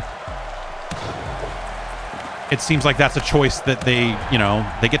 presentationally, it seems like that's a choice that they, you know,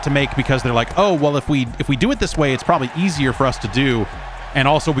 they get to make because they're like, oh, well, if we do it this way, it's probably easier for us to do. And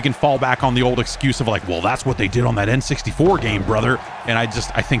also we can fall back on the old excuse of like, well, that's what they did on that N64 game, brother. And I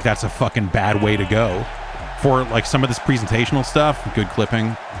think that's a fucking bad way to go for like some of this presentational stuff. Good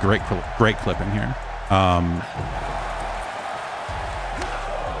clipping. Great clipping here.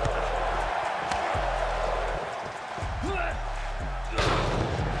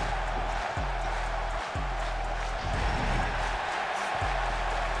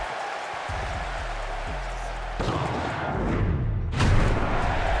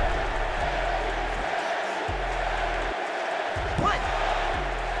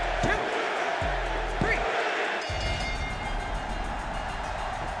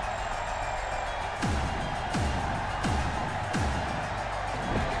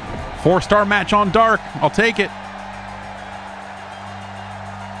 Four-star match on Dark. I'll take it.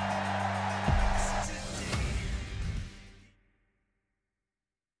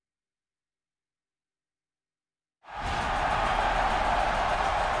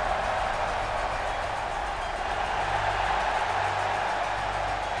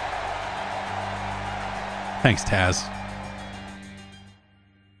 Thanks, Taz.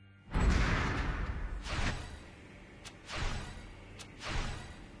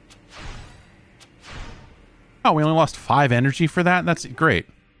 Oh, we only lost 5 energy for that? That's great.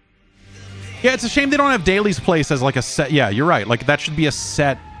 Yeah, it's a shame they don't have Daly's Place as like a set. Yeah, you're right. Like, that should be a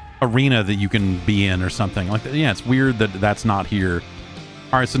set arena that you can be in or something. Like, yeah, it's weird that that's not here.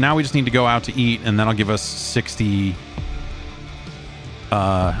 All right, so now we just need to go out to eat, and that'll give us 60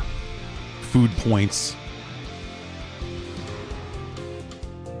 food points.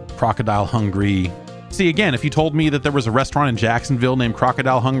 Crocodile Hungry. See, again, if you told me that there was a restaurant in Jacksonville named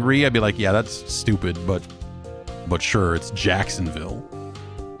Crocodile Hungry, I'd be like, yeah, that's stupid, but sure, it's Jacksonville.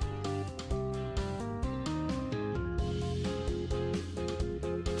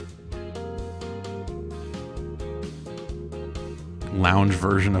 Lounge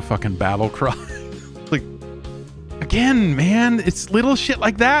version of fucking Battle Cry. Like, again, man, it's little shit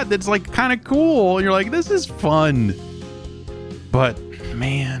like that that's like kind of cool. And you're like, this is fun. But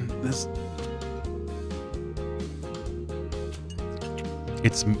man,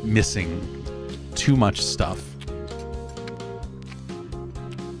 it's missing too much stuff.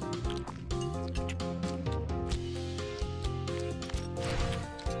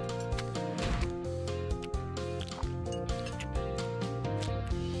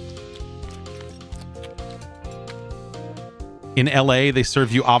 In LA, they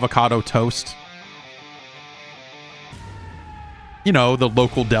serve you avocado toast. You know, the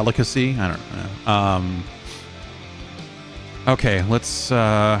local delicacy. I don't know. Okay, let's do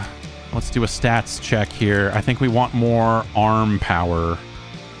a stats check here. I think we want more arm power.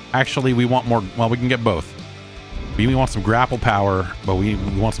 Actually, we want more. Well, we can get both. We want some grapple power, but we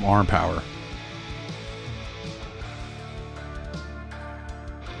want some arm power.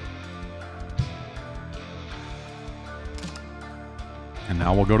 And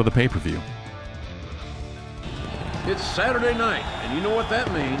now we'll go to the pay-per-view. It's Saturday night, and you know what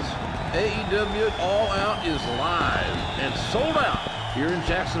that means. AEW All Out is live and sold out here in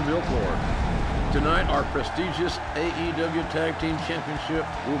Jacksonville, Florida. Tonight, our prestigious AEW Tag Team Championship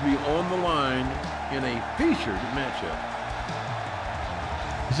will be on the line in a featured matchup.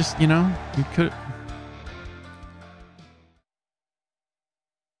 It's just, you know, you could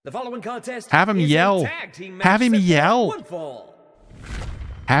The following contest have him yell. Have him yell.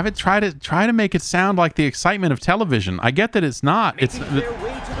 Have it try to make it sound like the excitement of television. I get that it's not. It's their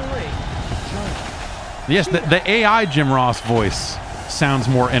way to the ring, Yes, the AI Jim Ross voice sounds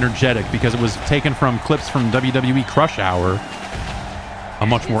more energetic because it was taken from clips from WWE Crush Hour, a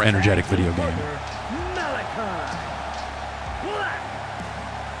much more energetic video game. Malakai Black.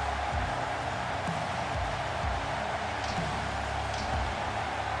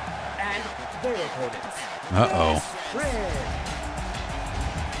 And their opponents. Uh-oh. Red.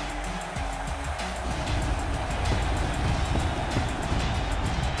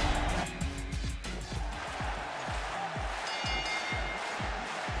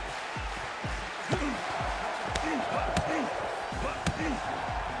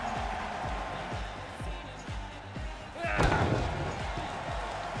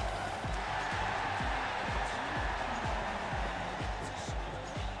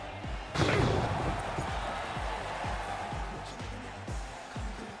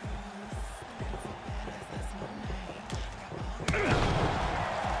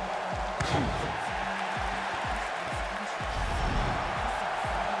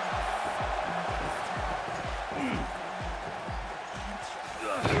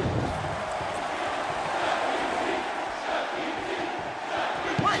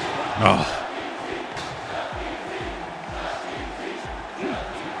 Oh.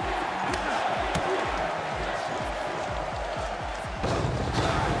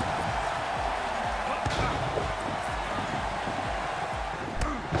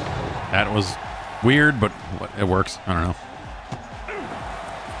 That was weird, but it works. I don't know.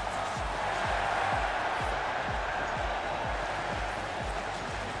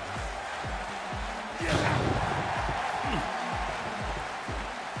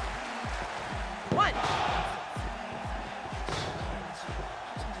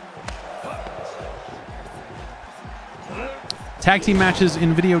 Tag team matches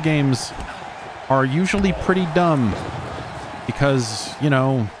in video games are usually pretty dumb because, you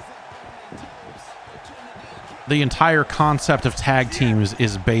know, the entire concept of tag teams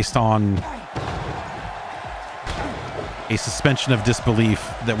is based on a suspension of disbelief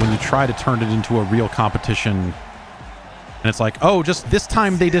that when you try to turn it into a real competition, and it's like, oh, just this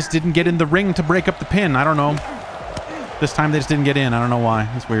time they just didn't get in the ring to break up the pin. I don't know. This time they just didn't get in. I don't know why.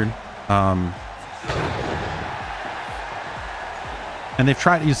 It's weird. And they've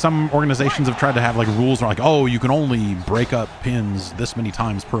tried, some organizations have tried to have like rules where like, oh, you can only break up pins this many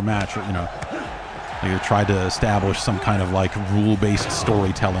times per match, or, you know, they tried to establish some kind of like rule-based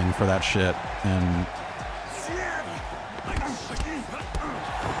storytelling for that shit. And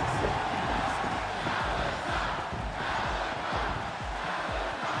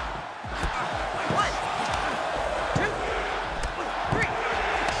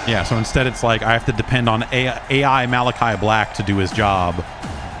yeah, so instead it's like I have to depend on AI Malakai Black to do his job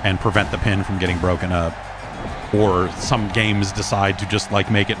and prevent the pin from getting broken up. Or some games decide to just like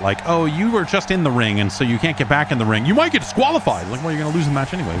make it like, oh, you were just in the ring and so you can't get back in the ring. You might get disqualified. Like, well, you're going to lose the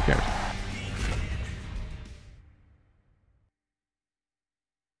match anyway. Who cares?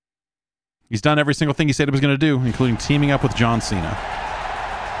 He's done every single thing he said he was going to do, including teaming up with John Cena.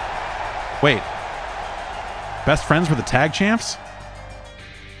 Wait. Best friends were the tag champs?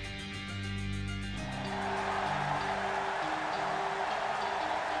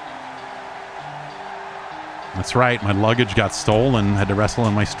 That's right, my luggage got stolen. Had to wrestle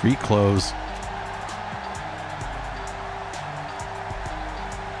in my street clothes.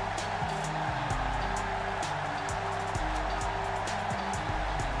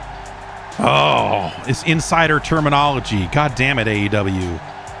 Oh, it's insider terminology. God damn it, AEW.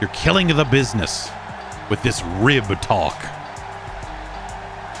 You're killing the business with this rib talk.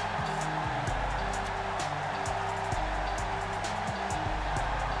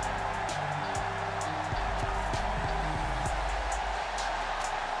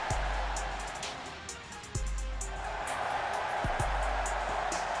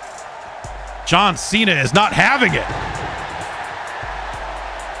 John Cena is not having it.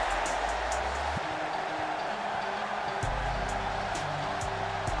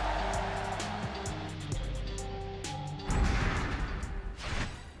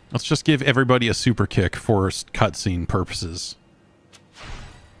 Let's just give everybody a super kick for cutscene purposes.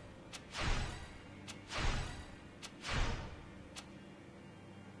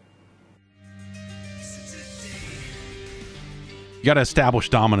 You got to establish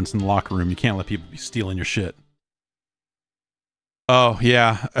dominance in the locker room. You can't let people be stealing your shit. Oh,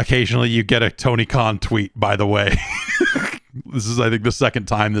 yeah. Occasionally you get a Tony Khan tweet, by the way. This is, I think, the second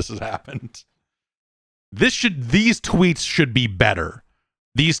time this has happened. These tweets should be better.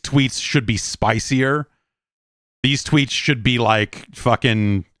 These tweets should be spicier. These tweets should be like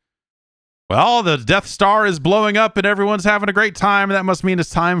fucking, Well, the Death Star is blowing up and everyone's having a great time. That must mean it's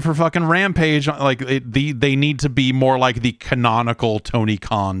time for fucking Rampage. Like, they need to be more like the canonical Tony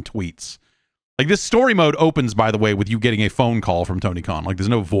Khan tweets. Like, this story mode opens, by the way, with you getting a phone call from Tony Khan. Like, there's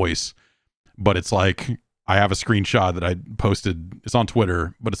no voice, but it's like, I have a screenshot that I posted. It's on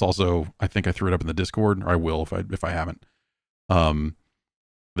Twitter, but it's also, I think I threw it up in the Discord, or I will if I haven't.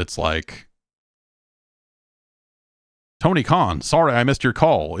 That's like, Tony Khan, sorry I missed your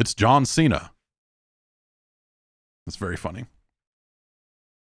call. It's John Cena. That's very funny.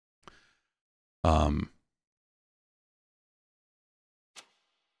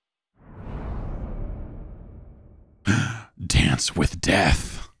 Dance with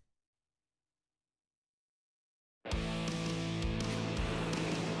Death.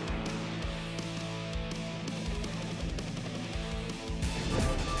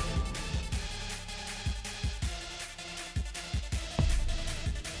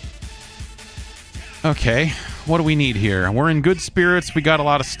 Okay, what do we need here? We're in good spirits. We got a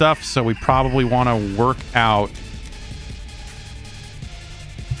lot of stuff, so we probably want to work out.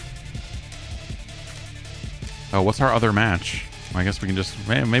 Oh, what's our other match? I guess we can just...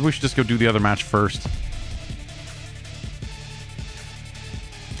 Maybe we should just go do the other match first.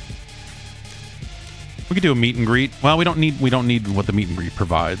 We could do a meet and greet. Well, we don't need what the meet and greet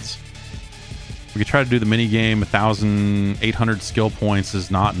provides. We could try to do the mini game. 1,800 skill points is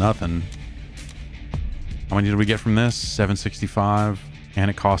not nothing. How many did we get from this? 765. And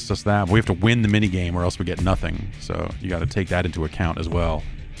it costs us that. But we have to win the mini game or else we get nothing. So you got to take that into account as well.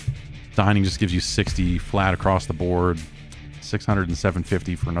 Dining just gives you 60 flat across the board. 600 and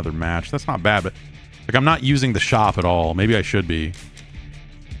 750 for another match. That's not bad, but like, I'm not using the shop at all. Maybe I should be.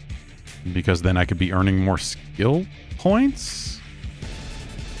 Because then I could be earning more skill points?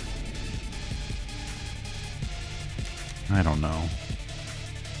 I don't know.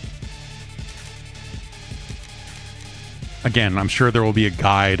 Again, I'm sure there will be a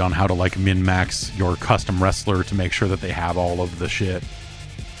guide on how to like min-max your custom wrestler to make sure that they have all of the shit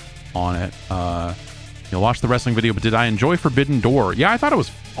on it. You'll watch the wrestling video, but did I enjoy Forbidden Door? Yeah, I thought it was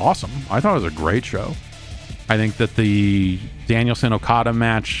awesome. I thought it was a great show. I think that the Danielson-Okada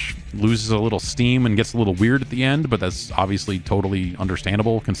match loses a little steam and gets a little weird at the end, but that's obviously totally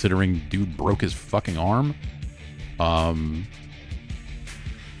understandable considering dude broke his fucking arm.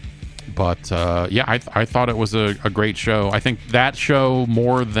 But yeah, I thought it was a great show. I think that show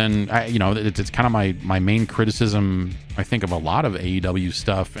more than, you know, it's kind of my main criticism, I think, of a lot of AEW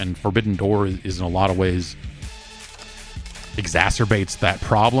stuff, and Forbidden Door is in a lot of ways exacerbates that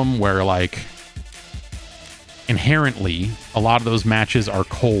problem where, like, inherently a lot of those matches are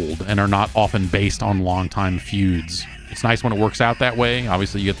cold and are not often based on long-time feuds. It's nice when it works out that way.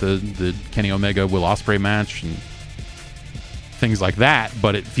 Obviously, you get the Kenny Omega Will Ospreay match and things like that,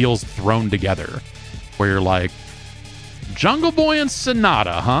 but it feels thrown together where you're like, Jungle Boy and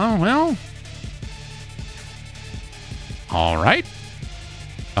Sonata, huh? Well, all right.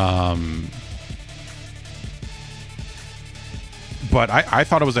 But I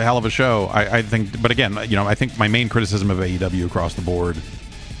thought it was a hell of a show. I think, but again, you know, I think my main criticism of AEW across the board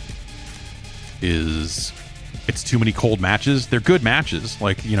is it's too many cold matches. They're good matches.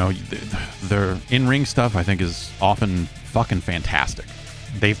 Like, you know, their in-ring stuff I think is often fucking fantastic.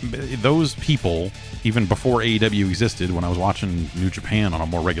 Those people, even before AEW existed, when I was watching New Japan on a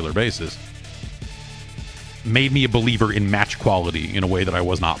more regular basis, made me a believer in match quality in a way that I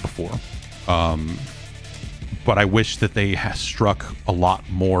was not before. But I wish that they struck a lot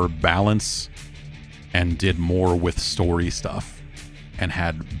more balance and did more with story stuff and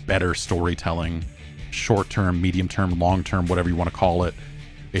had better storytelling, short-term, medium-term, long-term, whatever you want to call it.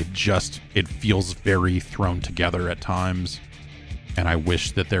 It feels very thrown together at times, and I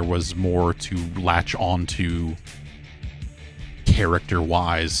wish that there was more to latch onto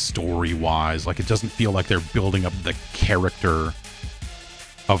character-wise, story-wise. Like, it doesn't feel like they're building up the character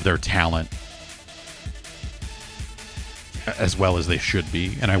of their talent as well as they should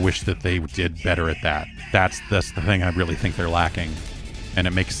be, and I wish that they did better at that. That's the thing I really think they're lacking, and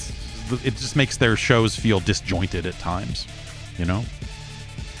it just makes their shows feel disjointed at times, you know?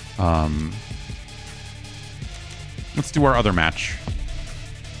 Let's do our other match.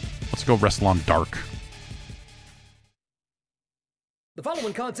 Let's go wrestle on Dark. The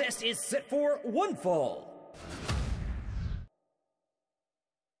following contest is set for one fall.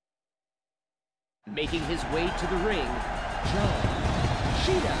 Making his way to the ring, John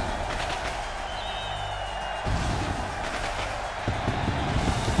Cena.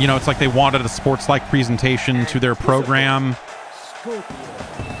 You know, it's like they wanted a sports-like presentation to their program.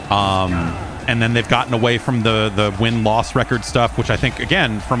 And And then they've gotten away from the win-loss record stuff, which I think,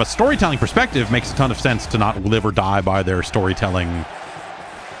 again, from a storytelling perspective, makes a ton of sense to not live or die by their storytelling.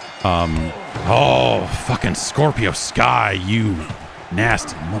 Oh, fucking Scorpio Sky, you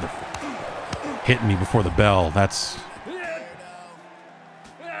nasty motherfucker. Hitting me before the bell. That's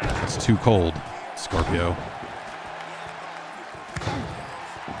too cold, Scorpio.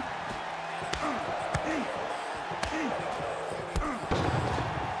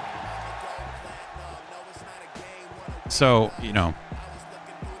 So, you know,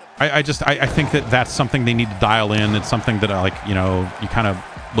 I think that that's something they need to dial in. It's something that, like, you know, you kind of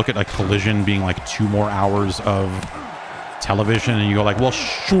look at, like, Collision being like 2 more hours of television, and you go like, well,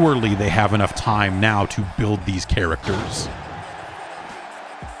 surely they have enough time now to build these characters.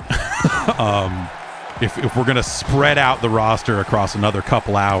 If we're going to spread out the roster across another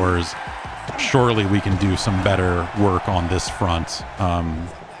couple hours, surely we can do some better work on this front.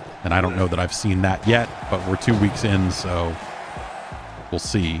 And I don't know that I've seen that yet, but we're 2 weeks in, so we'll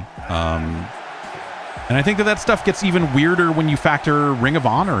see. And I think that stuff gets even weirder when you factor Ring of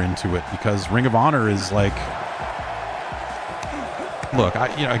Honor into it, because Ring of Honor is like, look,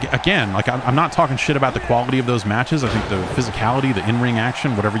 again, like I'm not talking shit about the quality of those matches. I think the physicality, the in-ring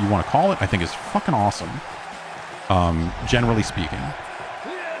action, whatever you want to call it, I think is fucking awesome. Generally speaking.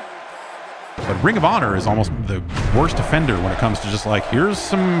 But Ring of Honor is almost the worst offender when it comes to just like, here's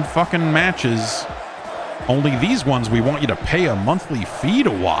some fucking matches. Only these ones we want you to pay a monthly fee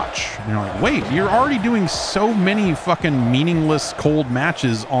to watch. And you're like, wait, you're already doing so many fucking meaningless cold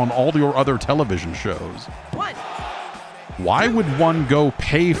matches on all your other television shows. What? Why would one go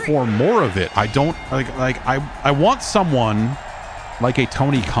pay for more of it? I don't I want someone like a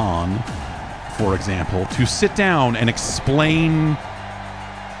Tony Khan, for example, to sit down and explain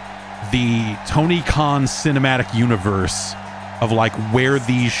the Tony Khan cinematic universe of like where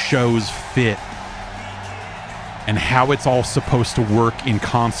these shows fit and how it's all supposed to work in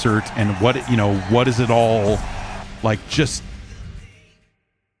concert, and what, you know, what is it all like, just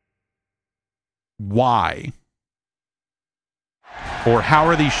why, or how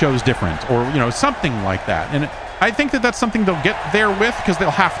are these shows different, or, you know, something like that. And I think that that's something they'll get there with, because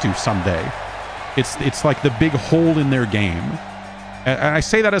they'll have to someday. It's like the big hole in their game. And I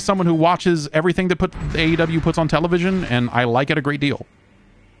say that as someone who watches everything that AEW puts on television, and I like it a great deal.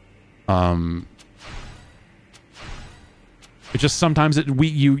 It just sometimes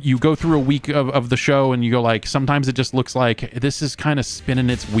you go through a week of the show and you go like, sometimes it just looks like this is kind of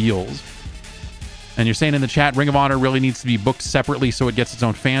spinning its wheels. And you're saying in the chat, Ring of Honor really needs to be booked separately so it gets its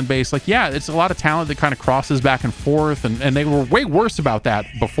own fan base. Like, yeah, it's a lot of talent that kind of crosses back and forth, and they were way worse about that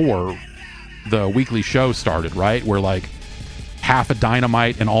before the weekly show started, right? Where like half of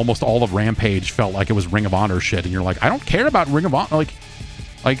Dynamite and almost all of Rampage felt like it was Ring of Honor shit, and you're like, I don't care about Ring of Honor.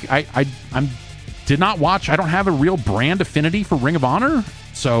 Like I'm did not watch. I don't have a real brand affinity for Ring of Honor.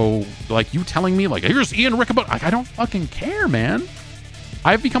 So like, you telling me like, here's Ian Riccaboni, like, I don't fucking care, man.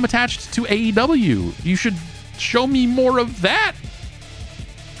 I've become attached to AEW. You should show me more of that.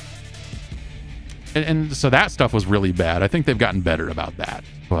 And so that stuff was really bad. I think they've gotten better about that,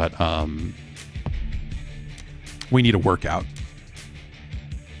 but we need a workout.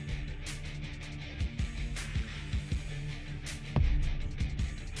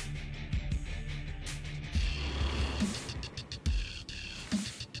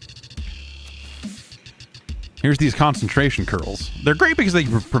 Here's these concentration curls. They're great because they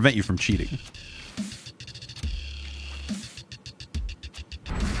prevent you from cheating.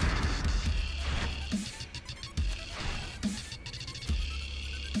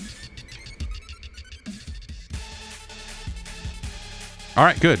 All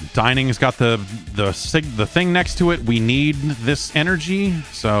right, good. Dining's got the thing next to it. We need this energy,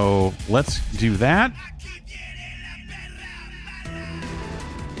 so let's do that.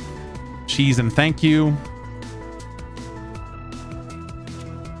 Cheese and thank you.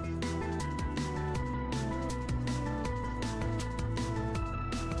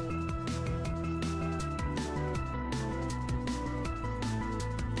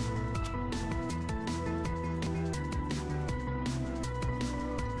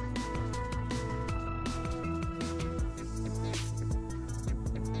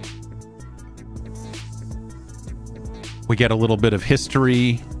 We get a little bit of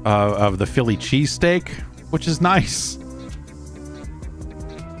history of the Philly cheesesteak, which is nice.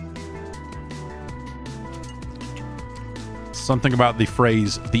 Something about the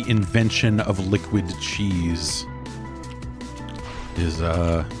phrase, the invention of liquid cheese, is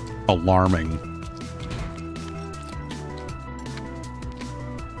alarming.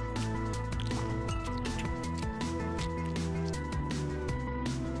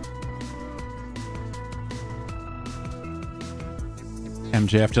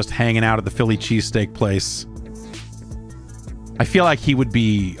 MJF just hanging out at the Philly cheesesteak place. I feel like he would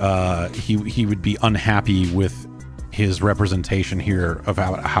be he would be unhappy with his representation here of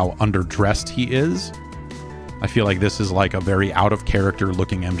how underdressed he is. I feel like this is like a very out of character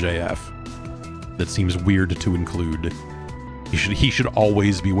looking MJF that seems weird to include. He should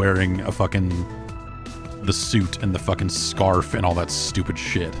always be wearing a fucking the suit and the fucking scarf and all that stupid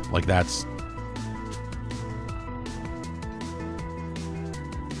shit. Like that's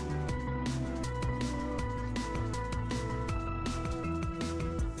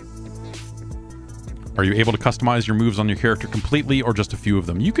Are you able to customize your moves on your character completely or just a few of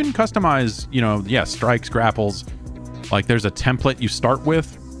them? You can customize, you know, yeah, strikes, grapples. Like there's a template you start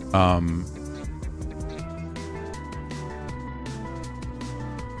with.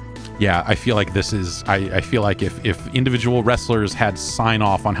 Yeah, I feel like this is... I feel like if individual wrestlers had sign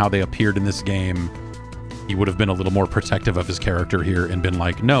off on how they appeared in this game, he would have been a little more protective of his character here and been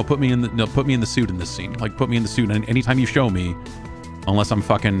like, no, put me in the suit in this scene. Like, put me in the suit, and anytime you show me, unless I'm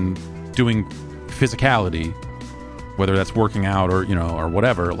fucking doing physicality, whether that's working out or, you know, or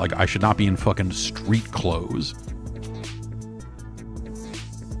whatever, like, I should not be in fucking street clothes.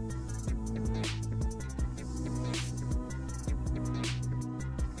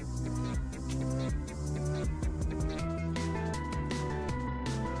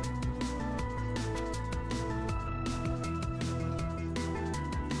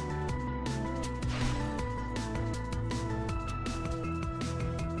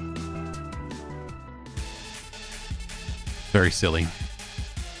 Very silly.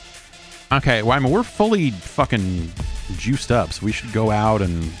 Okay, well, I mean, we're fully fucking juiced up, so we should go out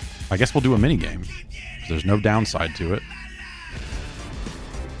and I guess we'll do a mini game. There's no downside to it.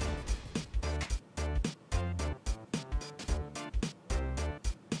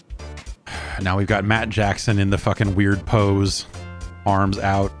 Now we've got Matt Jackson in the fucking weird pose, arms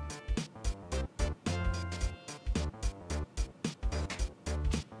out.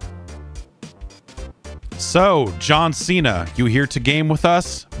 So, John Cena, you here to game with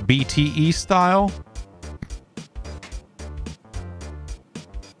us? BTE style?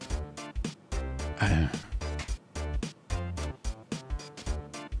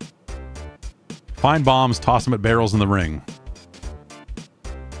 Find bombs, toss them at barrels in the ring.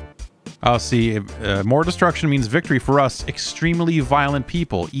 Oh, see, more destruction means victory for us. Extremely violent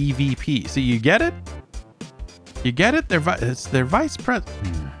people, EVP. See, you get it? You get it? It's their vice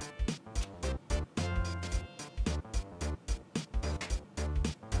president.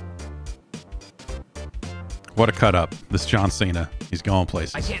 What a cut up. This John Cena. He's going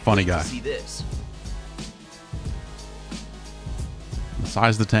places. Funny guy. See this. The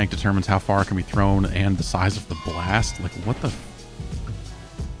size of the tank determines how far it can be thrown and the size of the blast. Like, what the...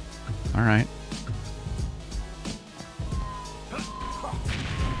 All right.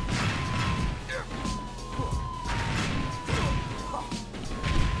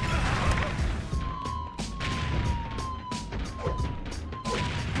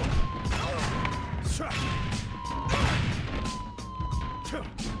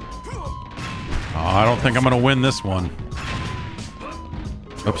 I don't think I'm going to win this one.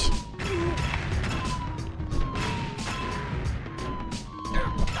 Oops.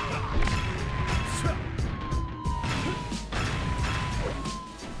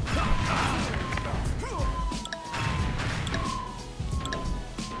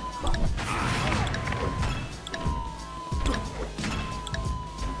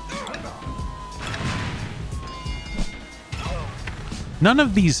 None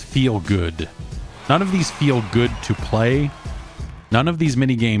of these feel good. None of these feel good to play. None of these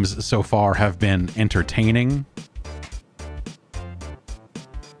mini games so far have been entertaining.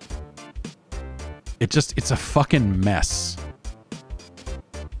 It's a fucking mess.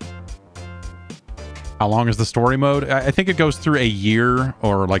 How long is the story mode? I think it goes through a year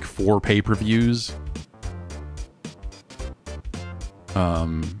or like 4 pay-per-views.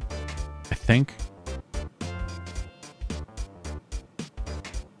 I think.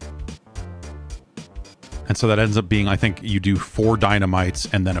 And so that ends up being, I think you do 4 Dynamites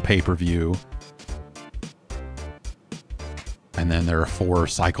and then a pay-per-view. And then there are 4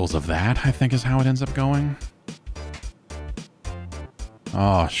 cycles of that, I think is how it ends up going.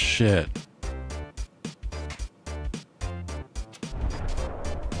 Oh, shit.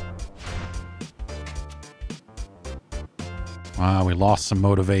 Wow, we lost some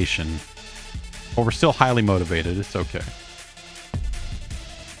motivation. But we're still highly motivated. It's okay.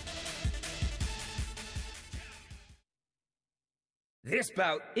 This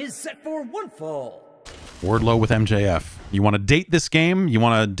bout is set for one fall. Wardlow with MJF. You want to date this game? You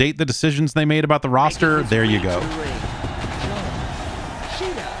want to date the decisions they made about the roster? There you go.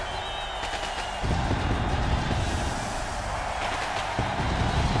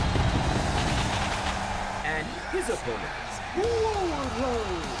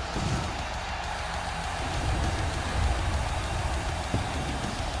 road.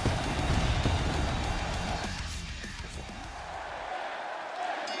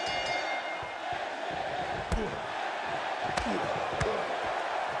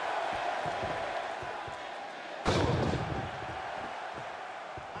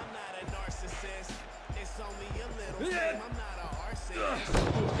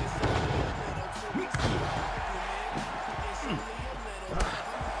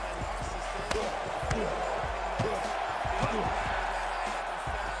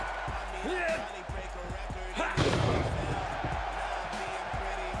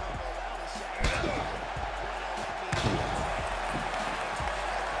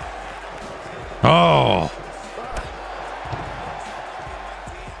 Oh.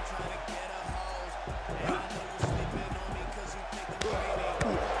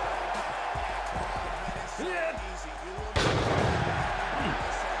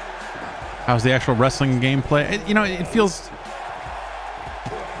 How's the actual wrestling gameplay? It feels...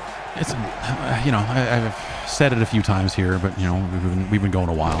 It's, I've said it a few times here, but, we've been going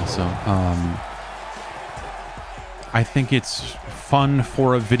a while, so... I think it's fun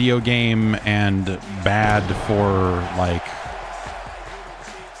for a video game and bad for, like,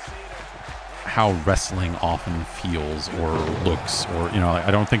 how wrestling often feels or looks, or, I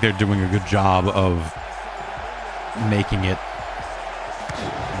don't think they're doing a good job of making it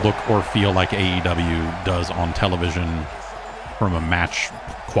look or feel like AEW does on television from a match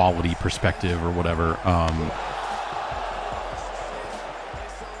quality perspective or whatever.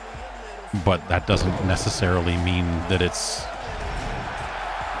 But that doesn't necessarily mean that it's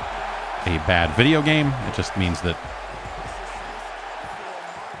a bad video game. It just means that,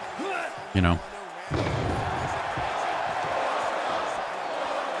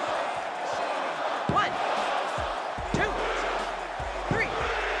 One, two, three.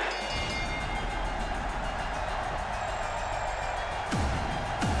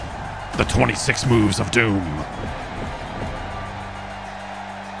 The 26 moves of doom.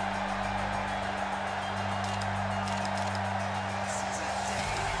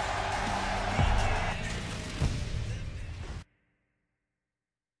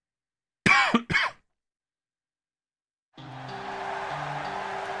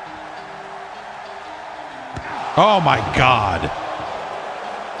 Oh my God.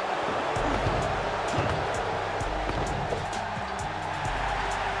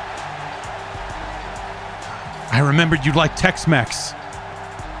 I remembered you liked Tex-Mex.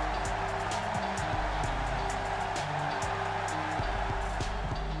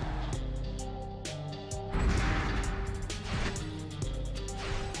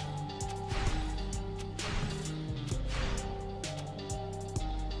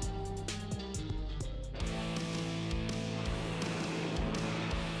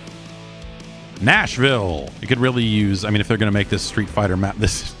 Nashville. You could really use, if they're going to make this Street Fighter map,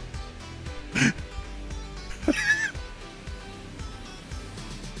 this...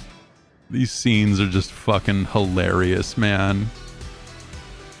 These scenes are just fucking hilarious, man.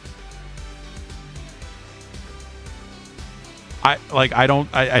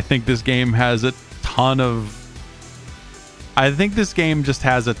 I think this game has a ton of... I think this game just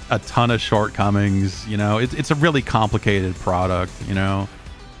has a ton of shortcomings, It's a really complicated product,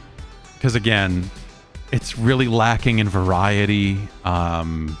 Because again, it's really lacking in variety.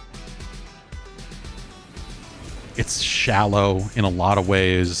 It's shallow in a lot of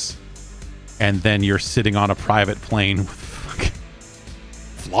ways. And then you're sitting on a private plane with fucking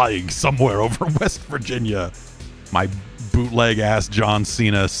flying somewhere over West Virginia. My bootleg ass John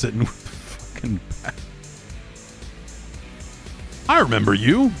Cena sitting with fucking... I remember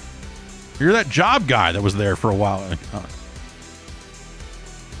you. You're that job guy that was there for a while.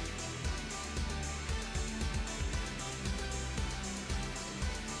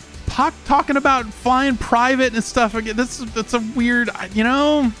 Talking about flying private and stuff again. That's a weird,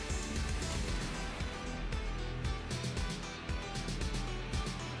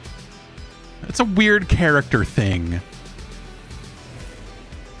 It's a weird character thing.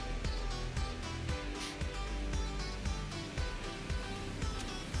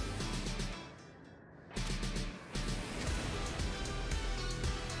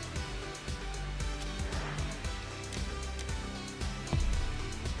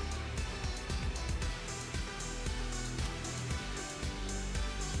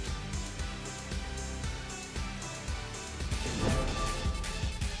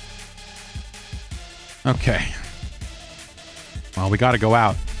 Okay. Well, we got to go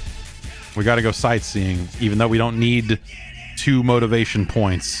out. We got to go sightseeing, even though we don't need 2 motivation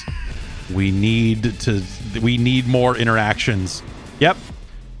points. We need more interactions Yep.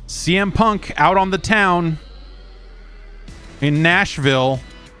 CM Punk out on the town in Nashville.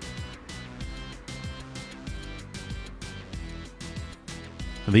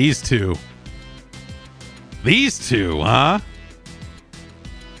 These two, huh?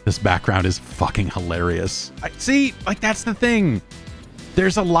 This background is fucking hilarious. See, like, that's the thing.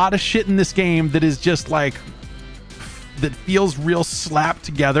 There's a lot of shit in this game that is just like, that feels real slapped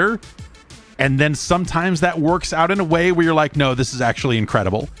together. And then sometimes that works out in a way where you're like, no, this is actually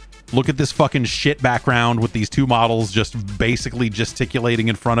incredible. Look at this fucking shit background with these two models just basically gesticulating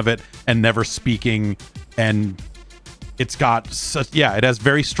in front of it and never speaking. And it's got such, yeah, it has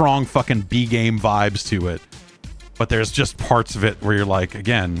very strong fucking B game vibes to it. But there's just parts of it where you're like,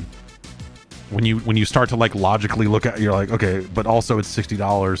 again, when you start to like logically look at it, you're like, okay, but also it's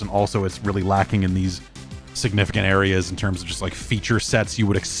 $60 and also it's really lacking in these significant areas in terms of just like feature sets you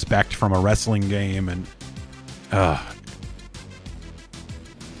would expect from a wrestling game. And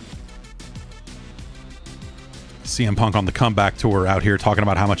CM Punk on the comeback tour out here talking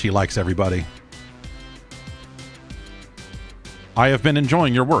about how much he likes everybody. I have been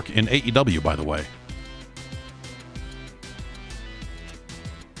enjoying your work in AEW, by the way.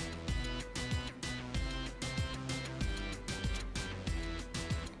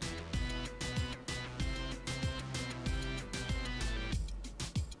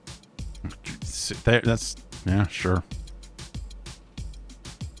 That's, yeah, sure.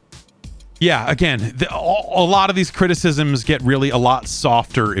 Yeah, again, a lot of these criticisms get really a lot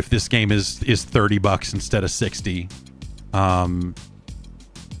softer if this game is $30 instead of 60. And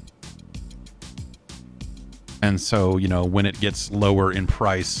so, you know, when it gets lower in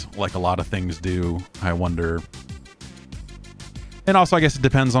price, like a lot of things do, I wonder. And also, I guess it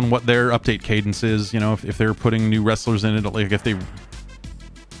depends on what their update cadence is. You know, if they're putting new wrestlers in it, like if they...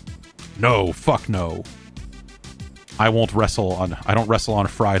 No, fuck no. I don't wrestle on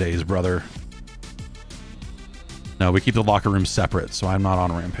Fridays, brother. No, we keep the locker room separate, so I'm not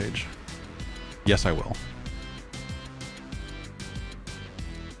on Rampage. Yes, I will.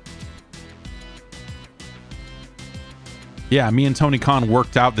 Yeah, me and Tony Khan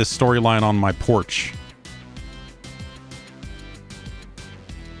worked out this storyline on my porch.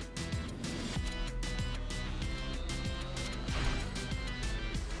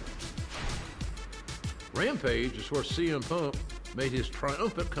 Rampage is where CM Punk made his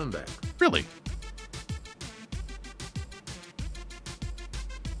triumphant comeback. Really?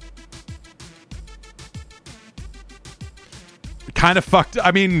 Kind of fucked.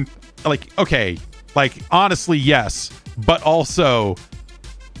 I mean, like, okay. Like, honestly, yes. But also,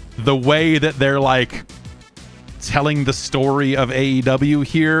 the way that they're, like, telling the story of AEW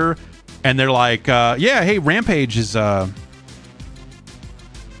here, and they're like, yeah, hey, Rampage is, it's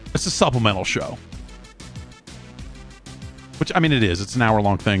a supplemental show. Which, I mean, it is. It's an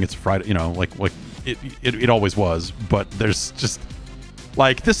hour-long thing. It's Friday, you know, like it always was. But there's just,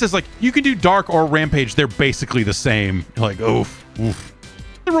 like, this is like, you can do Dark or Rampage. They're basically the same. You're like, oof, oof.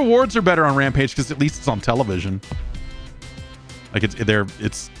 The rewards are better on Rampage because at least it's on television. Like, they're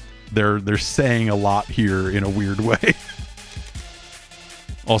saying a lot here in a weird way.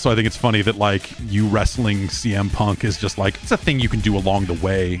 Also, I think it's funny that, like, you wrestling CM Punk is just like, it's a thing you can do along the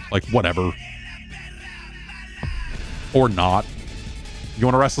way. Like, whatever. Or not. You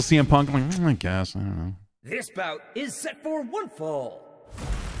want to wrestle CM Punk? I'm like, I guess. I don't know. This bout is set for one fall.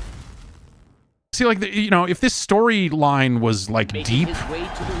 See, like, you know, if this storyline was, like, deep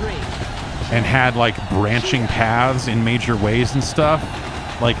and had, like, branching paths in major ways and stuff,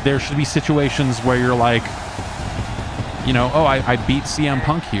 like, there should be situations where you're like, you know, oh, I beat CM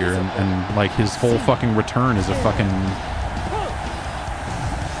Punk here, and like, his whole fucking return is a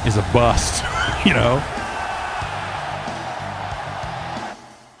bust, you know?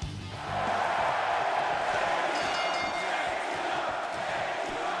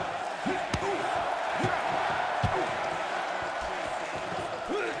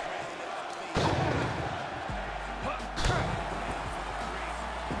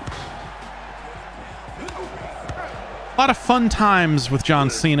 A lot of fun times with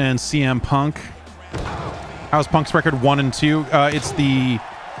John Cena and CM Punk. How's Punk's record 1 and 2?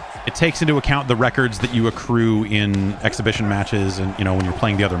 It takes into account the records that you accrue in exhibition matches and, you know, when you're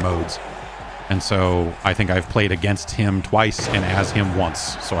playing the other modes. And so I think I've played against him twice and as him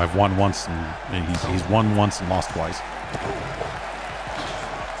once. So I've won once and he's won once and lost twice.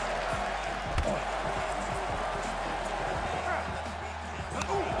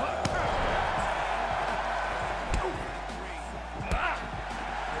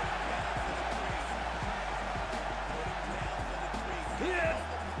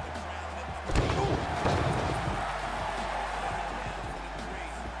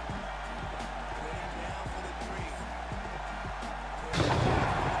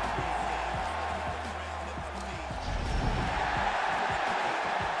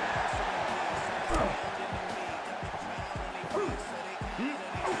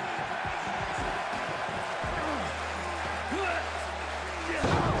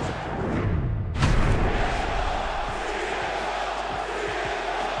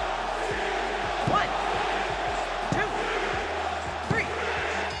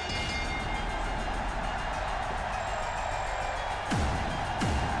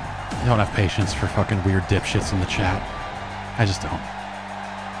 don't have patience for fucking weird dipshits in the chat. I just don't.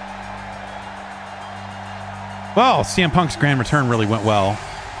 Well, CM Punk's grand return really went well.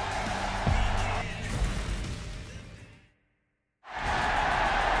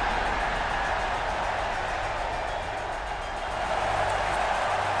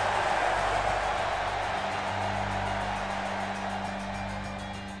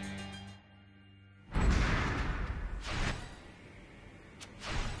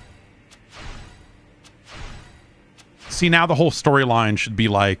 See, now the whole storyline should be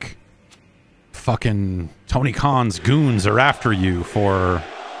like, fucking Tony Khan's goons are after you for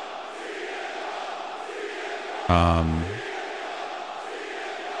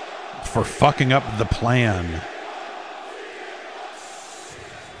fucking up the plan.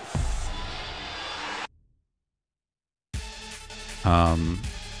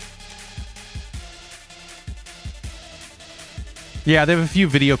 Yeah, they have a few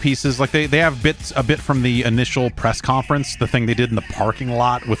video pieces. Like they have a bit from the initial press conference, the thing they did in the parking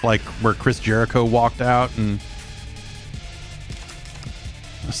lot with like where Chris Jericho walked out and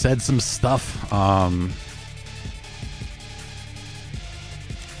said some stuff.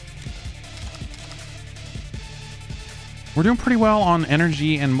 We're doing pretty well on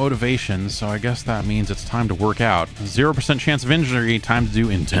energy and motivation, so I guess that means it's time to work out. 0% chance of injury, time to do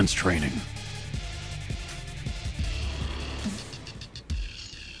intense training.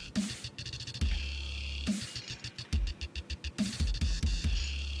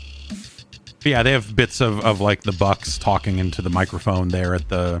 But yeah, they have bits of like the Bucks talking into the microphone there at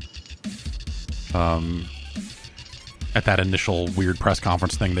the at that initial weird press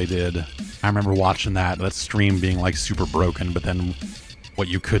conference thing they did. I remember watching that stream being like super broken, but then what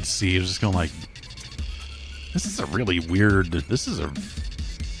you could see was just going like, this is a really weird, this is a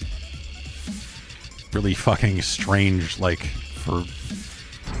really fucking strange, like for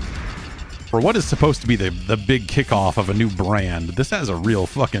what is supposed to be the big kickoff of a new brand, this has a real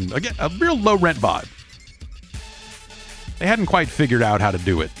fucking, again, a real low rent vibe. They hadn't quite figured out how to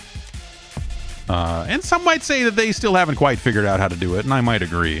do it. And some might say that they still haven't quite figured out how to do it, and I might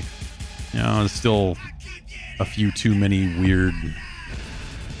agree. You know, there's still a few too many weird...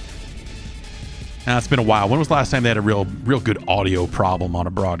 Now, it's been a while. When was the last time they had a real good audio problem on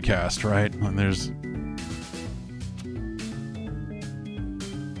a broadcast, right? And there's...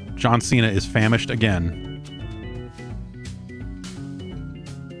 John Cena is famished again.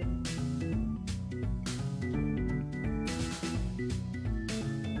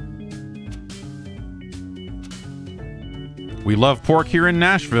 We love pork here in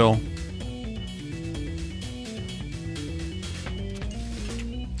Nashville.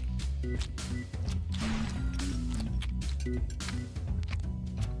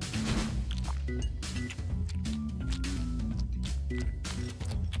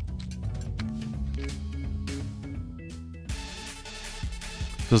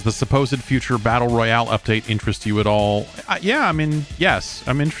 Does the supposed future Battle Royale update interest you at all? Yeah, I mean, yes.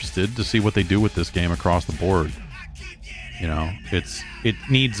 I'm interested to see what they do with this game across the board. You know, it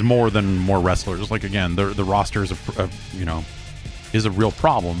needs more than more wrestlers. Like, again, the roster is you know, is a real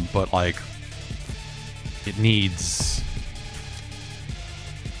problem, but like it needs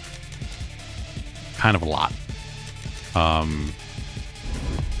kind of a lot.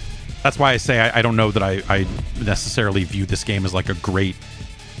 That's why I say I don't know that I necessarily view this game as like a great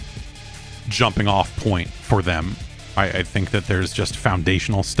jumping off point for them. I think that there's just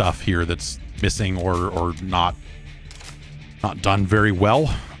foundational stuff here that's missing or not done very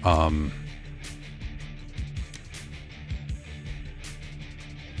well.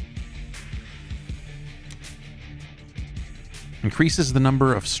 Increases the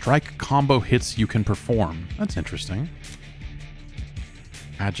number of strike combo hits you can perform. That's interesting.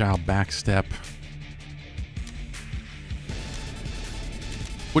 Agile backstep.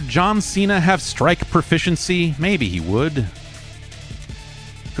 Would John Cena have strike proficiency? Maybe he would.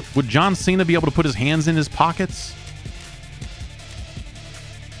 Would John Cena be able to put his hands in his pockets?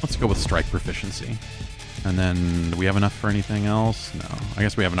 Let's go with strike proficiency. And then, do we have enough for anything else? No. I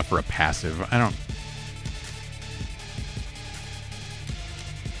guess we have enough for a passive. I don't...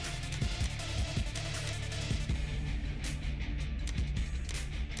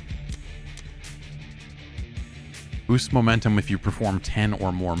 Boost momentum if you perform 10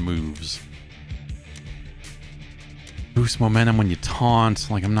 or more moves. Boost momentum when you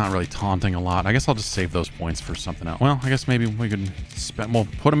taunt. Like, I'm not really taunting a lot. I guess I'll just save those points for something else. Well, I guess maybe we could spend... We'll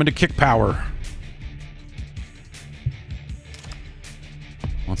put them into kick power.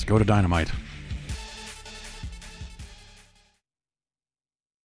 Let's go to Dynamite.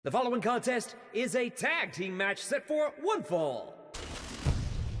 The following contest is a tag team match set for one fall.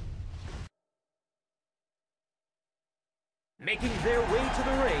 Making their way to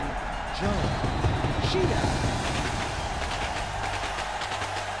the ring, John Cena.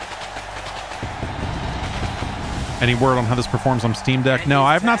 Any word on how this performs on Steam Deck? No,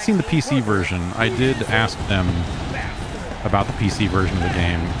 I have not seen the PC version. I did ask them about the PC version of the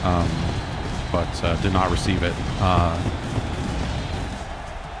game, but did not receive it. And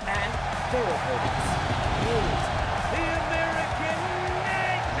their opponents is the American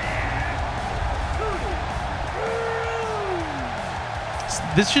Nightmare, Cody Rhodes.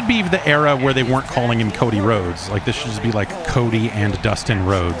 This should be the era where they weren't calling him Cody Rhodes. Like, this should just be like Cody and Dustin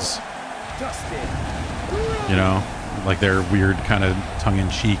Rhodes. You know, like their weird kind of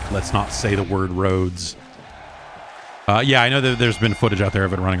tongue-in-cheek, let's not say the word Rhodes. Yeah, I know that there's been footage out there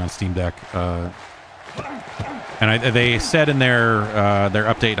of it running on Steam Deck. And they said in their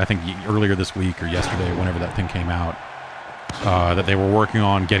update, I think earlier this week or yesterday, whenever that thing came out, that they were working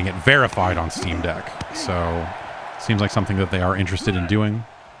on getting it verified on Steam Deck. So, seems like something that they are interested in doing.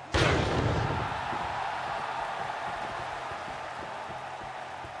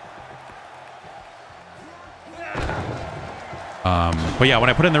 But yeah,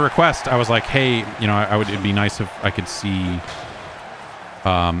 when I put in the request, I was like, hey, you know, it'd be nice if I could see,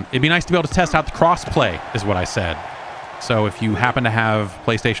 it'd be nice to be able to test out the cross-play, is what I said. So if you happen to have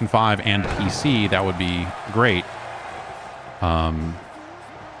PlayStation 5 and PC, that would be great.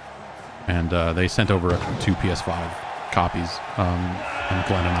 And they sent over 2 PS5 copies, and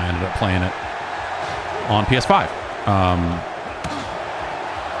Glenn and I ended up playing it on PS5.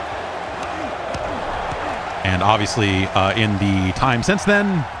 And obviously, in the time since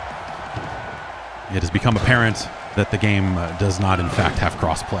then, it has become apparent that the game does not, in fact, have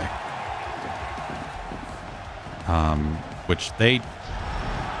crossplay. Which they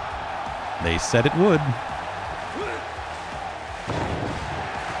said it would.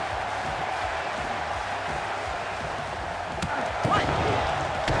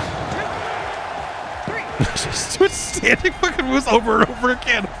 Just do it standing fucking moves over and over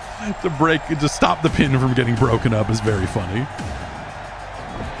again. To stop the pin from getting broken up is very funny.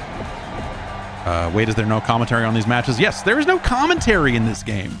 Wait, is there no commentary on these matches? Yes, there is no commentary in this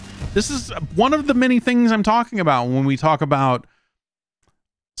game. This is one of the many things I'm talking about when we talk about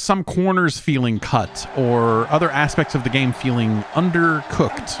some corners feeling cut or other aspects of the game feeling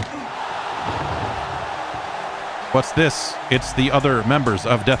undercooked. What's this? It's the other members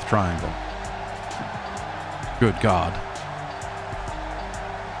of Death Triangle. Good God.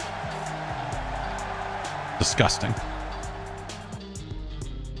 Disgusting.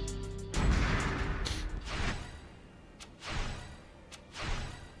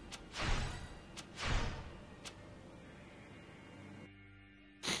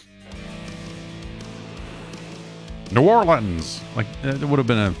 New Orleans. Like, it would have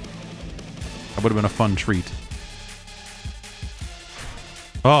been a fun treat.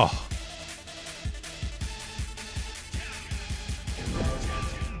 Oh.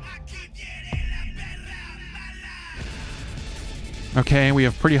 Okay, we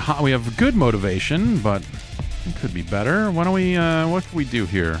have good motivation, but it could be better. Why don't we, what can we do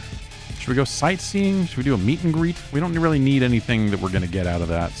here? Should we go sightseeing? Should we do a meet and greet? We don't really need anything that we're going to get out of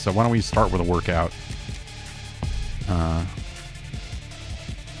that. So why don't we start with a workout?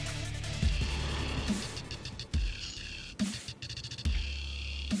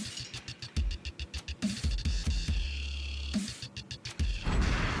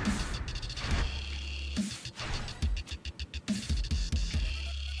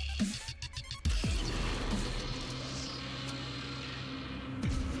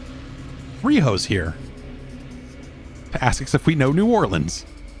 Riho's here to ask us if we know New Orleans.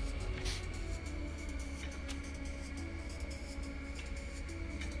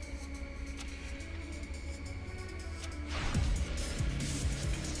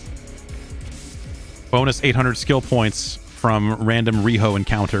 Bonus 800 skill points from random Riho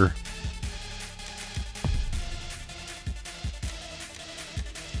encounter.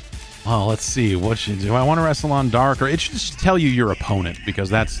 Oh, let's see. What should do? I want to wrestle on dark, or it should just tell you your opponent, because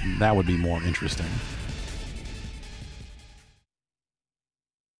that would be more interesting.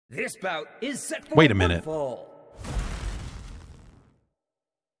 This bout is set for Wait a minute. fall.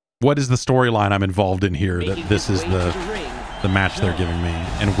 What is the storyline I'm involved in here that this is the match they're giving me?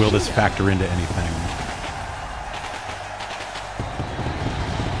 And will this factor into anything?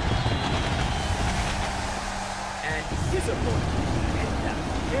 And his opponent,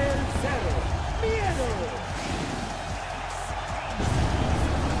 El Zero Miedo.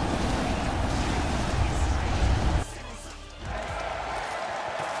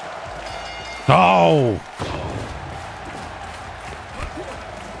 Oh!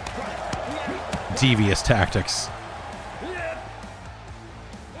 Devious tactics.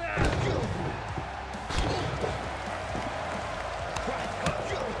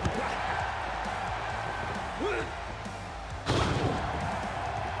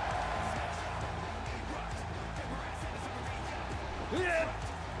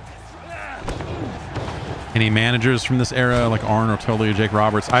 Any managers from this era, like Arn or Tully or Jake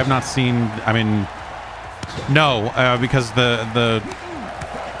Roberts? I have not seen. I mean, no, because the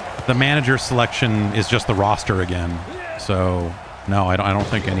manager selection is just the roster again. So no, I don't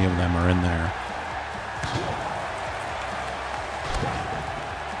think any of them are in there.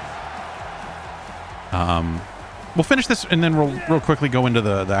 We'll finish this and then we'll real quickly go into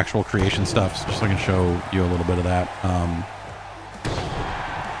the actual creation stuff, just so I can show you a little bit of that.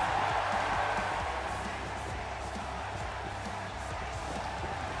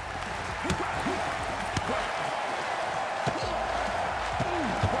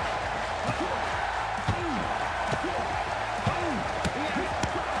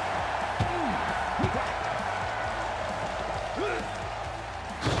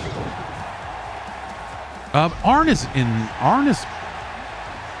 Arn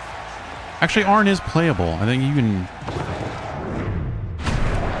is playable. I think you can.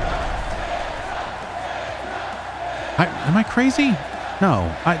 Am I crazy?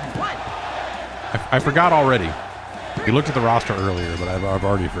 No, I forgot already. We looked at the roster earlier, but I've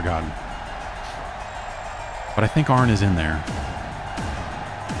already forgotten. But I think Arn is in there.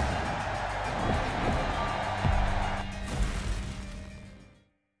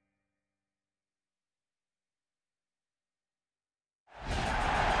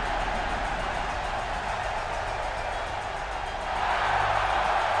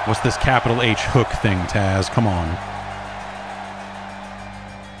 What's this capital H hook thing, Taz? Come on.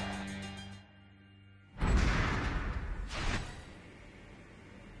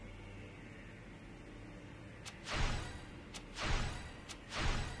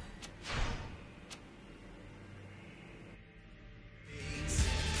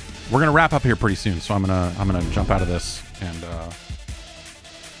 We're gonna wrap up here pretty soon, so I'm gonna jump out of this and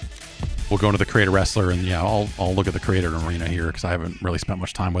we'll go into the Creator Wrestler, and yeah, I'll look at the Creator Arena here because I haven't really spent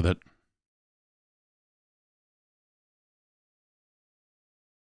much time with it.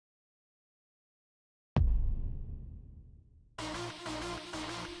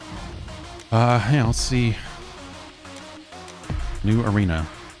 Yeah, let's see. New arena.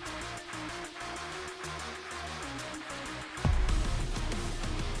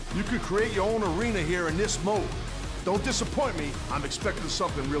 You could create your own arena here in this mode. Don't disappoint me. I'm expecting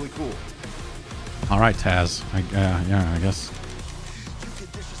something really cool. All right, Taz. Yeah, I guess.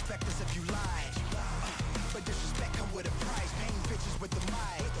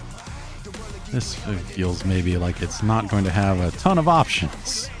 This feels maybe like it's not going to have a ton of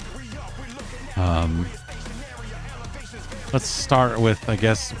options. Let's start with, I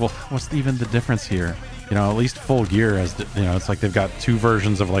guess, well, what's even the difference here? You know, at least Full Gear has, you know, it's like they've got two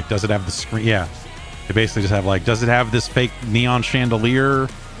versions of, like, does it have the screen? Yeah. They basically just have, like, does it have this fake neon chandelier?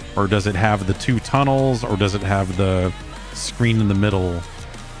 Or does it have the two tunnels? Or does it have the screen in the middle?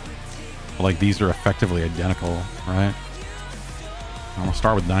 Like, these are effectively identical, right? I'm gonna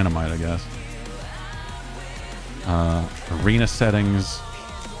start with Dynamite, I guess. Arena settings,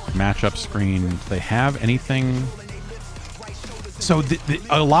 matchup screen. Do they have anything? So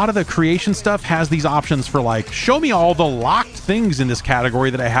a lot of the creation stuff has these options for, like, show me all the locked things in this category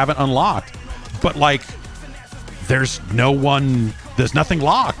that I haven't unlocked. But, like, there's nothing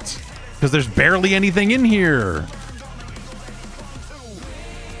locked because there's barely anything in here.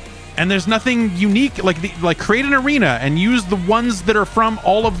 And there's nothing unique, like create an arena and use the ones that are from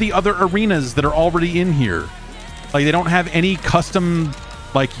all of the other arenas that are already in here. Like, they don't have any custom,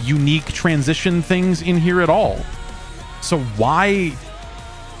 like, unique transition things in here at all. So why?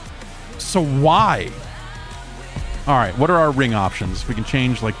 All right, what are our ring options? We can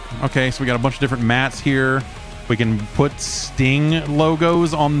change, like, okay, so we got a bunch of different mats here. We can put Sting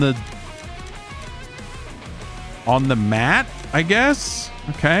logos on the mat, I guess.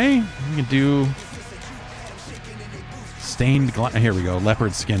 Okay, we can do stained glass. Here we go,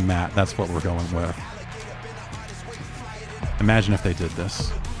 leopard skin mat. That's what we're going with. Imagine if they did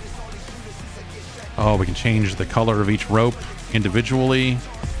this. Oh, we can change the color of each rope individually.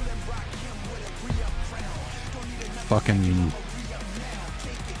 Fucking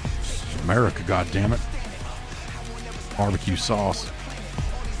America, goddammit. Barbecue sauce.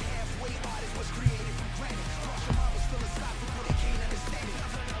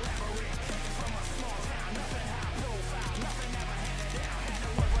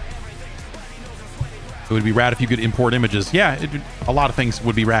 It would be rad if you could import images. Yeah, a lot of things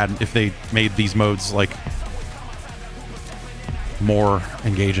would be rad if they made these modes, like, more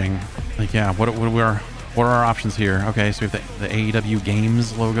engaging. Like, yeah, what are our options here? Okay, so we have the AEW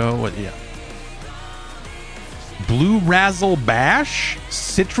Games logo. Yeah. Blue Razzle Bash?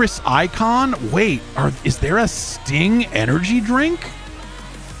 Citrus Icon? Wait, is there a Sting energy drink?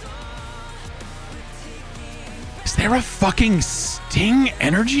 there a fucking Sting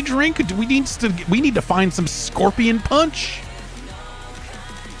energy drink? Do we need to find some Scorpion Punch?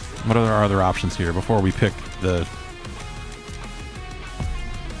 What are our other options here before we pick the...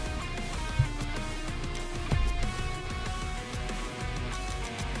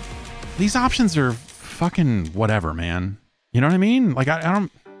 These options are fucking whatever, man. You know what I mean? Like, I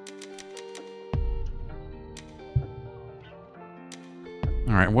don't...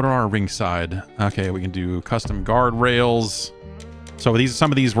 All right, what are our ringside? Okay, we can do custom guardrails. So some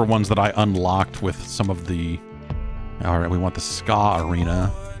of these were ones that I unlocked with some of the... All right, we want the ska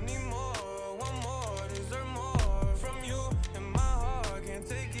arena.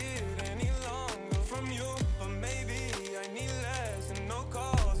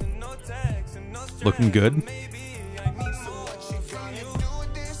 Looking good.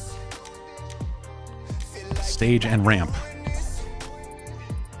 Stage and ramp.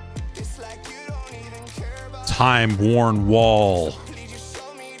 Time-worn wall.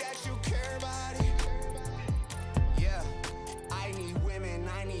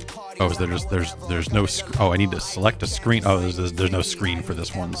 Oh, is there's no oh, I need to select a screen. Oh, there's no screen for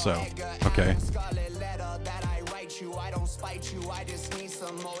this one, so okay.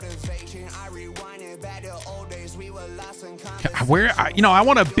 Where I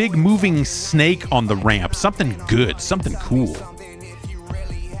want a big moving snake on the ramp. Something good, something cool.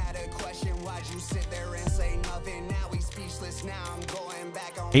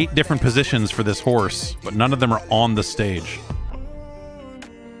 8 different positions for this horse, but none of them are on the stage.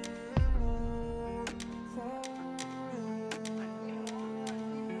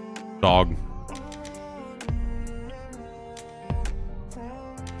 Dog.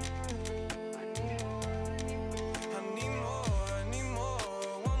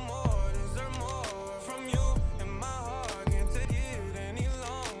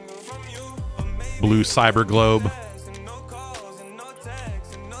 Blue cyber globe.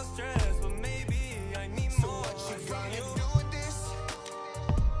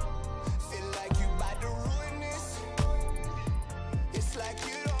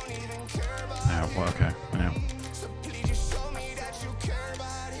 Okay. Yeah.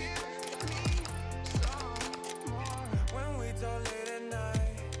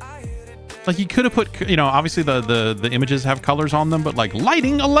 Like you could have put, obviously the images have colors on them, but like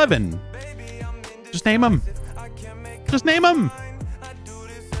lighting 11. Just name them. Just name them.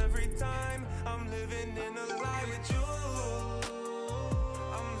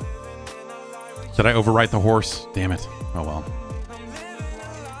 Did I overwrite the horse? Damn it. Oh well.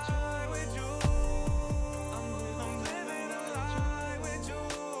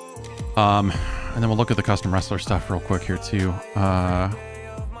 And then we'll look at the custom wrestler stuff real quick here too.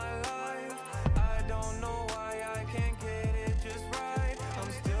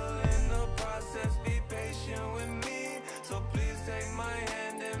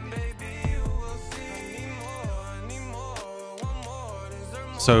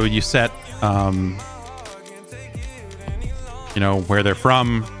 So you set, where they're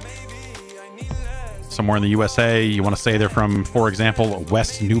from. Somewhere in the USA. You want to say they're from, for example,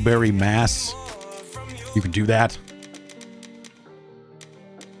 West Newbury, Mass. You can do that.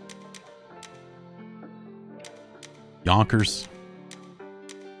 Yonkers.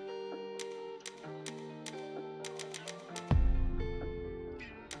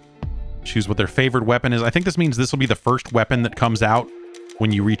 Choose what their favorite weapon is. I think this means this will be the first weapon that comes out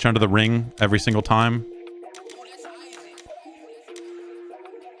when you reach under the ring every single time.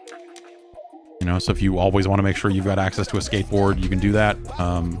 So if you always want to make sure you've got access to a skateboard, you can do that.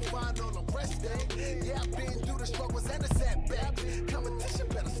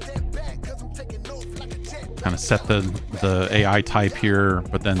 Kind of set the AI type here,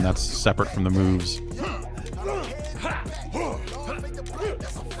 but then that's separate from the moves.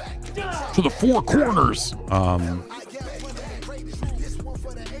 To the 4 corners.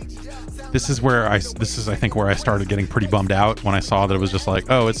 This is I think where I started getting pretty bummed out when I saw that it was just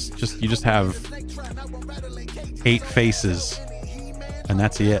like, oh, you just have 8 faces and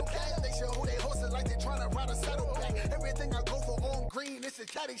that's it.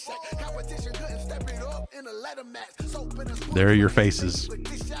 There are your faces.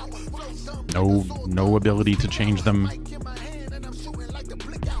 No ability to change them.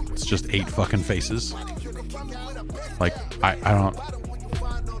 It's just 8 fucking faces. Like I don't.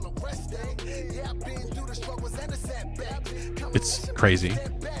 It's crazy,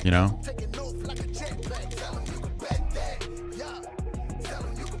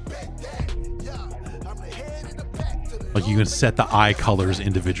 Like you can set the eye colors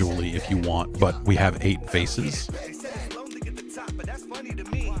individually if you want, but we have 8 faces.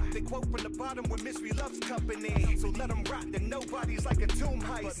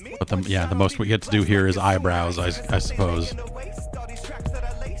 But the most we get to do here is eyebrows, I suppose.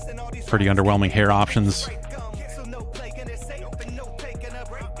 Pretty underwhelming hair options.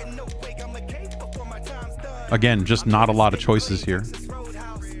 Again, just not a lot of choices here.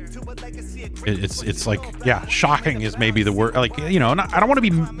 It's like, yeah, shocking is maybe the word. Like, you know, I don't want to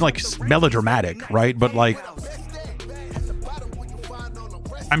be like melodramatic, right? But like,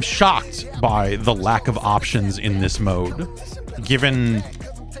 I'm shocked by the lack of options in this mode, given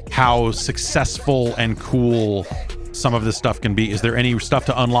how successful and cool some of this stuff can be. Is there any stuff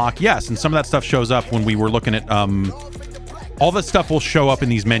to unlock? Yes, and some of that stuff shows up when we were looking at all that stuff will show up in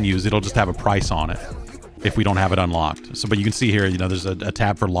these menus. It'll just have a price on it if we don't have it unlocked. So, but you can see here, you know, there's a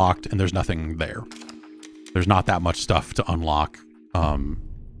tab for locked, and there's nothing there. There's not that much stuff to unlock.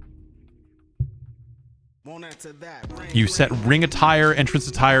 You set ring attire, entrance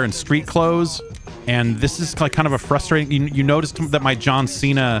attire, and street clothes, and this is like kind of a frustrating. You noticed that my John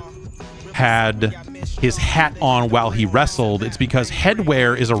Cena had his hat on while he wrestled. It's because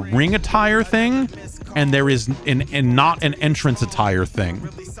headwear is a ring attire thing, and there is not an entrance attire thing.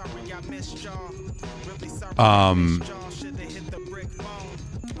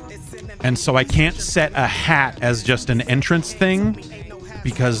 And so I can't set a hat as just an entrance thing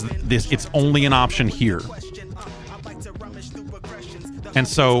because it's only an option here. And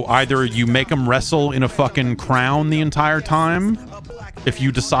so either you make them wrestle in a fucking crown the entire time, if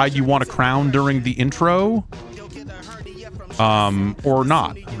you decide you want a crown during the intro, or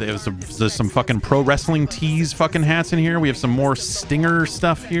not. There's some fucking pro wrestling tees fucking hats in here. We have some more Stinger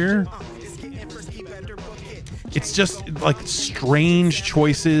stuff here. It's just like strange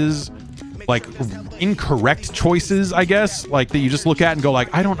choices, like incorrect choices, I guess, like that you just look at and go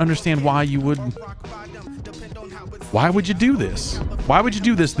like, I don't understand why you would. Why would you do this? Why would you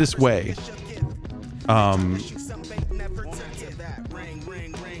do this way?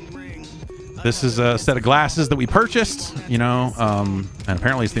 This is a set of glasses that we purchased, you know, and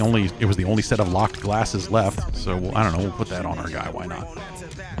apparently it was the only set of locked glasses left. So I don't know, we'll put that on our guy. Why not?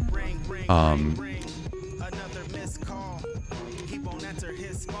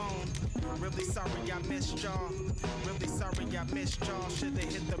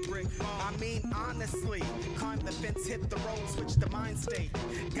 I mean, honestly, climb the fence, hit the road, switch the mind state.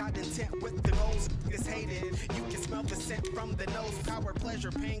 Got intent with the goals, is hated. You can smell the scent from the nose. Power,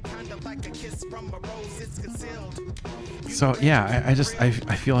 pleasure, pain, kind of like a kiss from a rose. It's concealed. So yeah, I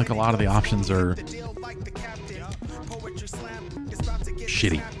feel like a lot of the options are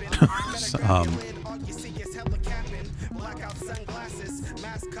shitty. Blackout sunglasses,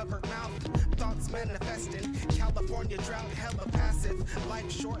 mask covered mouth, thoughts manifesting. California drought, hella passive.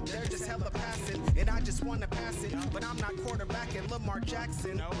 Life short, they're just hella passive. And I just wanna pass it, but I'm not quarterbacking Lamar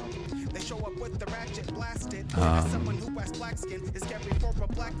Jackson. They show up with the ratchet blasted. Someone who has black skin is scary for a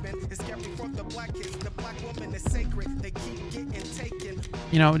black man, is scary for the black kids. The black woman is sacred. They keep getting taken.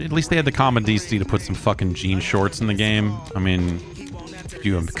 You know, at least they had the common decency to put some fucking jean shorts in the game. I mean,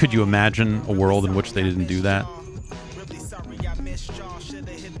 could you imagine a world in which they didn't do that?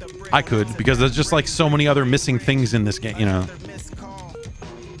 I could, because there's just like so many other missing things in this game, you know.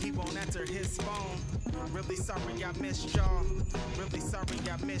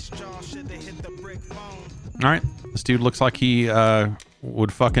 All right, this dude looks like he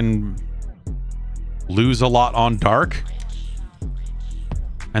would fucking lose a lot on dark.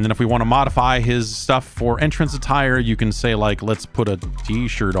 And then if we want to modify his stuff for entrance attire, you can say like, let's put a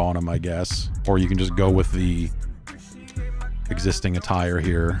t-shirt on him, I guess. Or you can just go with the existing attire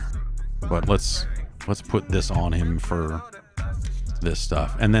here. But let's put this on him for this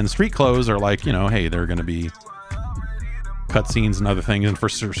stuff. And then street clothes are like, you know, hey, they're going to be cutscenes and other things. And for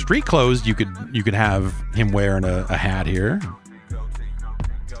street clothes, you could have him wearing a hat here.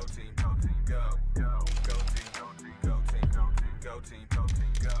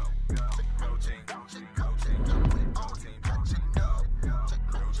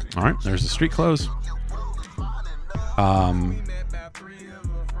 All right, there's the street clothes.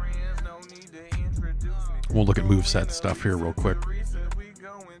 We'll look at moveset stuff here real quick.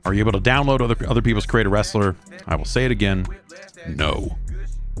 Are you able to download other people's Create a Wrestler? I will say it again. No.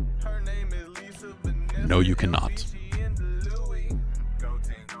 No, you cannot.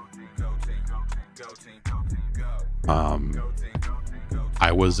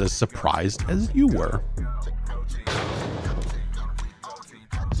 I was as surprised as you were.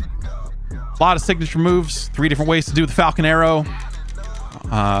 A lot of signature moves. 3 different ways to do the Falcon Arrow.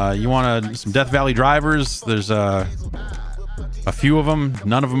 You want some Death Valley drivers? There's a few of them.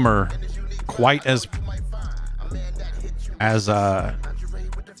 None of them are quite as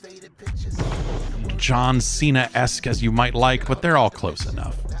John Cena-esque as you might like, but they're all close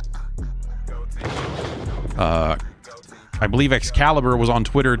enough. I believe Excalibur was on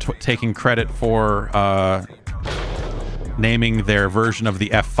Twitter taking credit for naming their version of the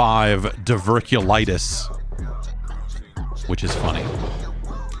F5 Diverculitis, which is funny.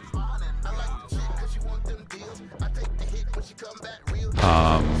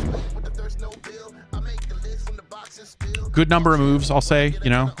 Good number of moves, I'll say, you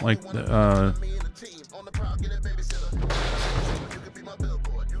know, like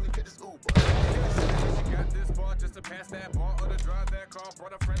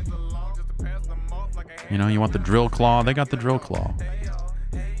you know, you want the drill claw, they got the drill claw.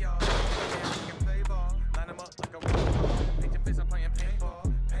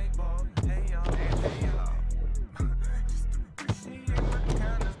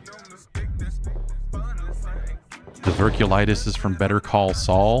 Diverculitis is from Better Call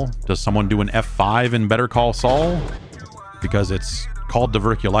Saul. Does someone do an F5 in Better Call Saul? Because it's called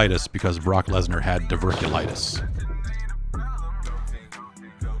diverculitis because Brock Lesnar had diverculitis.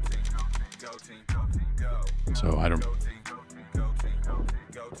 So I don't...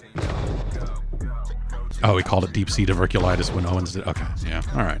 Oh, he called it deep sea diverculitis when Owens did... Okay, yeah,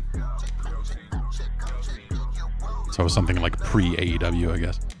 all right. So it was something like pre-AEW, I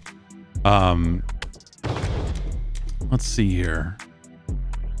guess. Let's see here.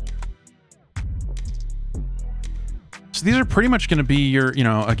 So these are pretty much going to be your, you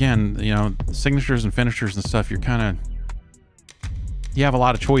know, again, you know, signatures and finishers and stuff. You're kind of, you have a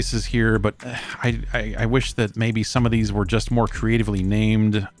lot of choices here, but I wish that maybe some of these were just more creatively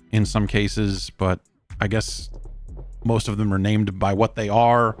named in some cases, but I guess most of them are named by what they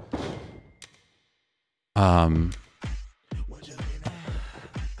are.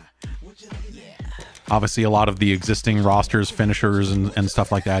 Obviously, a lot of the existing rosters, finishers, and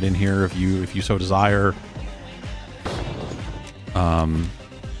stuff like that in here, if you so desire.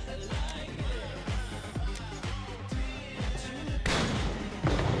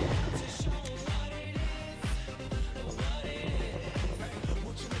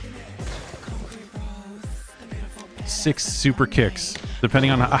 Six super kicks,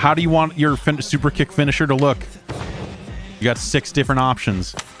 depending on how do you want your super kick finisher to look. You got 6 different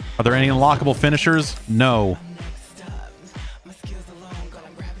options. Are there any unlockable finishers? No.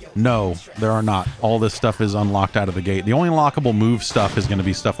 No, there are not. All this stuff is unlocked out of the gate. The only unlockable move stuff is going to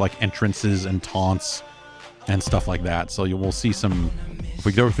be stuff like entrances and taunts and stuff like that. So you will see some... If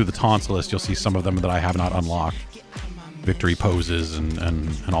we go through the taunts list, you'll see some of them that I have not unlocked. Victory poses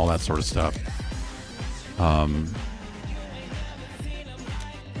and all that sort of stuff.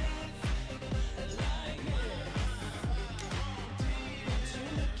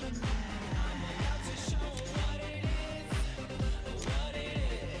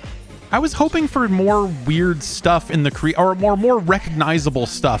 I was hoping for more weird stuff in the or more recognizable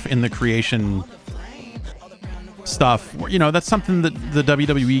stuff in the creation stuff. You know, that's something that the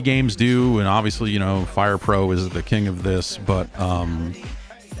WWE games do, and obviously, you know, Fire Pro is the king of this, but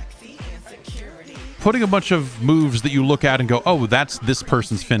putting a bunch of moves that you look at and go, oh, that's this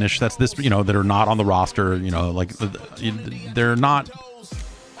person's finish, that's this, you know, that are not on the roster, you know, like they're not...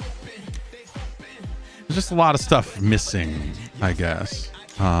 There's just a lot of stuff missing, I guess.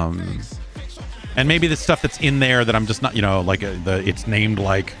 And maybe the stuff that's in there that I'm just not, you know, like it's named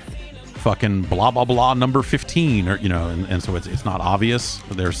like fucking blah blah blah number 15, or you know, and so it's not obvious.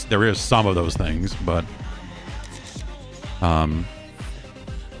 There is some of those things, but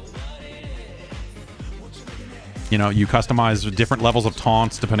you know, you customize different levels of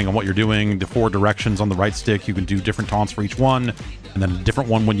taunts depending on what you're doing. The 4 directions on the right stick, you can do different taunts for each one, and then a different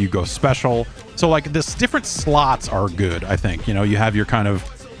one when you go special. So like this different slots are good, I think. You know, you have your kind of,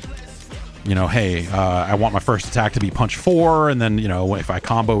 you know, hey, I want my first attack to be punch 4, and then, you know, if I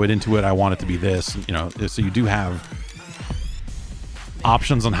combo it into it, I want it to be this, you know. So you do have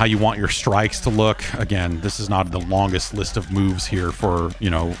options on how you want your strikes to look. Again, this is not the longest list of moves here for, you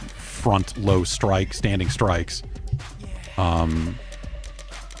know, front low strike, standing strikes.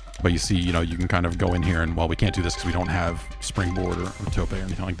 But you see, you know, you can kind of go in here and, well, we can't do this because we don't have springboard or tope or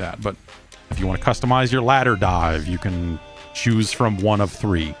anything like that. But if you want to customize your ladder dive, you can choose from one of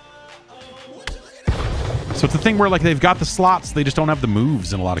 3. So it's a thing where, like, they've got the slots, they just don't have the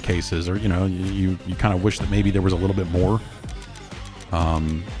moves in a lot of cases, or, you know, you kind of wish that maybe there was a little bit more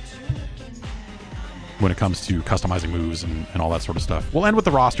when it comes to customizing moves and all that sort of stuff. We'll end with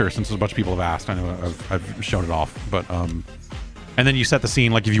the roster since there's a bunch of people have asked. I know I've shown it off, but and then you set the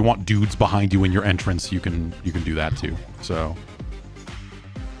scene, like if you want dudes behind you in your entrance, you can do that too. So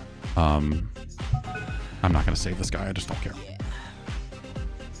I'm not gonna save this guy, I just don't care.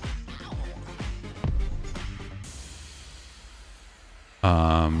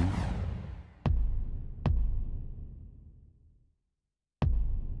 So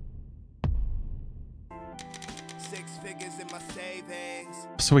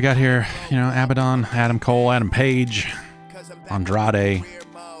we got here, you know, Abaddon, Adam Cole, Adam Page, Andrade,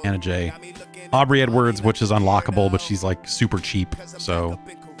 Anna Jay, Aubrey Edwards, which is unlockable, but she's like super cheap. So,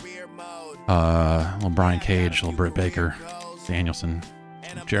 little Brian Cage, little Britt Baker, Danielson,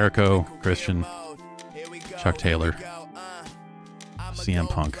 Jericho, Christian, Chuck Taylor, CM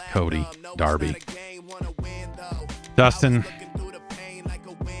Punk, Cody, Darby, Dustin,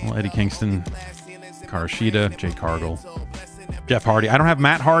 little Eddie Kingston, Karashida, Jade Cargill, Jeff Hardy. I don't have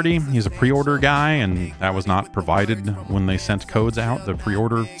Matt Hardy. He's a pre-order guy, and that was not provided when they sent codes out, the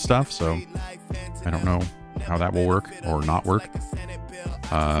pre-order stuff, so I don't know how that will work or not work.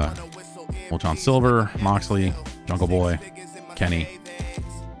 Well, John Silver, Moxley, Jungle Boy, Kenny,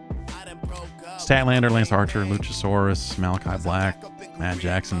 Statlander, Lance Archer, Luchasaurus, Malakai Black, Matt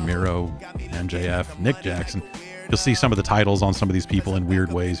Jackson, Miro, MJF, Nick Jackson. You'll see some of the titles on some of these people in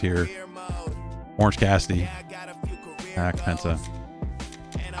weird ways here. Orange Cassidy, Pac, Penta,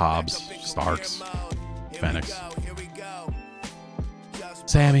 Hobbs, Starks, Fenix,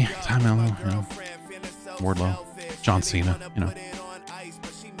 Sammy, Ty Mello, you know, Wardlow, John Cena, you know.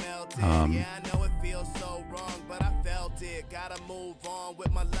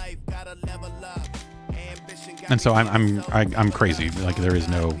 And so I'm crazy. Like, there is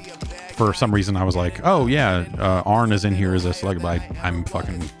no, for some reason I was like, oh yeah, Arn is in here as a select, but I'm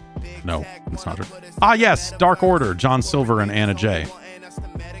fucking, no, it's not true. Ah yes, Dark Order, John Silver and Anna Jay.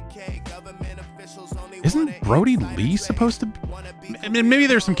 Isn't Brody Lee supposed to be? I mean, maybe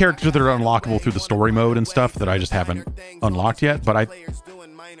there's some characters that are unlockable through the story mode and stuff that I just haven't unlocked yet, but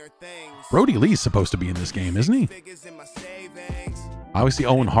Brody Lee's supposed to be in this game, isn't he? Obviously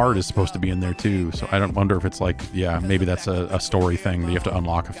Owen Hart is supposed to be in there too, so I don't wonder if it's like, yeah, maybe that's a story thing that you have to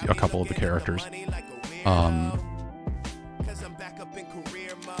unlock a couple of the characters.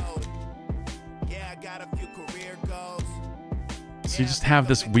 So you just have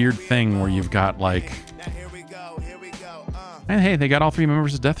this weird thing where you've got like, and hey, they got all three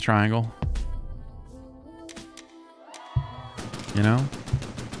members of Death Triangle, you know.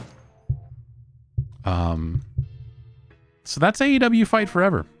 So that's AEW Fight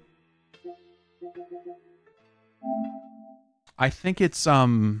Forever. I think it's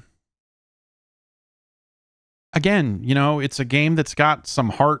again, you know, it's a game that's got some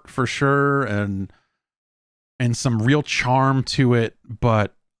heart for sure and some real charm to it,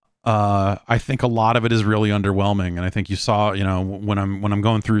 but I think a lot of it is really underwhelming. And I think you saw, you know, when I'm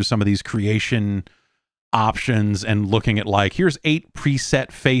going through some of these creation options and looking at like, here's 8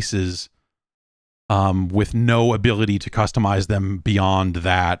 preset faces with no ability to customize them beyond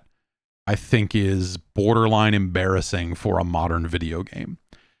that, I think is borderline embarrassing for a modern video game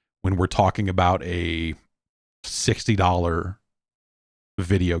when we're talking about a $60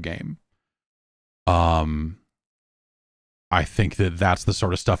 video game. I think that that's the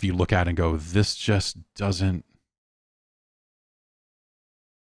sort of stuff you look at and go, this just doesn't,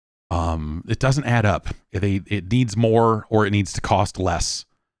 it doesn't add up. It needs more, or it needs to cost less.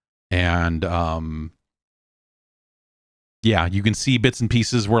 And, yeah, you can see bits and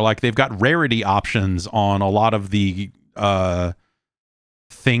pieces where like they've got rarity options on a lot of the,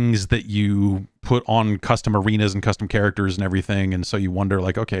 things that you put on custom arenas and custom characters and everything. And so you wonder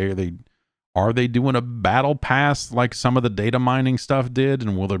like, okay, are they doing a battle pass like some of the data mining stuff did?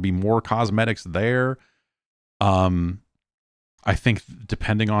 And will there be more cosmetics there? I think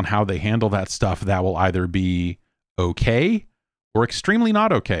depending on how they handle that stuff, that will either be okay or extremely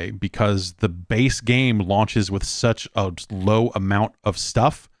not okay, because the base game launches with such a low amount of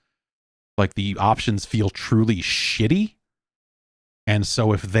stuff. Like the options feel truly shitty. And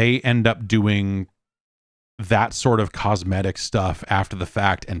so if they end up doing that sort of cosmetic stuff after the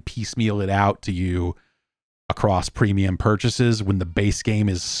fact and piecemeal it out to you across premium purchases when the base game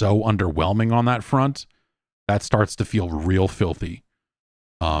is so underwhelming on that front, that starts to feel real filthy.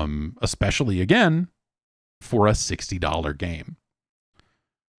 Especially again for a $60 game.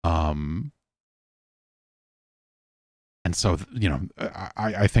 And so, you know,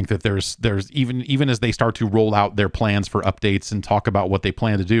 I think that there's even as they start to roll out their plans for updates and talk about what they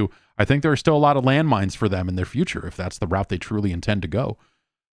plan to do, I think there are still a lot of landmines for them in their future if that's the route they truly intend to go.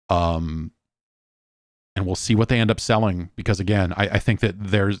 And we'll see what they end up selling, because again, I think that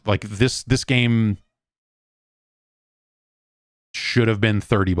there's like this game should have been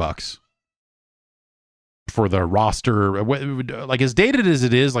 $30 for the roster. Like as dated as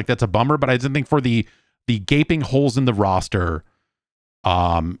it is, like that's a bummer, but I didn't think for the gaping holes in the roster,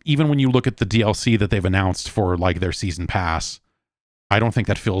 even when you look at the DLC that they've announced for like their season pass, I don't think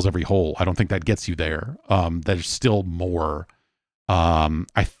that fills every hole. I don't think that gets you there. There's still more.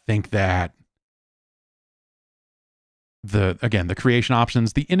 I think that the creation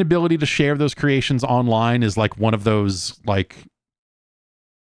options, the inability to share those creations online is like one of those, like,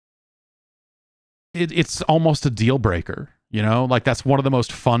 it's almost a deal breaker, you know? Like, that's one of the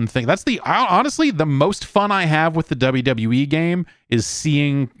most fun things. That's honestly, the most fun I have with the WWE game is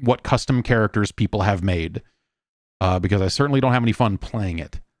seeing what custom characters people have made. Because I certainly don't have any fun playing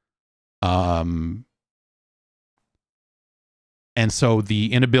it. And so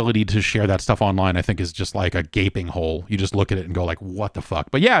the inability to share that stuff online, I think, is just like a gaping hole. You just look at it and go like, what the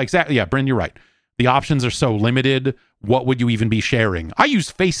fuck? But yeah, exactly. Yeah, Bryn, you're right. The options are so limited. What would you even be sharing? I use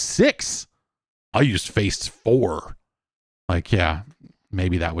Phase 6. I use Phase 4. Like, yeah,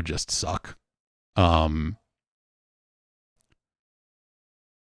 maybe that would just suck.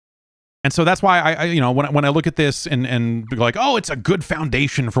 And so that's why I you know, when I look at this and be like, oh, it's a good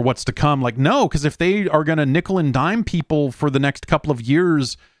foundation for what's to come. Like, no, because if they are going to nickel and dime people for the next couple of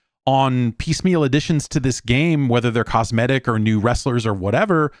years on piecemeal additions to this game, whether they're cosmetic or new wrestlers or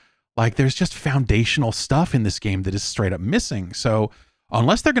whatever, like, there's just foundational stuff in this game that is straight up missing. So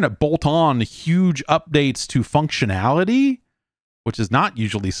unless they're going to bolt on huge updates to functionality, which is not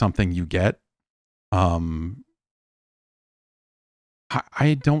usually something you get,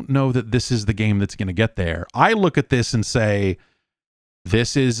 I don't know that this is the game that's going to get there. I look at this and say,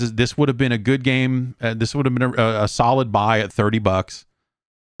 this would have been a good game. This would have been a solid buy at $30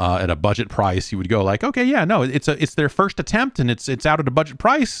 at a budget price. You would go like, okay, yeah, no, it's their first attempt and it's out at a budget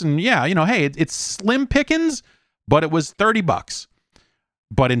price. And yeah, you know, hey, it's slim pickings, but it was $30.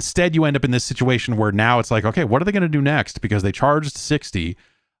 But instead you end up in this situation where now it's like, okay, what are they going to do next? Because they charged $60.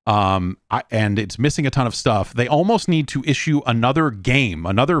 And it's missing a ton of stuff. They almost need to issue another game,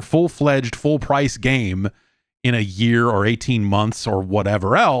 another full-fledged, full-price game in a year or 18 months or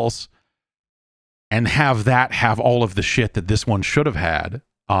whatever else, and have all of the shit that this one should have had.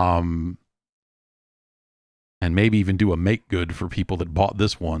 And maybe even do a make good for people that bought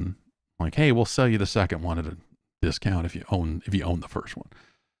this one. Like, hey, we'll sell you the second one at a discount if you own the first one.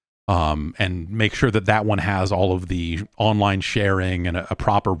 And make sure that one has all of the online sharing and a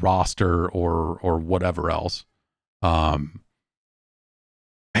proper roster or whatever else.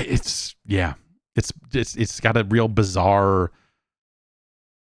 It's got a real bizarre,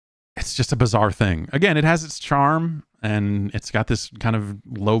 it's just a bizarre thing. Again, it has its charm and it's got this kind of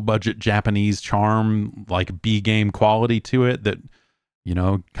low budget Japanese charm, like B game quality to it that, you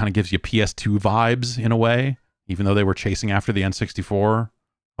know, kind of gives you PS2 vibes in a way, even though they were chasing after the N64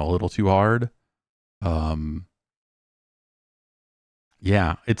 a little too hard.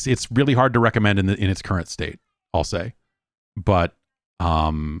 Yeah, it's really hard to recommend in its current state, I'll say. But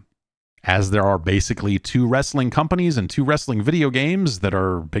as there are basically 2 wrestling companies and 2 wrestling video games that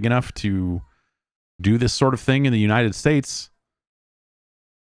are big enough to do this sort of thing in the United States,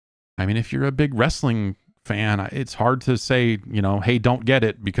 I mean, if you're a big wrestling fan, it's hard to say, you know, hey, don't get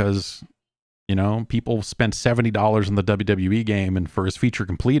it, because, you know, people spent $70 on the WWE game, and for as feature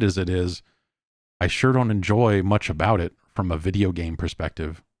complete as it is, I sure don't enjoy much about it from a video game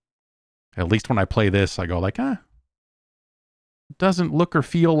perspective. At least when I play this, I go like, it doesn't look or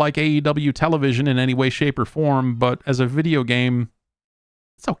feel like AEW television in any way, shape, or form, but as a video game,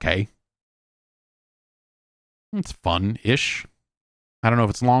 it's okay. It's fun-ish. I don't know if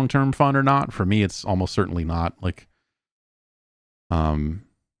it's long-term fun or not. For me, it's almost certainly not. Like,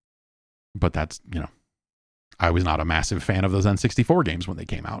 but that's, you know, I was not a massive fan of those N64 games when they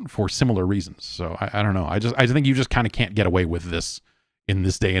came out for similar reasons. So I don't know. I think you just kind of can't get away with this in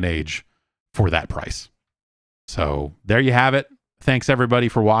this day and age for that price. So there you have it. Thanks everybody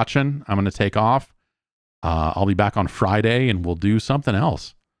for watching. I'm going to take off. I'll be back on Friday and we'll do something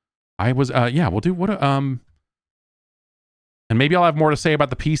else. We'll do and maybe I'll have more to say about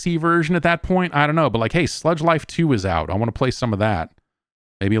the PC version at that point. I don't know, but like, hey, Sludge Life 2 is out. I want to play some of that.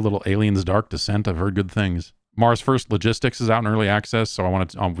 Maybe a little Aliens Dark Descent. I've heard good things. Mars First Logistics is out in early access, so I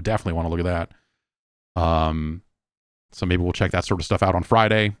definitely want to look at that. So maybe we'll check that sort of stuff out on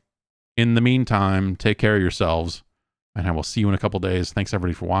Friday. In the meantime, take care of yourselves, and I will see you in a couple days. Thanks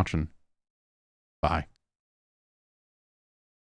everybody for watching. Bye.